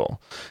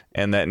console?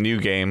 And that new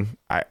game,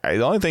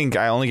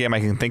 the only game I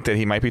can think that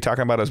he might be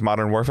talking about is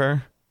Modern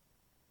Warfare.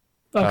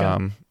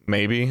 Okay.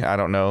 Maybe, I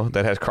don't know,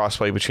 that has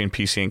crossplay between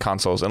PC and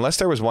consoles. Unless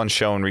there was one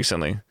shown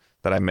recently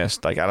that I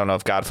missed. Like, I don't know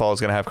if Godfall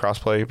is going to have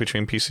crossplay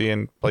between PC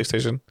and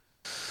PlayStation.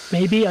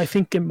 Maybe, I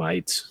think it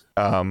might.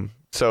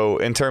 So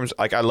in terms,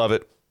 like, I love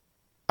it.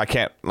 I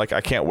can't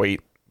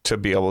wait to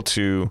be able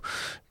to,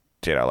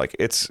 you know, like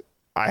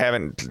I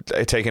haven't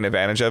taken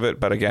advantage of it,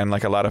 but again,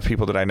 like a lot of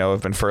people that I know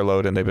have been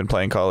furloughed and they've been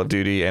playing Call of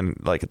Duty, and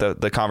like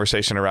the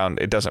conversation around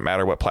it doesn't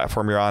matter what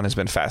platform you're on has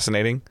been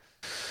fascinating.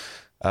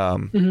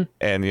 And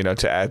you know,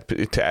 to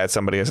add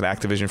somebody as an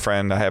Activision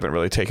friend, I haven't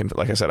really taken,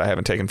 like I said, I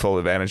haven't taken full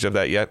advantage of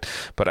that yet.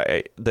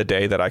 But the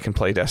day that I can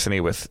play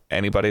Destiny with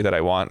anybody that I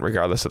want,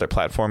 regardless of their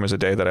platform, is a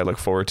day that I look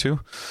forward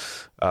to.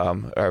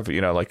 Or, you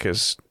know, like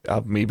is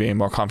me being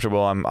more comfortable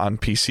on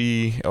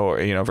PC,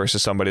 or you know,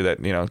 versus somebody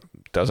that, you know,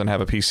 doesn't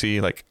have a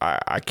PC. Like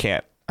I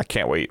can't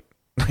wait.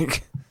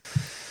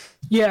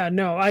 Yeah,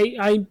 no,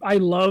 I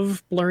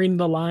love blurring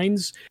the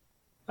lines,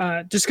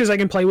 just because I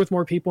can play with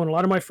more people, and a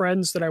lot of my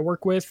friends that I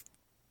work with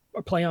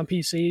play on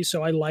PC,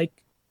 so I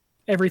like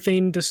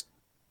everything just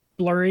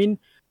blurring.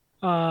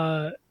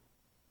 And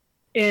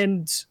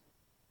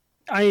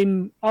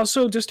I'm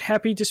also just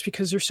happy just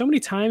because there's so many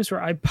times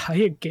where I buy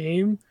a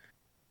game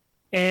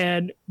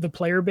and the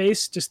player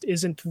base just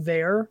isn't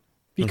there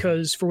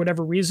because for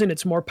whatever reason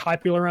it's more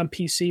popular on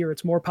PC, or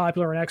it's more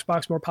popular on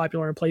Xbox, more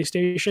popular on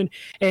PlayStation.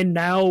 And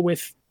now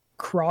with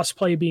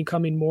crossplay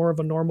becoming more of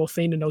a normal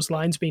thing and those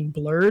lines being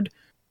blurred,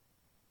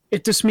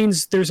 it just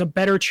means there's a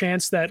better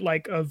chance that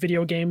like a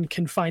video game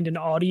can find an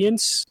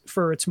audience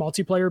for its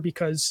multiplayer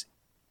because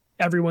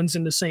everyone's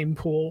in the same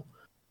pool.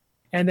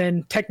 And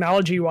then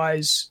technology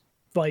wise,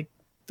 like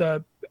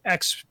the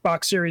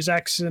Xbox Series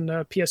X and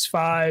the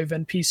PS5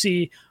 and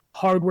PC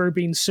hardware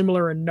being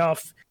similar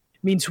enough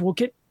means we'll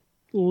get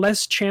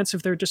less chance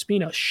of there just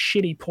being a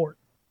shitty port,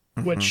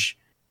 which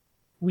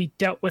we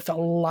dealt with a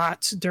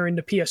lot during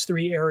the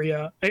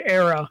PS3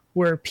 era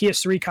where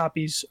PS3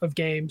 copies of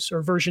games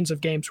or versions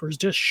of games were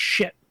just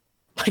shit.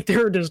 Like they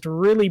were just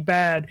really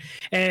bad.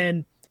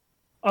 And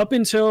up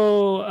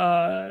until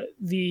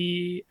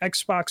the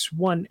Xbox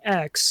One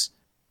X,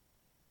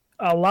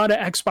 a lot of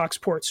Xbox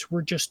ports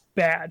were just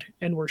bad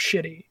and were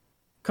shitty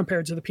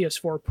compared to the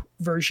PS4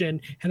 version.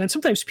 And then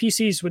sometimes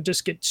PCs would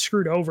just get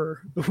screwed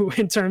over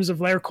in terms of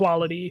their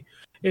quality.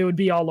 It would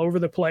be all over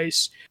the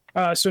place.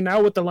 So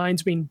now with the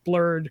lines being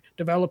blurred,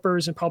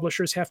 developers and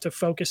publishers have to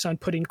focus on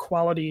putting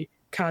quality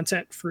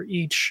content for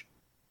each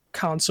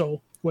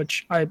console,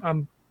 which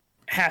I'm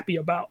happy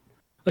about,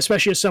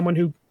 especially as someone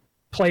who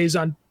plays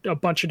on a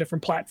bunch of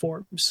different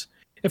platforms.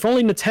 If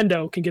only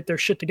Nintendo can get their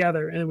shit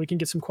together and we can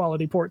get some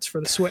quality ports for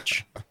the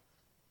Switch.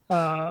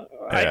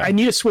 I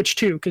need a Switch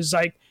too, because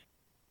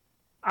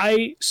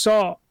I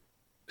saw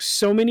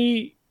so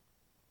many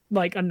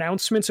like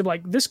announcements of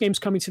like this game's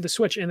coming to the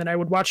Switch, and then I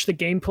would watch the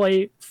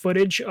gameplay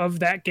footage of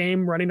that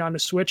game running on the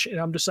Switch, and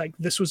I'm just like,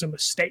 this was a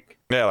mistake.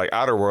 Yeah, like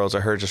Outer Worlds,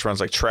 I heard just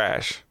runs like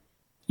trash.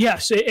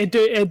 Yes, they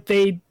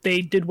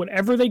did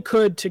whatever they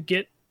could to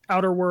get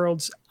Outer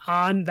Worlds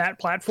on that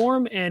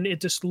platform, and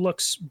it just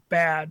looks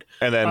bad.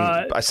 And then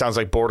it sounds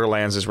like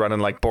Borderlands is running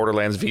like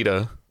Borderlands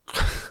Vita.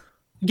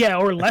 Yeah,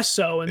 or less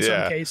so in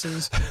some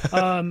cases.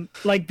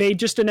 Like they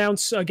just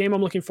announced a game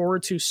I'm looking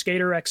forward to,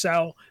 Skater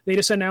XL. They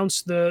just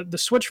announced the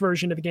Switch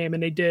version of the game,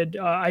 and they did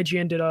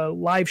IGN did a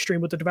live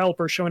stream with the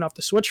developer showing off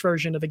the Switch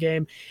version of the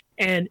game,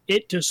 and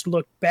it just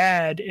looked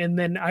bad. And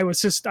then I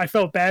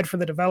felt bad for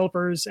the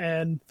developers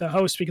and the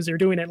host because they were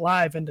doing it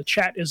live, and the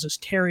chat is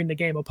just tearing the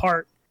game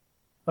apart.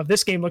 Of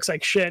this game looks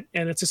like shit,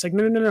 and it's just like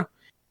no.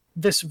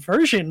 This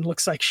version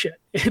looks like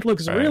shit. It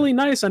looks really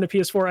nice on a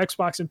PS4,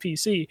 Xbox, and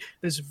PC.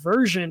 This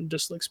version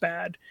just looks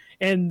bad.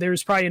 And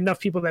there's probably enough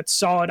people that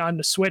saw it on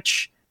the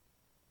Switch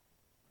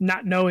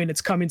not knowing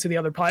it's coming to the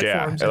other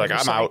platforms. Yeah, like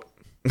I'm out.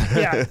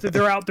 Yeah,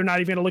 they're out. They're not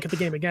even gonna look at the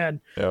game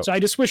again. Yep. So I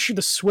just wish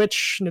the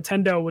Switch,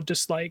 Nintendo would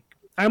just like.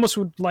 I almost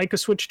would like a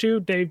Switch too.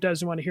 Dave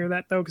doesn't want to hear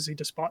that though because he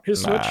just bought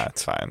his Switch. Nah,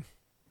 it's fine.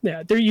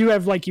 Yeah, there you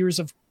have like years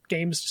of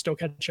games to still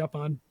catch up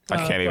on.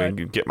 I can't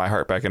even get my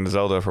heart back into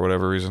Zelda for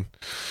whatever reason.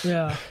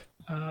 Yeah,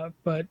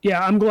 but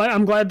yeah, I'm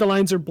glad the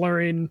lines are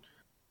blurring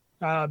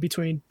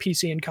between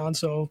PC and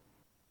console.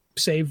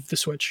 Save the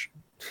Switch.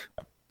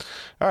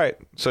 All right,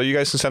 so you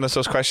guys can send us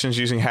those questions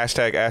using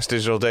hashtag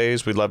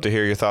AskDigitalDays. We'd love to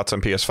hear your thoughts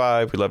on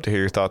PS5. We'd love to hear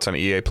your thoughts on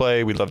EA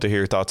Play. We'd love to hear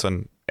your thoughts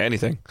on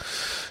anything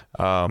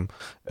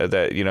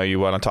that you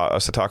want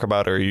us to talk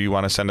about, or you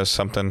want to send us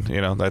something.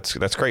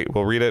 That's great.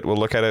 We'll read it. We'll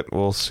look at it.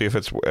 We'll see if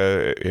it's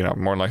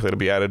more likely to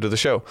be added to the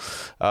show.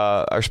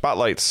 Our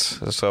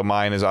spotlights. So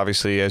mine is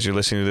obviously, as you're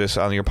listening to this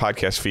on your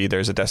podcast feed,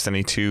 there's a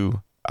Destiny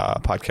 2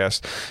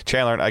 podcast.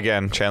 Chandler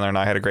and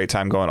I had a great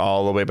time going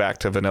all the way back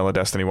to vanilla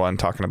Destiny 1,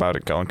 talking about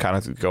it,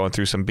 going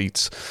through some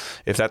beats.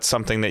 If that's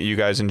something that you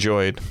guys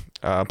enjoyed,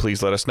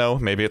 please let us know.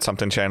 Maybe it's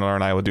something Chandler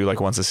and I will do like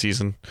once a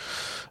season,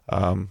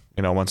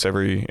 once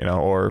every,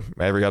 or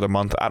every other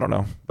month. I don't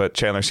know. But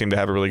Chandler seemed to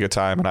have a really good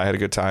time and I had a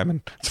good time.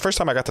 And it's the first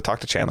time I got to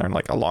talk to Chandler in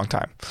like a long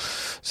time.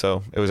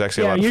 So it was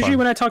actually a lot of fun. Usually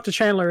when I talk to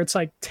Chandler, it's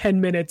like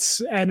 10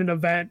 minutes at an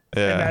event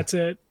and that's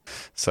it.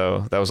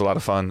 So that was a lot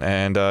of fun.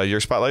 And your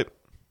spotlight?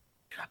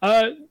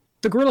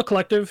 The Guerrilla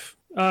Collective,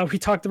 we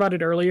talked about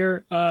it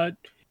earlier.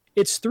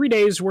 It's 3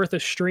 days worth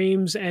of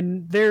streams,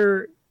 and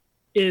there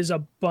is a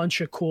bunch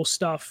of cool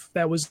stuff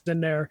that was in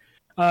there.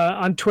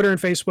 On Twitter and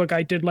Facebook,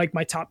 I did like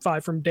my top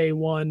 5 from day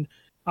 1.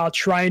 I'll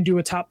try and do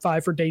a top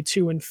 5 for day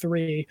 2 and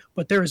 3,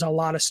 but there is a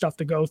lot of stuff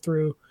to go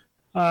through.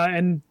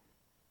 And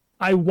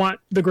I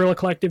want the Guerrilla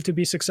Collective to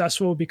be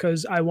successful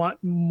because I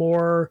want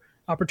more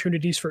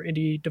opportunities for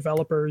indie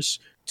developers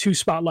to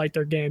spotlight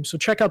their games. So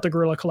check out the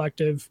Guerrilla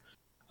Collective.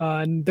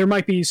 And there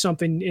might be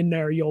something in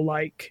there you'll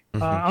like.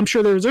 I'm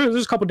sure there's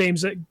a couple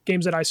games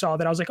that I saw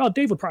that I was like, oh,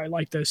 Dave would probably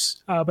like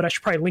this, but I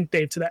should probably link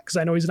Dave to that because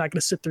I know he's not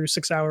going to sit through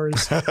 6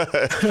 hours.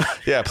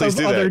 Yeah, please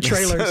do other that.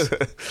 Trailers.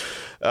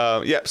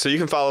 So you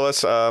can follow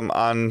us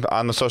on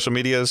the social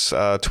medias,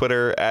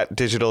 Twitter at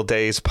Digital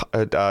Days.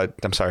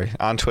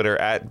 On Twitter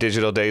at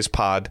Digital Days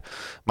Pod.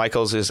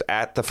 Michael's is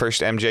at the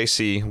first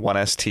MJC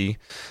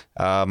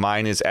 1ST.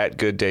 Mine is at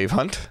Good Dave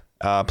Hunt.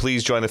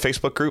 Please join the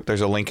Facebook group.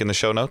 There's a link in the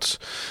show notes.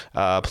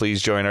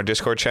 Please join our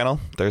Discord channel.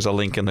 There's a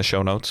link in the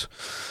show notes.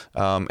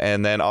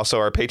 And then also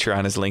our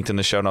Patreon is linked in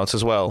the show notes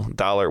as well.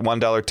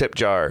 $1 tip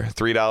jar,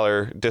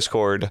 $3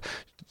 Discord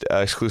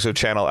exclusive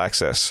channel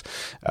access.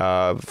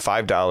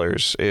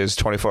 $5 is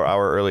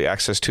 24-hour early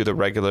access to the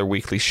regular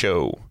weekly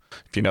show.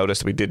 If you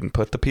noticed, we didn't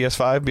put the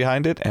PS5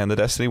 behind it, and the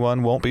Destiny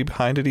 1 won't be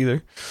behind it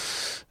either.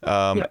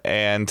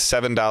 And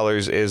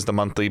 $7 is the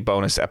monthly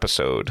bonus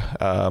episode.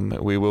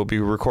 We will be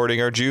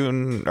recording our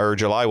June or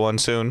July one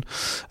soon.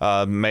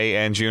 May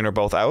and June are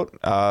both out.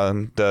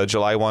 The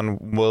July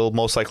one will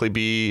most likely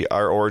be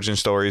our origin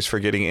stories for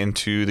getting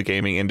into the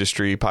gaming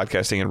industry,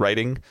 podcasting, and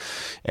writing.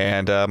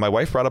 And my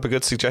wife brought up a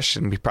good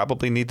suggestion. We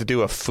probably need to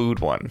do a food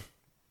one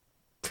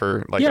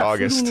for like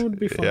August. Food would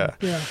be fun.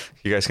 Yeah.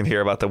 You guys can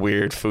hear about the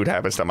weird food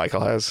habits that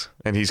Michael has,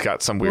 and he's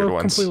got some weird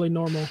ones. Completely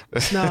normal.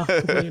 Nah,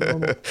 completely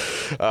normal.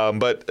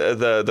 But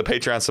the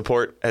Patreon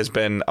support has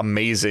been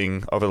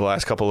amazing over the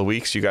last couple of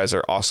weeks. You guys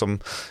are awesome.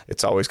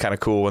 It's always kind of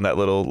cool when that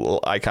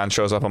little icon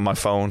shows up on my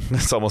phone.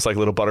 It's almost like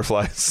little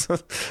butterflies,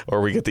 or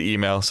we get the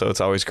email. So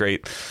it's always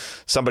great.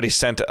 Somebody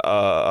sent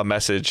a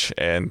message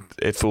and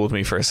it fooled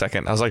me for a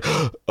second. I was like,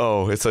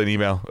 oh, it's an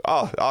email.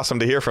 Oh, awesome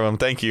to hear from him.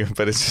 Thank you.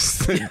 But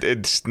it's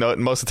just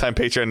most of the time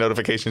Patreon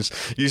notifications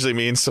usually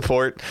means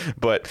support,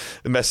 but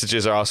the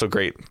messages are also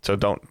great. So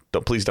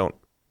please don't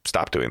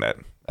stop doing that.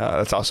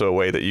 That's also a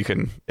way that you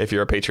can, if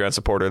you're a Patreon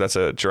supporter, that's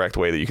a direct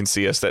way that you can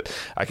see us, that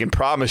I can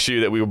promise you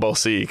that we will both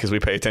see because we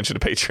pay attention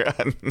to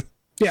Patreon.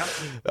 Yeah,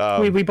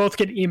 we both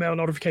get email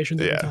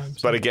notifications every time. So.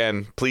 But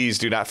again, please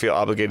do not feel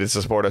obligated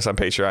to support us on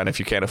Patreon if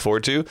you can't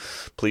afford to.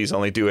 Please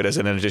only do it as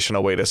an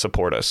additional way to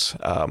support us.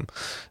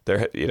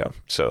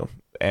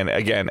 And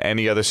again,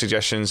 any other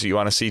suggestions you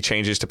want to see,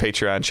 changes to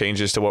Patreon,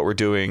 changes to what we're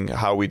doing,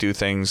 how we do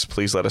things,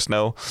 please let us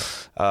know.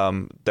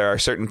 There are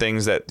certain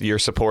things that your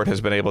support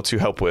has been able to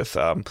help with.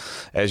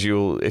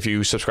 If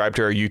you subscribe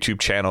to our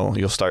YouTube channel,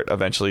 you'll start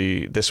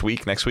eventually next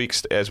week,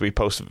 as we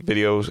post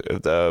videos,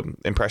 the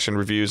impression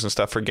reviews and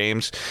stuff for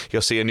games,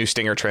 you'll see a new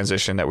Stinger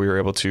transition that we were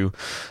able to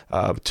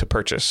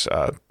purchase.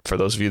 For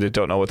those of you that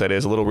don't know what that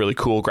is, a little really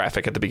cool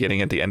graphic at the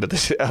beginning, at the end of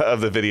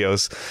the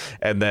videos,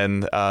 and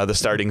then the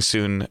starting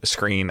soon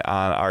screen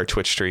on our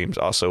Twitch streams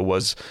also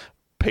was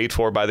paid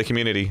for by the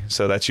community.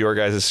 So that's your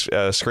guys'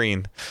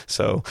 screen.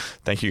 So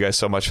thank you guys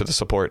so much for the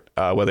support,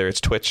 whether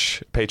it's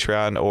Twitch,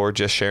 Patreon, or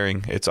just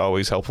sharing. It's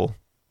always helpful.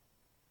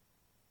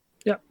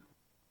 Yep.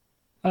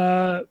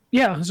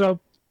 So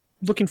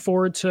looking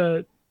forward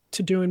to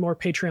doing more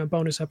Patreon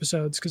bonus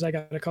episodes because I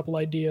got a couple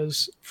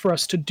ideas for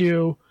us to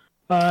do.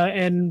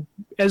 And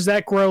as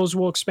that grows,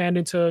 we'll expand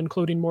into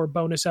including more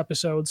bonus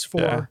episodes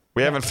for. Yeah.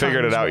 We haven't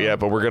figured it out yet,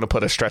 but we're going to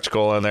put a stretch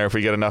goal in there. If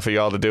we get enough of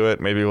y'all to do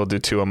it, maybe we'll do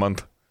 2 a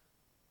month.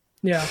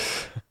 Yeah,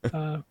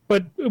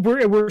 but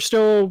we're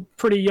still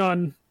pretty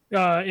young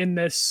in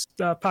this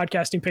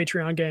podcasting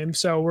Patreon game,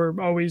 so we're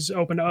always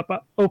open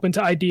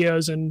to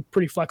ideas and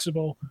pretty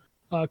flexible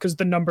because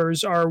the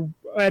numbers are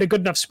at a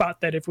good enough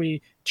spot that if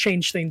we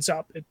change things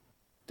up, it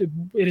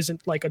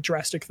isn't like a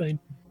drastic thing.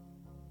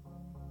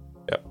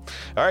 Yep.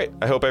 All right.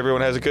 I hope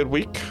everyone has a good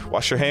week.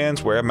 Wash your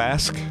hands, wear a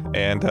mask,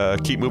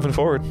 and keep moving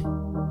forward.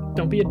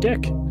 Don't be a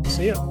dick.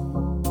 See ya.